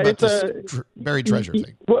do you know about this buried treasure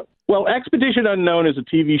thing? Well, Expedition Unknown is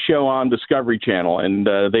a TV show on Discovery Channel, and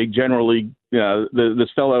they generally, this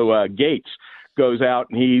fellow Gates goes out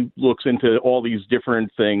and he looks into all these different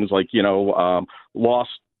things like, lost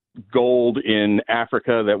gold in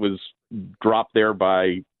Africa that was dropped there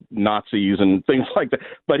by Nazis and things like that.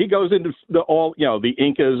 But he goes into the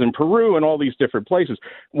Incas and Peru and all these different places.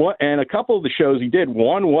 And a couple of the shows he did,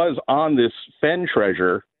 one was on this Fen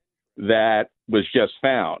treasure that was just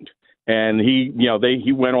found. And he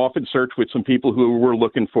went off and searched with some people who were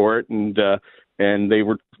looking for it, and they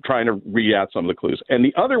were trying to read out some of the clues. And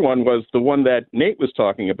the other one was the one that Nate was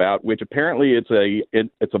talking about, which apparently it's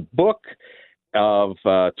a book of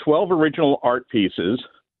 12 original art pieces.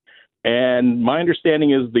 And my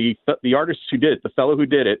understanding is the artist who did it, the fellow who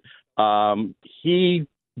did it, he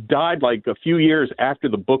died like a few years after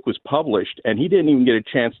the book was published, and he didn't even get a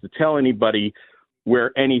chance to tell anybody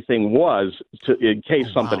where anything was in case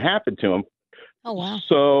something happened to him. Oh, wow.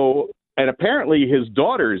 So, and apparently his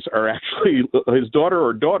daughters are his daughter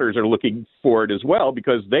or daughters are looking for it as well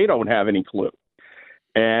because they don't have any clue.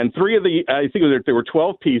 And I think there were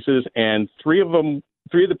 12 pieces, and three of the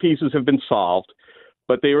pieces have been solved.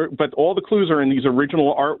 but all the clues are in these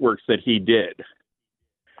original artworks that he did.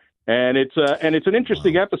 And it's an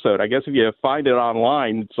interesting episode. I guess if you find it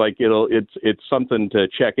online, it's like it's something to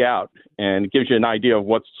check out, and it gives you an idea of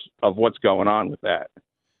what's going on with that.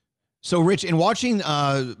 So, Rich, in watching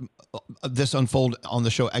this unfold on the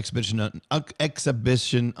show Expedition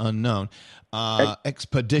Unknown. God,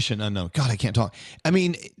 I can't talk. I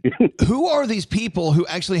mean, who are these people who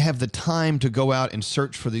actually have the time to go out and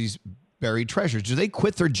search for these buried treasures? Do they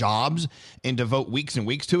quit their jobs and devote weeks and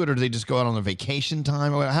weeks to it, or do they just go out on a vacation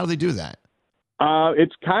time? How do they do that?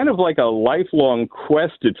 It's kind of like a lifelong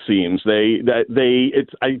quest. It seems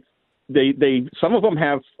some of them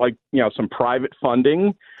have some private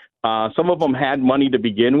funding. Some of them had money to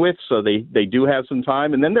begin with, so they do have some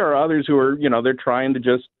time. And then there are others who are, they're trying to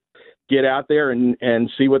just get out there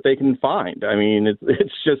and see what they can find. I mean,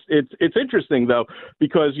 it's interesting though,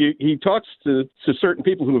 because he talks to certain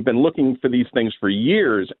people who have been looking for these things for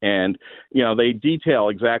years, and they detail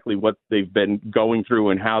exactly what they've been going through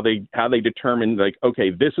and how they determine, like,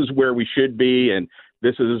 okay, this is where we should be, and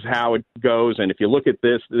this is how it goes, and if you look at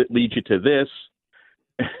this, it leads you to this.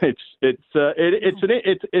 It's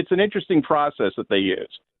an interesting process that they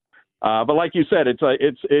use, but like you said, it's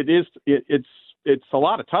a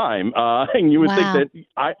lot of time, and you would think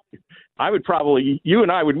that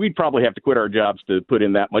we'd probably have to quit our jobs to put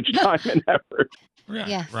in that much time and effort.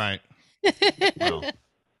 Yeah. Right. Well,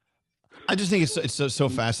 I just think it's so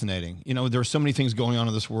fascinating. There are so many things going on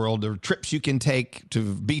in this world. There are trips you can take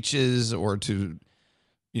to beaches or to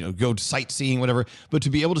go to sightseeing, whatever. But to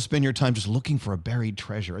be able to spend your time just looking for a buried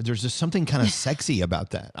treasure, there's just something kind of sexy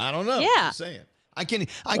about that. I don't know. Yeah. I'm just saying. I can't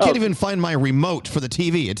even find my remote for the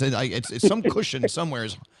TV. It's some cushion somewhere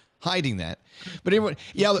is hiding that. But anyway,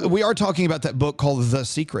 yeah, we are talking about that book called The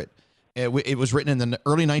Secret. It was written in the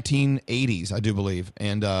early 1980s, I do believe.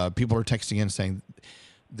 And people are texting in saying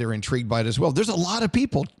they're intrigued by it as well. There's a lot of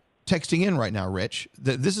people texting in right now, Rich.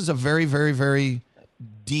 This is a very, very, very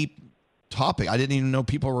deep topic. I didn't even know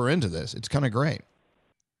people were into this. It's kind of great.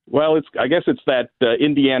 Well, I guess it's that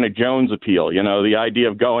Indiana Jones appeal, the idea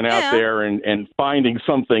of going out there and finding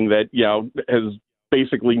something that, has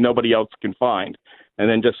basically nobody else can find, and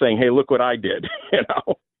then just saying, hey, look what I did,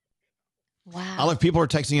 Wow. I love people are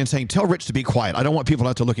texting in saying, tell Rich to be quiet. I don't want people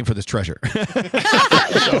out there looking for this treasure.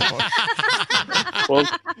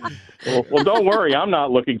 Well, don't worry. I'm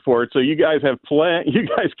not looking for it. So you guys have you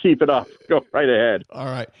guys keep it up. Go right ahead. All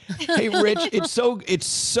right. Hey, Rich, it's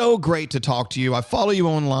so great to talk to you. I follow you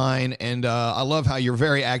online, and I love how you're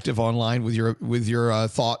very active online with your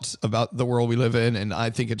thoughts about the world we live in, and I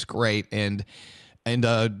think it's great. And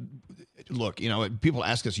look, people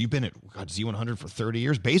ask us, you've been at Z100 for 30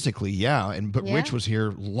 years, basically, yeah. But Rich was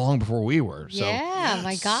here long before we were. So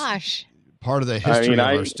my gosh, part of the history of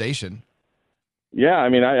our station. Yeah, I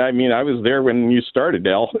was there when you started,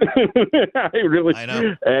 Del. I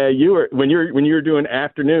know. You were when you were doing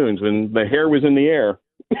afternoons when the hair was in the air.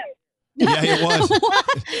 Yeah, it was.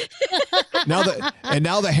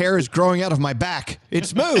 Now the hair is growing out of my back.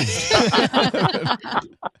 It's moved.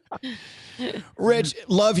 Rich,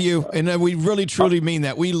 love you, and we really truly mean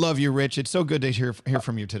that. We love you, Rich. It's so good to hear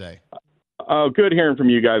from you today. Oh, good hearing from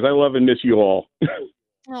you guys. I love and miss you all.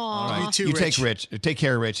 All right. You too, Rich. Take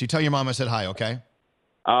care, Rich. You tell your mom I said hi, okay?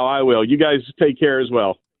 Oh, I will. You guys take care as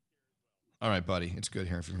well. All right, buddy. It's good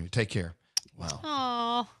hearing from you. Take care. Wow.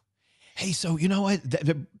 Aww. Hey, so you know what?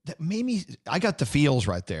 That made me. I got the feels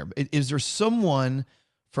right there. Is there someone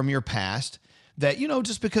from your past that,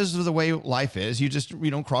 just because of the way life is, you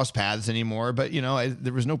don't cross paths anymore? But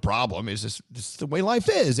there was no problem. It's just the way life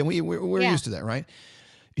is, and we're used to that, right?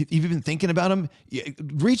 You've been thinking about them,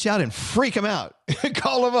 reach out and freak them out.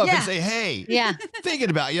 Call them up and say, hey, thinking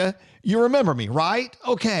about you. You remember me, right?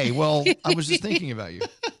 Okay, well, I was just thinking about you.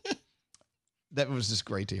 That was just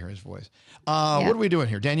great to hear his voice. What are we doing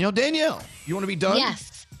here? Danielle, you want to be done?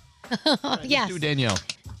 Yes. Right, yes. Let's do Danielle.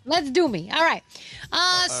 Let's do me. All right.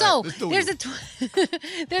 So there's a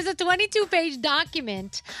 22-page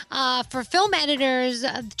document for Film Editors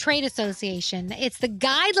Trade Association. It's the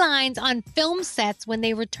guidelines on film sets when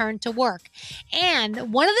they return to work.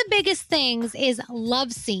 And one of the biggest things is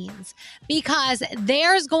love scenes, because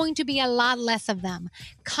there's going to be a lot less of them.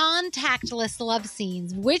 Contactless love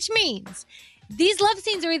scenes, which means these love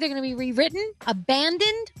scenes are either going to be rewritten,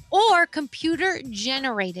 abandoned, or computer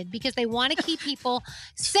generated, because they want to keep people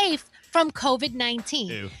safe from COVID-19.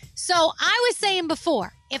 Ew. So I was saying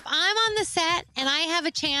before, if I'm on the set and I have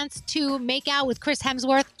a chance to make out with Chris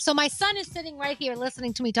Hemsworth, so my son is sitting right here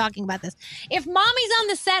listening to me talking about this. If mommy's on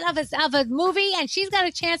the set of a movie and she's got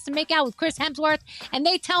a chance to make out with Chris Hemsworth and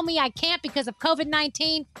they tell me I can't because of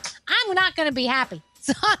COVID-19, I'm not going to be happy.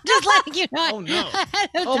 So I'm just letting you know. Oh, no. ahead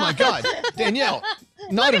of Oh, my time. God. Danielle,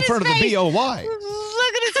 not in front of the BOY.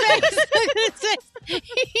 Look at his face. Look at his face.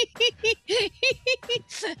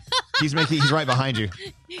 He's right behind you.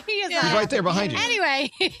 He's right there behind you.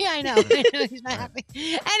 Anyway, yeah, I know. He's not happy.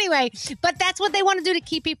 Anyway, but that's what they want to do to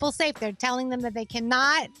keep people safe. They're telling them that they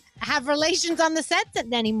cannot have relations on the sets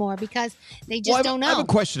anymore because they just don't know. I have a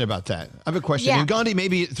question about that. I have a question. Yeah. And Gandhi,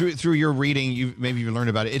 maybe through your reading, you learned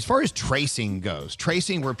about it. As far as tracing goes,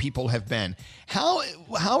 tracing where people have been, how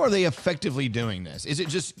are they effectively doing this? Is it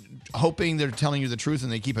just hoping they're telling you the truth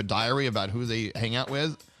and they keep a diary about who they hang out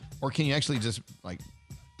with? Or can you actually just like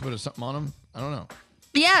put something on them? I don't know.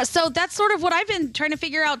 Yeah, so that's sort of what I've been trying to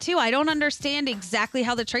figure out too. I don't understand exactly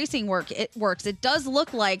how the tracing works. It does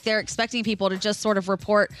look like they're expecting people to just sort of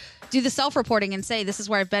do the self-reporting and say, this is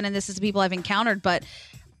where I've been and this is the people I've encountered, but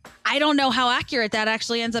I don't know how accurate that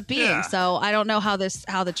actually ends up being. Yeah. So I don't know how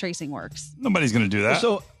the tracing works. Nobody's going to do that.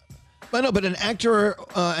 So, but an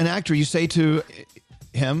actor, you say to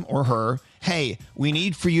him or her, hey, we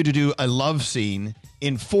need for you to do a love scene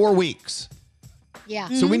in 4 weeks. Yeah.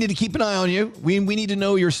 So we need to keep an eye on you. We need to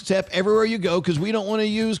know your step everywhere you go because we don't want to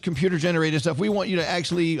use computer generated stuff. We want you to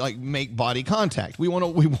actually like make body contact. We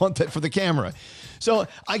want that for the camera. So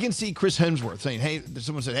I can see Chris Hemsworth saying, "Hey,"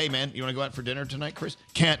 someone said, "Hey man, you want to go out for dinner tonight, Chris?"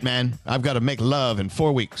 "Can't, man. I've got to make love in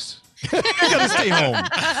 4 weeks. You got to stay home."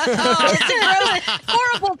 Oh, it's a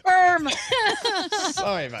horrible term.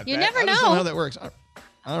 Sorry about You that. never I just know. know how that works.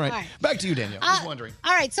 All right. All right. Back to you, Danielle. Just wondering.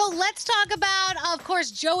 All right, so let's talk about, of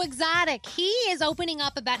course, Joe Exotic. He is opening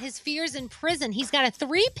up about his fears in prison. He's got a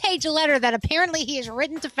 3-page letter that apparently he has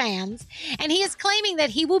written to fans, and he is claiming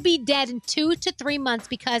that he will be dead in 2 to 3 months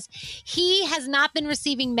because he has not been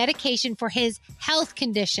receiving medication for his health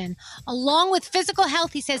condition. Along with physical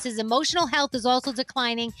health, he says his emotional health is also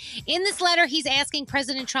declining. In this letter, he's asking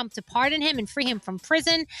President Trump to pardon him and free him from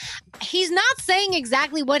prison. He's not saying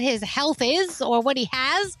exactly what his health is or what he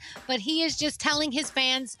has, but he is just telling his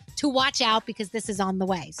fans to watch out because this is on the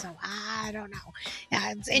way. So I don't know.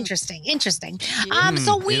 It's interesting.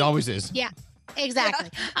 It always is. Yeah. Exactly.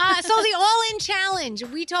 So the All-In Challenge,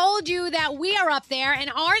 we told you that we are up there, and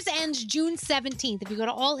ours ends June 17th. If you go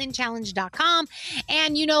to allinchallenge.com,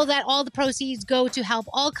 and you know that all the proceeds go to help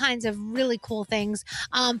all kinds of really cool things.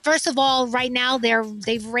 First of all, right now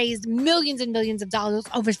they've raised millions and millions of dollars,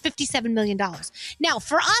 over $57 million. Now,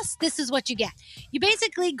 for us, this is what you get. You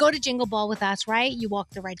basically go to Jingle Ball with us, right? You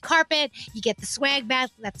walk the red carpet, you get the swag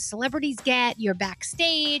bag that the celebrities get, you're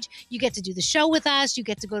backstage, you get to do the show with us, you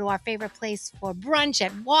get to go to our favorite place for brunch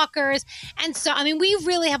at Walker's. And so, I mean, we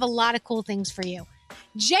really have a lot of cool things for you.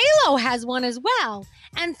 J-Lo has one as well.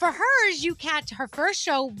 And for hers, you catch her first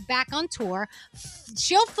show back on tour.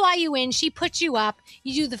 She'll fly you in. She puts you up.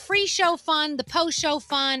 You do the free show fun, the post-show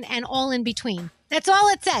fun, and all in between. That's all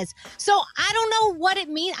it says. So I don't know what it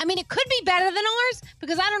means. I mean, it could be better than ours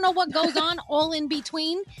because I don't know what goes on all in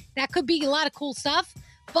between. That could be a lot of cool stuff.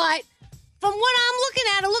 But from what I'm looking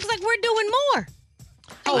at, it looks like we're doing more.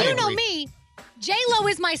 And you know me. J-Lo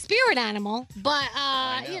is my spirit animal, but,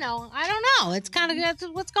 I don't know. It's kind of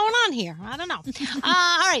what's going on here. I don't know.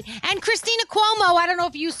 All right. And Christina Cuomo, I don't know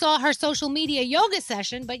if you saw her social media yoga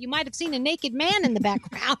session, but you might have seen a naked man in the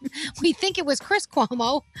background. We think it was Chris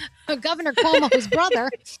Cuomo, Governor Cuomo's brother.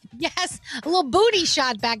 Yes, a little booty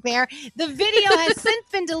shot back there. The video has since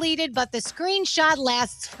been deleted, but the screenshot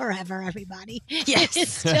lasts forever, everybody. Yes.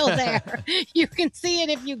 It's still there. You can see it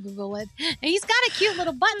if you Google it. And he's got a cute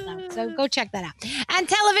little butt, though, so go check that out. And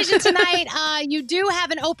television tonight, you do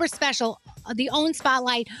have an Oprah special, the OWN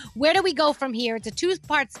Spotlight. Where do we go from here? It's a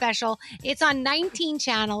 2-part special. It's on 19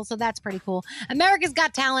 channels, so that's pretty cool. America's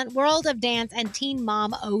Got Talent, World of Dance, and Teen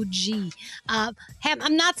Mom OG.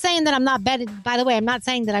 I'm not saying that I'm not betting. By the way, I'm not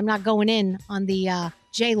saying that I'm not going in on the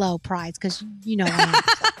J-Lo prize because you know I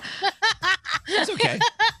am. It's okay.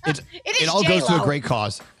 It all J-Lo. goes to a great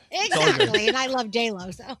cause. Exactly, and I love J-Lo,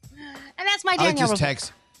 so. And that's my I like Danielle. this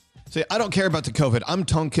text. Say, I don't care about the COVID. I'm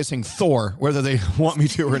tongue kissing Thor, whether they want me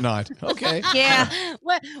to or not. Okay. Yeah.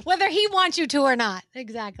 Whether he wants you to or not.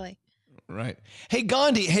 Exactly. Right. Hey,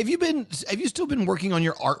 Gandhi, have you still been working on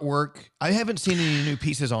your artwork? I haven't seen any new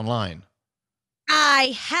pieces online.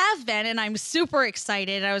 I have been, and I'm super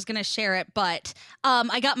excited. I was going to share it, but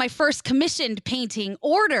I got my first commissioned painting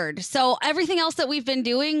ordered. So everything else that we've been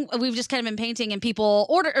doing, we've just kind of been painting, and people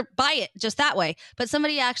order or buy it just that way. But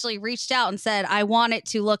somebody actually reached out and said, "I want it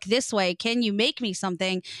to look this way. Can you make me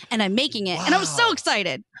something?" And I'm making it, and I'm so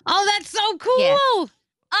excited. Oh, that's so cool! Yeah.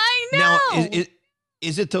 I know. Now,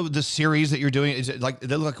 is it the series that you're doing? Is it like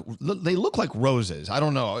they look like roses? I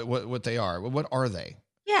don't know what they are. What are they?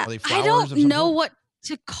 Yeah, Are they I flowers don't of some know sort? what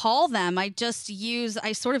to call them. I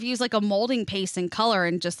sort of use like a molding paste and color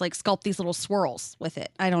and just like sculpt these little swirls with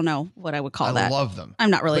it. I don't know what I would call that. I love them. I'm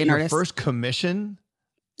not really But an your artist. first commission?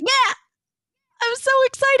 Yeah. I'm so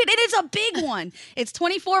excited. And it's a big one. It's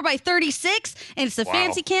 24 by 36 and it's a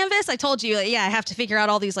fancy canvas. I told you, I have to figure out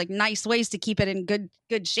all these like nice ways to keep it in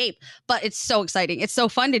good shape. But it's so exciting. It's so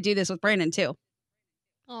fun to do this with Brandon too.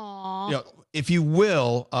 Aww. You know, if you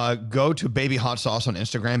will, go to Baby Hot Sauce on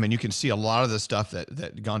Instagram and you can see a lot of the stuff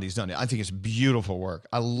that Gandhi's done. I think it's beautiful work.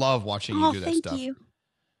 I love watching you do that stuff. Thank you.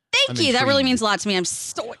 Thank you. That really means a lot to me. I'm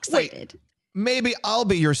so excited. Maybe I'll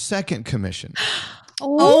be your second commission.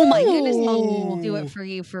 Oh my goodness. I'll do it for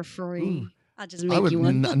you for free. I'll just make you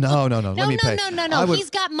one. No. Let me pay. No. He's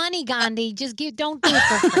got money, Gandhi. Just don't do it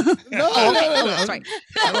for free. No. That's right.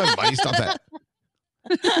 I don't have money. Stop that.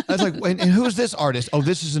 I was like, and who's this artist? Oh,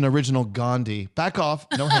 this is an original Gandhi. Back off.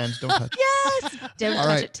 No hands. Don't touch. Yes. Don't All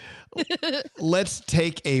touch right. Let's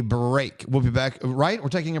take a break. We'll be back. Right? We're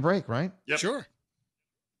taking a break, right? Yep. Sure.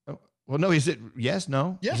 Oh, well, no. Is it yes?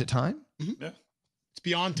 No? Yeah. Is it time? Mm-hmm. Yeah. It's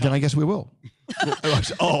beyond time. Then I guess we will.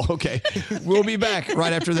 Oh, okay. We'll be back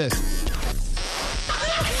right after this.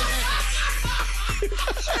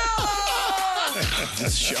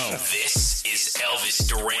 This is Elvis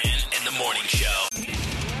Duran and the Morning Show.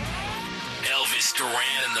 Elvis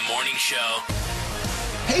Duran and the Morning Show.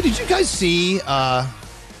 Hey, did you guys see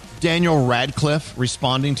Daniel Radcliffe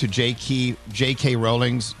responding to J.K.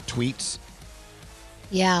 Rowling's tweets?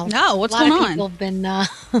 Yeah. No, what's a lot going of on? people have been.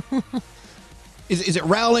 Is it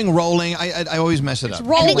Rolling? I always mess it up.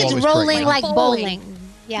 I think it's Always rolling correct me. like bowling.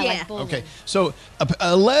 Yeah, like bowling. Okay, so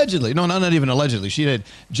allegedly, no, not even allegedly, she did.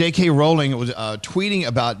 J.K. Rowling was tweeting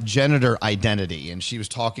about gender identity, and she was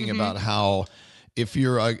talking about how if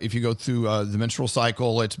you go through the menstrual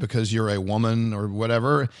cycle, it's because you're a woman or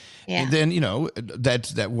whatever. Yeah. And then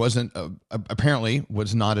that wasn't apparently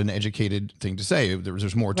was not an educated thing to say.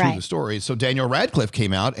 There's more to the story. So Daniel Radcliffe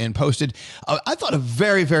came out and posted, I thought, a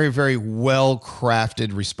very, very, very well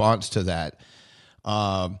crafted response to that.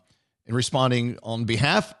 And responding on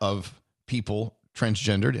behalf of people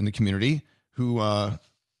transgendered in the community who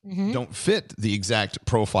don't fit the exact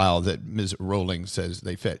profile that Ms. Rowling says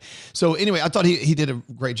they fit. So anyway, I thought he did a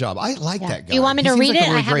great job. I like that guy. Do you want me to He seems read like it?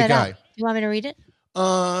 a really I have great it guy. up. You want me to read it?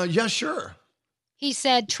 Yeah, sure. He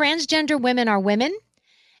said, transgender women are women.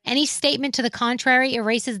 Any statement to the contrary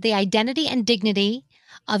erases the identity and dignity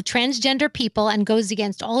of transgender people and goes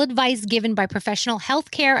against all advice given by professional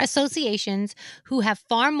healthcare associations who have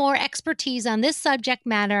far more expertise on this subject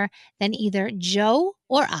matter than either Joe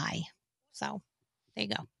or I. So there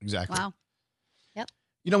you go. Exactly. Wow. Yep.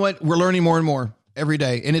 You know what? We're learning more and more every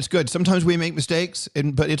day, and it's good. Sometimes we make mistakes,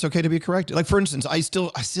 but it's okay to be corrected. Like, for instance, I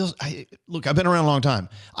look, I've been around a long time.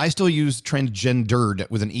 I still use transgendered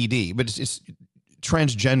with an ED, but it's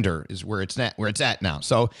transgender is where it's at now.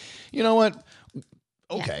 So, you know what?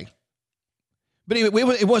 Okay. Yeah. But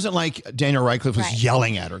anyway, it wasn't like Daniel Radcliffe was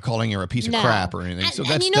yelling at her, calling her a piece of crap or anything. So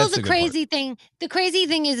and the crazy thing. The crazy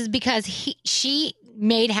thing is because she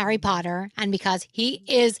made Harry Potter, and because he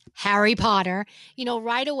is Harry Potter,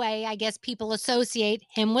 right away, I guess people associate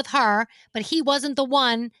him with her. But he wasn't the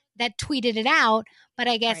one that tweeted it out. But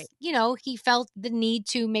I guess he felt the need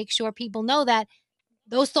to make sure people know that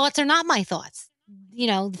those thoughts are not my thoughts.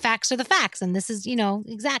 The facts are the facts, and this is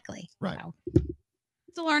exactly right.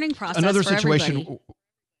 It's a learning process. Another for situation. Everybody.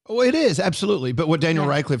 Oh, it is absolutely. But what Daniel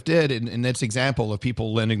Radcliffe did, and that's example of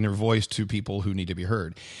people lending their voice to people who need to be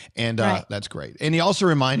heard, and that's great. And he also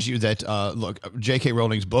reminds you that look, J.K.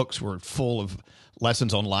 Rowling's books were full of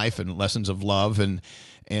lessons on life and lessons of love, and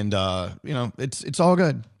it's all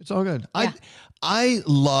good. It's all good. Yeah. I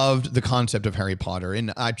loved the concept of Harry Potter,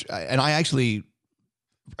 and I actually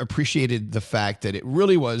appreciated the fact that it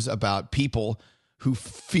really was about people who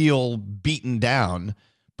feel beaten down,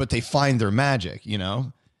 but they find their magic,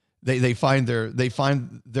 they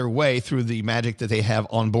find their way through the magic that they have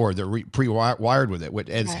on board. They're pre-wired with it,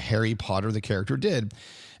 as Harry Potter, the character, did.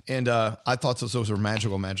 And I thought those were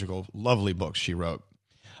magical, lovely books she wrote.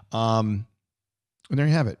 And there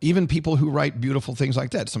you have it. Even people who write beautiful things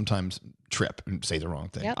like that sometimes trip and say the wrong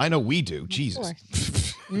thing. Yep. I know we do. Jesus.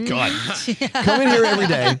 God. Come in here every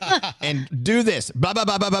day and do this blah, blah,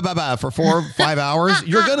 blah, blah, blah, blah, blah, for 4 or 5 hours.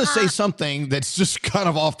 You're going to say something that's just kind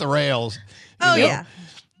of off the rails. Yeah.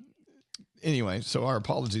 Anyway, so our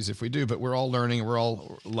apologies if we do, but we're all learning. We're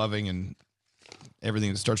all loving, and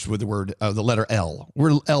everything that starts with the letter L.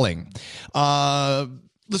 We're L-ing.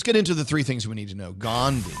 Let's get into the 3 things we need to know.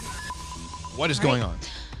 Gandhi. What is going on?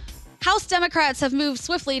 House Democrats have moved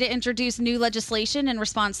swiftly to introduce new legislation in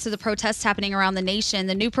response to the protests happening around the nation.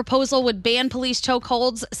 The new proposal would ban police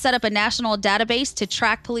chokeholds, set up a national database to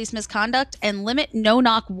track police misconduct, and limit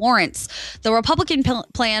no-knock warrants. The Republican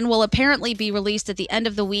plan will apparently be released at the end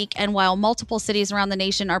of the week, and while multiple cities around the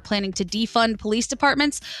nation are planning to defund police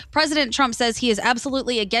departments, President Trump says he is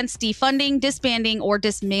absolutely against defunding, disbanding, or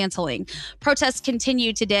dismantling. Protests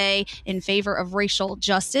continue today in favor of racial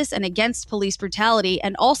justice and against police brutality,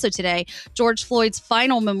 and also today, George Floyd's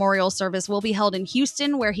final memorial service will be held in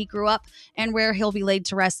Houston, where he grew up and where he'll be laid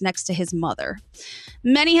to rest next to his mother.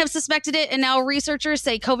 Many have suspected it, and now researchers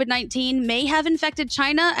say COVID-19 may have infected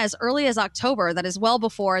China as early as October. That is well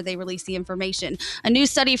before they release the information. A new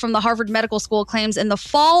study from the Harvard Medical School claims in the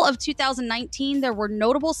fall of 2019, there were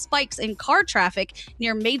notable spikes in car traffic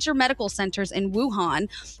near major medical centers in Wuhan,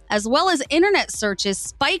 as well as internet searches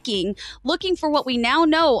spiking, looking for what we now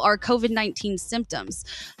know are COVID-19 symptoms.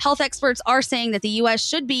 Health experts are saying that the U.S.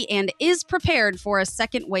 should be and is prepared for a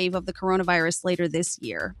second wave of the coronavirus later this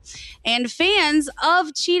year. And fans of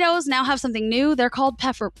Cheetos now have something new. They're called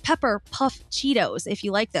Pepper Puff Cheetos, if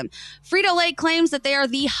you like them. Frito-Lay claims that they are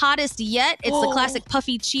the hottest yet. It's the classic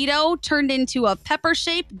puffy Cheeto turned into a pepper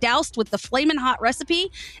shape, doused with the flamin' hot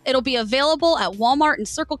recipe. It'll be available at Walmart and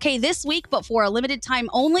Circle K this week, but for a limited time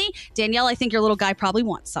only. Danielle, I think your little guy probably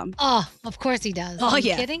wants some. Oh, of course he does. Oh, Are you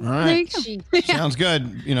yeah. kidding? All right. Sounds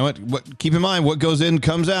good. You know what? Keep in mind, what goes in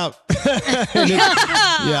comes out.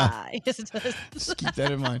 Yeah. Yes, it does. Just keep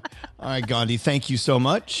that in mind. All right, Gandhi, thank you so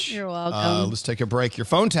much. You're welcome. Let's take a break. Your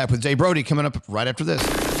phone tap with Jay Brody coming up right after this.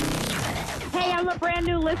 Hey, I'm a brand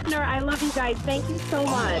new listener. I love you guys. Thank you so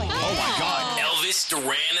much. Oh my God. Elvis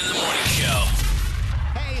Duran in the morning show.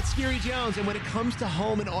 Hey, it's Scary Jones, and when it comes to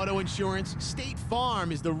home and auto insurance, State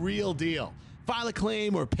Farm is the real deal. File a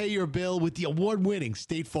claim or pay your bill with the award-winning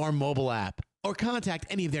State Farm mobile app. Or contact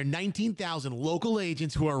any of their 19,000 local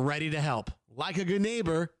agents who are ready to help. Like a good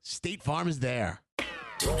neighbor, State Farm is there.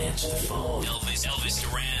 Don't answer the phone. Elvis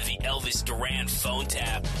Duran, the Elvis Duran phone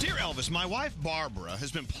tap. Dear Elvis, my wife Barbara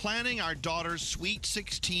has been planning our daughter's Sweet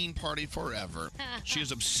 16 party forever. She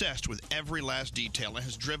is obsessed with every last detail and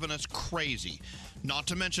has driven us crazy. Not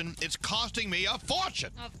to mention, it's costing me a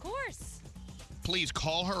fortune. Of course. Please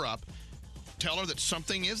call her up. Tell her that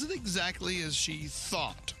something isn't exactly as she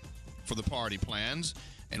thought for the party plans,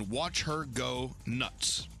 and watch her go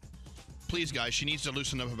nuts. Please, guys, she needs to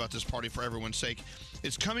loosen up about this party for everyone's sake.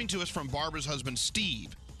 It's coming to us from Barbara's husband,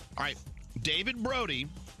 Steve. All right, David Brody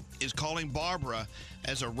is calling Barbara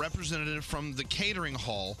as a representative from the catering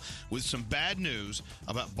hall with some bad news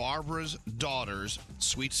about Barbara's daughter's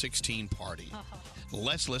Sweet 16 party.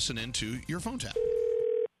 Let's listen into your phone tap.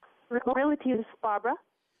 Really, this is Barbara.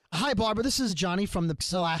 Hi, Barbara. This is Johnny from the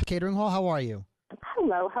Slack Catering Hall. How are you?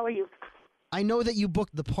 Hello, how are you? I know that you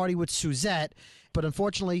booked the party with Suzette, but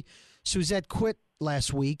unfortunately, Suzette quit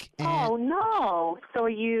last week. And Oh, no. So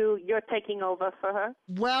you're taking over for her?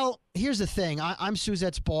 Well, here's the thing. I'm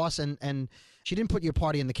Suzette's boss, and she didn't put your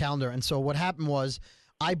party in the calendar. And so what happened was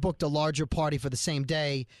I booked a larger party for the same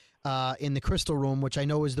day in the Crystal Room, which I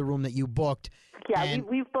know is the room that you booked. Yeah, And-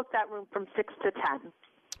 we've booked that room from 6 to 10.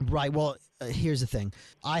 Right. Well, here's the thing.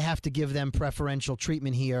 I have to give them preferential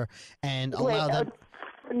treatment here and allow them.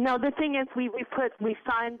 No, the thing is, we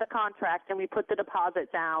signed the contract and we put the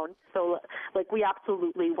deposit down. So, we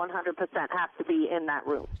absolutely 100% have to be in that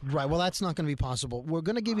room. Right. Well, that's not going to be possible. We're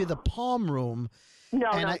going to give you the Palm Room. No,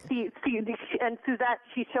 and see, and Suzette,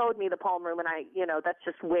 she showed me the palm room, and that's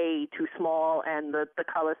just way too small, and the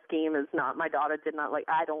color scheme is not. My daughter did not like.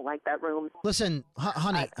 I don't like that room. Listen,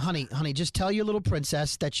 honey, just tell your little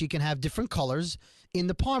princess that she can have different colors in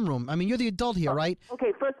the Palm Room. I mean, you're the adult here, right?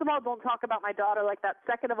 Okay, first of all, don't talk about my daughter like that.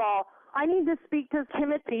 Second of all, I need to speak to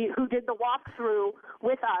Timothy, who did the walkthrough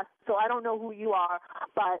with us. So I don't know who you are,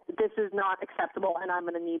 but this is not acceptable, and I'm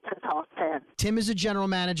going to need to talk to him. Tim is a general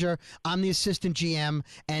manager. I'm the assistant GM,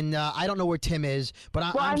 and I don't know where Tim is, but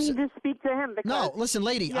I need to speak to him because No, listen,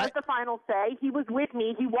 lady, he has the final say. He was with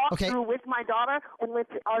me. He walked Okay. through with my daughter and with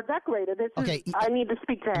our decorator. Okay, I need to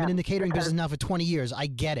speak to him. I've been in the catering because business now for 20 years. I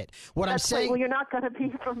get it. What I'm that's great. saying Well, you're not going to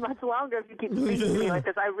be for much longer if you keep speaking to me like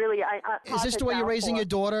this. is this the way you're raising your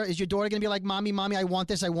daughter? Is your daughter going to be like, Mommy, I want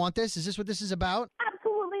this, I want this? Is this what this is about?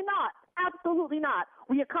 Absolutely not. Absolutely not.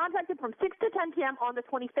 We are contacted from 6 to 10 p.m. on the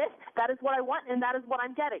 25th. That is what I want, and that is what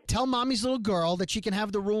I'm getting. Tell Mommy's little girl that she can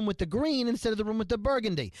have the room with the green instead of the room with the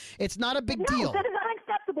burgundy. It's not a big deal. That is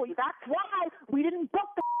unacceptable. That's why we didn't book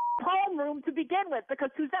the palm room to begin with, because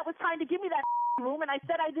Suzette was trying to give me that room, and I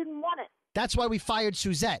said I didn't want it. That's why we fired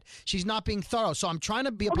Suzette. She's not being thorough, so I'm trying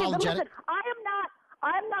to be Okay, but apologetic. listen,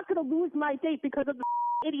 I'm not going to lose my date because of the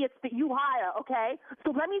idiots that you hire, okay?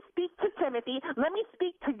 So let me speak to Timothy. Let me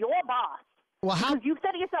speak to your boss. Well, how? Because you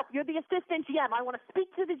said it yourself, you're the assistant GM. I want to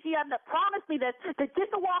speak to the GM that promised me this, that did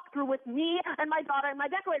the walkthrough with me and my daughter and my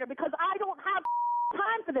decorator, because I don't have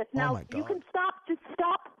time for this. Now, you can just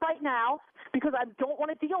stop right now, because I don't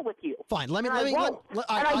want to deal with you. Fine, let me. And I won't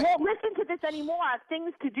listen to this anymore. I have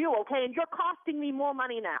things to do, okay? And you're costing me more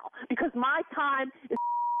money now, because my time is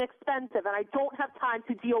expensive, and I don't have time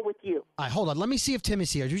to deal with you. All right, hold on. Let me see if Tim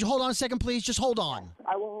is here. Would you hold on a second, please? Just hold on.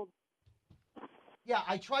 I will. Yeah,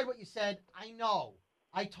 I tried what you said. I know.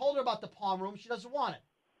 I told her about the palm room. She doesn't want it.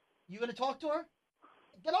 You going to talk to her?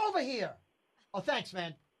 Get over here. Oh, thanks,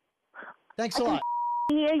 man. Thanks a lot.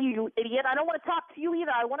 I hear you, you idiot. I don't want to talk to you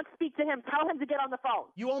either. I want to speak to him. Tell him to get on the phone.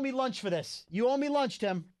 You owe me lunch for this. You owe me lunch,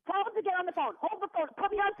 Tim. Tell him to get on the phone. Hold the phone.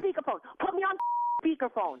 Put me on speakerphone. Put me on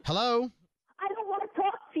speakerphone. Hello? I don't want to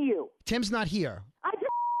talk to you. Tim's not here. I just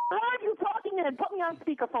heard you talking to him. Put me on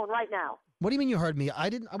speakerphone right now. What do you mean you heard me? I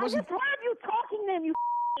wasn't. I just heard you talking to him, you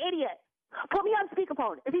idiot. Put me on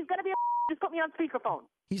speakerphone. If he's going to be just put me on speakerphone.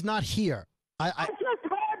 He's not here. I just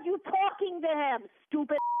heard you talking to him,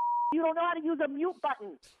 stupid. You don't know how to use a mute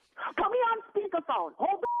button. Put me on speakerphone.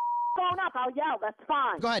 Hold the phone up. I'll yell. That's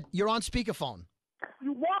fine. Go ahead. You're on speakerphone.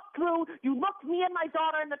 You walked through, you looked me and my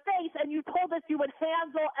daughter in the face, and you told us you would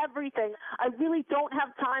handle everything. I really don't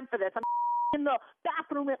have time for this. I'm in the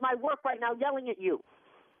bathroom at my work right now yelling at you.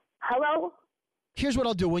 Hello? Here's what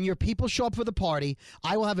I'll do. When your people show up for the party,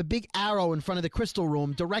 I will have a big arrow in front of the crystal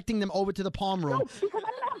room directing them over to the palm room. No, because I'm going to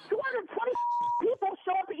have 220 people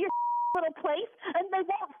show up at your little place, and they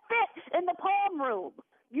won't fit in the palm room.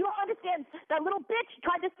 You don't understand. That little bitch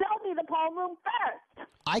tried to sell me the palm room first.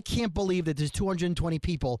 I can't believe that there's 220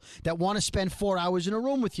 people that want to spend 4 hours in a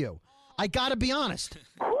room with you. I got to be honest.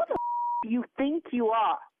 Who the do you think you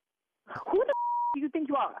are? Who the do you think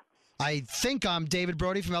you are? I think I'm David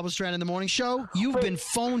Brody from Elvis Duran in the Morning Show. You've been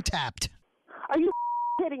phone tapped. Are you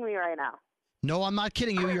kidding me right now? No, I'm not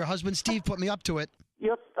kidding you. Your husband Steve put me up to it.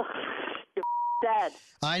 You're dead.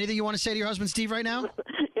 Anything you want to say to your husband Steve right now?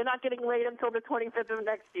 You're not getting laid until the 25th of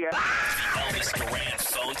next year. Elvis Duran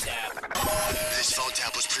phone tap. This phone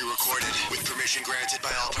tap was pre-recorded with permission granted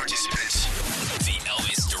by all participants. The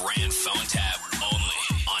Elvis Duran phone tap only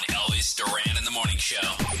on Elvis Duran in the Morning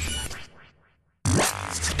Show.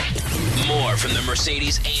 More from the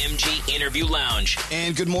Mercedes-AMG Interview Lounge.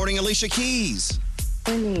 And good morning, Alicia Keys.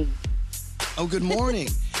 Oh, good morning.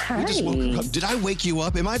 Hi. We just woke up. Did I wake you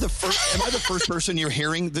up? Am I the first person you're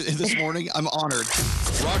hearing this morning? I'm honored.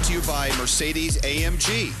 Brought to you by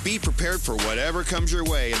Mercedes-AMG. Be prepared for whatever comes your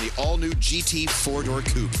way in the all-new GT 4-door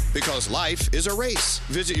coupe. Because life is a race.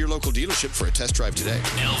 Visit your local dealership for a test drive today.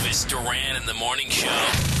 Elvis Duran in the Morning Show.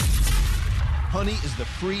 Honey is the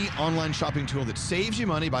free online shopping tool that saves you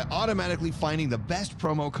money by automatically finding the best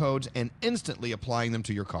promo codes and instantly applying them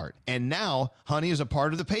to your cart. And now, Honey is a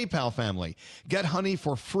part of the PayPal family. Get Honey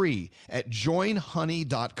for free at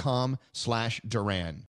joinhoney.com/Duran.